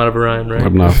never come out of Orion, right?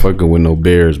 I'm not fucking with no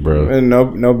bears, bro.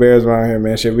 No bears around here,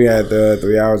 man. Shit, we had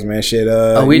 3 hours, man. Shit.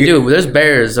 We do. There's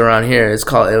bears around here. It's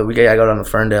called. We gotta go down to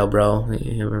Ferndale, bro. That's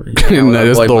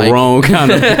the wrong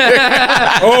kind of.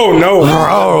 Oh no,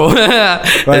 bro.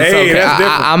 But hey, that's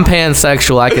different. I'm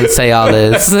pansexual. I can say all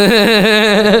this.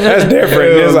 That's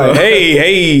different. It's like,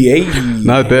 hey.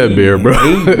 Not that bear, bro.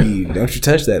 Hey, don't you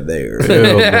touch that there.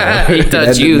 He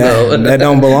touched you though. That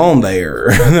don't belong there.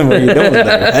 What are you doing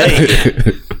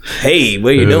there? Hey,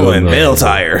 what are you doing? Bell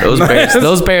tire.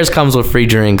 Those bears comes with free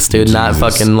drinks, dude. Jesus. Not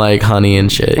fucking like honey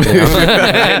and shit. You know?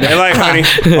 They like honey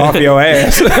off your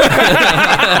ass.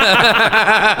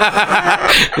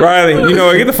 Riley, you know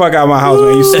what? Get the fuck out of my house,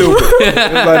 man. You stupid. It's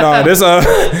like, no,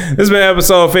 this been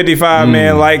episode 55,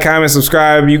 man. Like, comment,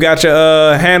 subscribe. You got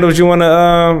your handles you want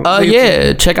to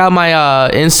yeah, check out my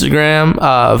Instagram,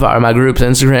 my group's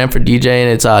Instagram for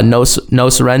DJing. It's no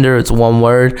surrender. It's one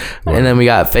word. Right. And then we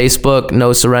got Facebook,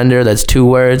 No Surrender. That's 2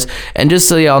 words. And just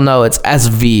so y'all know, it's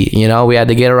SV. You know, we had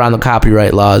to get around the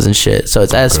copyright laws and shit. So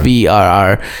it's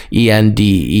SVRRENDER.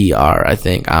 I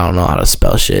think. I don't know how to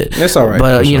spell shit. That's all right.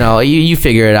 But you know, you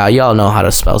figure it out. Y'all know how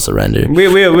to spell surrender.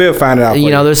 We'll find it out.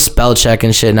 You know, there's spell check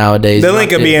and shit nowadays. The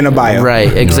link will be in the bio.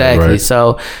 Right. Exactly. Right.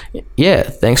 So yeah,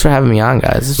 thanks for having me on,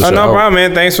 guys. No problem,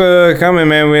 man. Thanks for coming,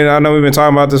 man. I know we've been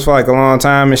talking about this for like a long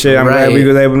time and shit. I'm glad we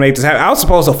were able to make this happen. I was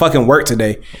supposed to fucking work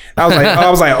today. I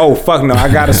was like, oh fuck no,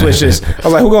 I gotta switch this. I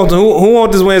was like, who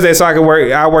want this Wednesday so I can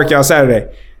work? I'll work y'all Saturday.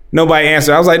 Nobody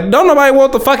answered. I was like, don't nobody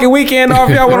want the fucking weekend off?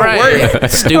 Y'all want to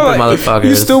work? Stupid motherfuckers.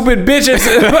 You stupid bitches.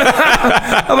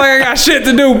 I'm like, I got shit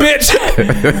to do, bitch.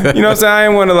 You know what I'm saying? I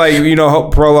didn't want to like, you know,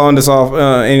 prolong this off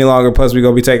any longer. Plus, we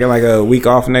gonna be taking like a week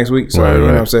off next week. So, you know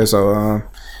what I'm saying? So,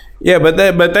 yeah, but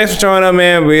thanks for showing up,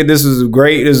 man. This is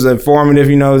great. This is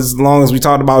informative, you know, as long as we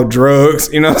talked about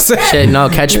drugs, you know what I'm saying? Shit, no,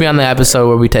 catch me on the episode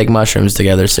where we take mushrooms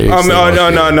together, seriously. No. I'm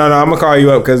going to call you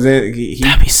up because that'd be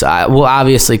so, well,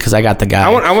 obviously, because I got the guy. I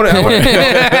want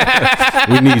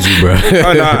We need you, bro.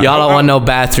 Y'all don't want no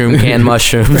bathroom canned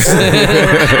mushrooms.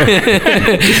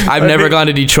 I've never gone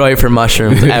to Detroit for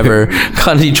mushrooms, ever.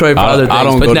 Gone to Detroit for other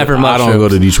things, but never mushrooms. I don't go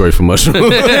to Detroit for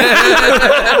mushrooms.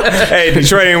 Hey,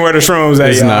 Detroit ain't where the shrooms at,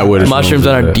 it's not where the mushrooms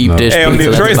on our deep dish. Hey, on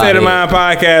Detroit State of Mind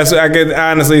podcast, I could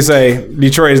honestly say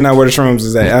Detroit is not where the shrooms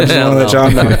is at. I just want to let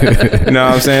y'all know. You know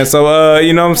what I'm saying? So,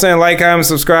 you know what I'm saying? Like, comment,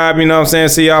 subscribe. You know what I'm saying?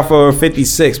 See y'all for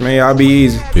 56, man. Y'all be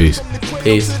easy. Peace.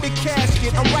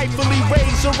 I'm rightfully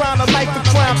raised around a life of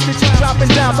crime. Stitches dropping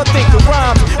down, I think of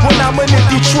rhymes. When I'm in the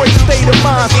Detroit state of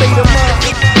mind.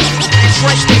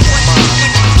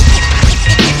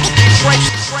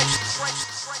 Detroit.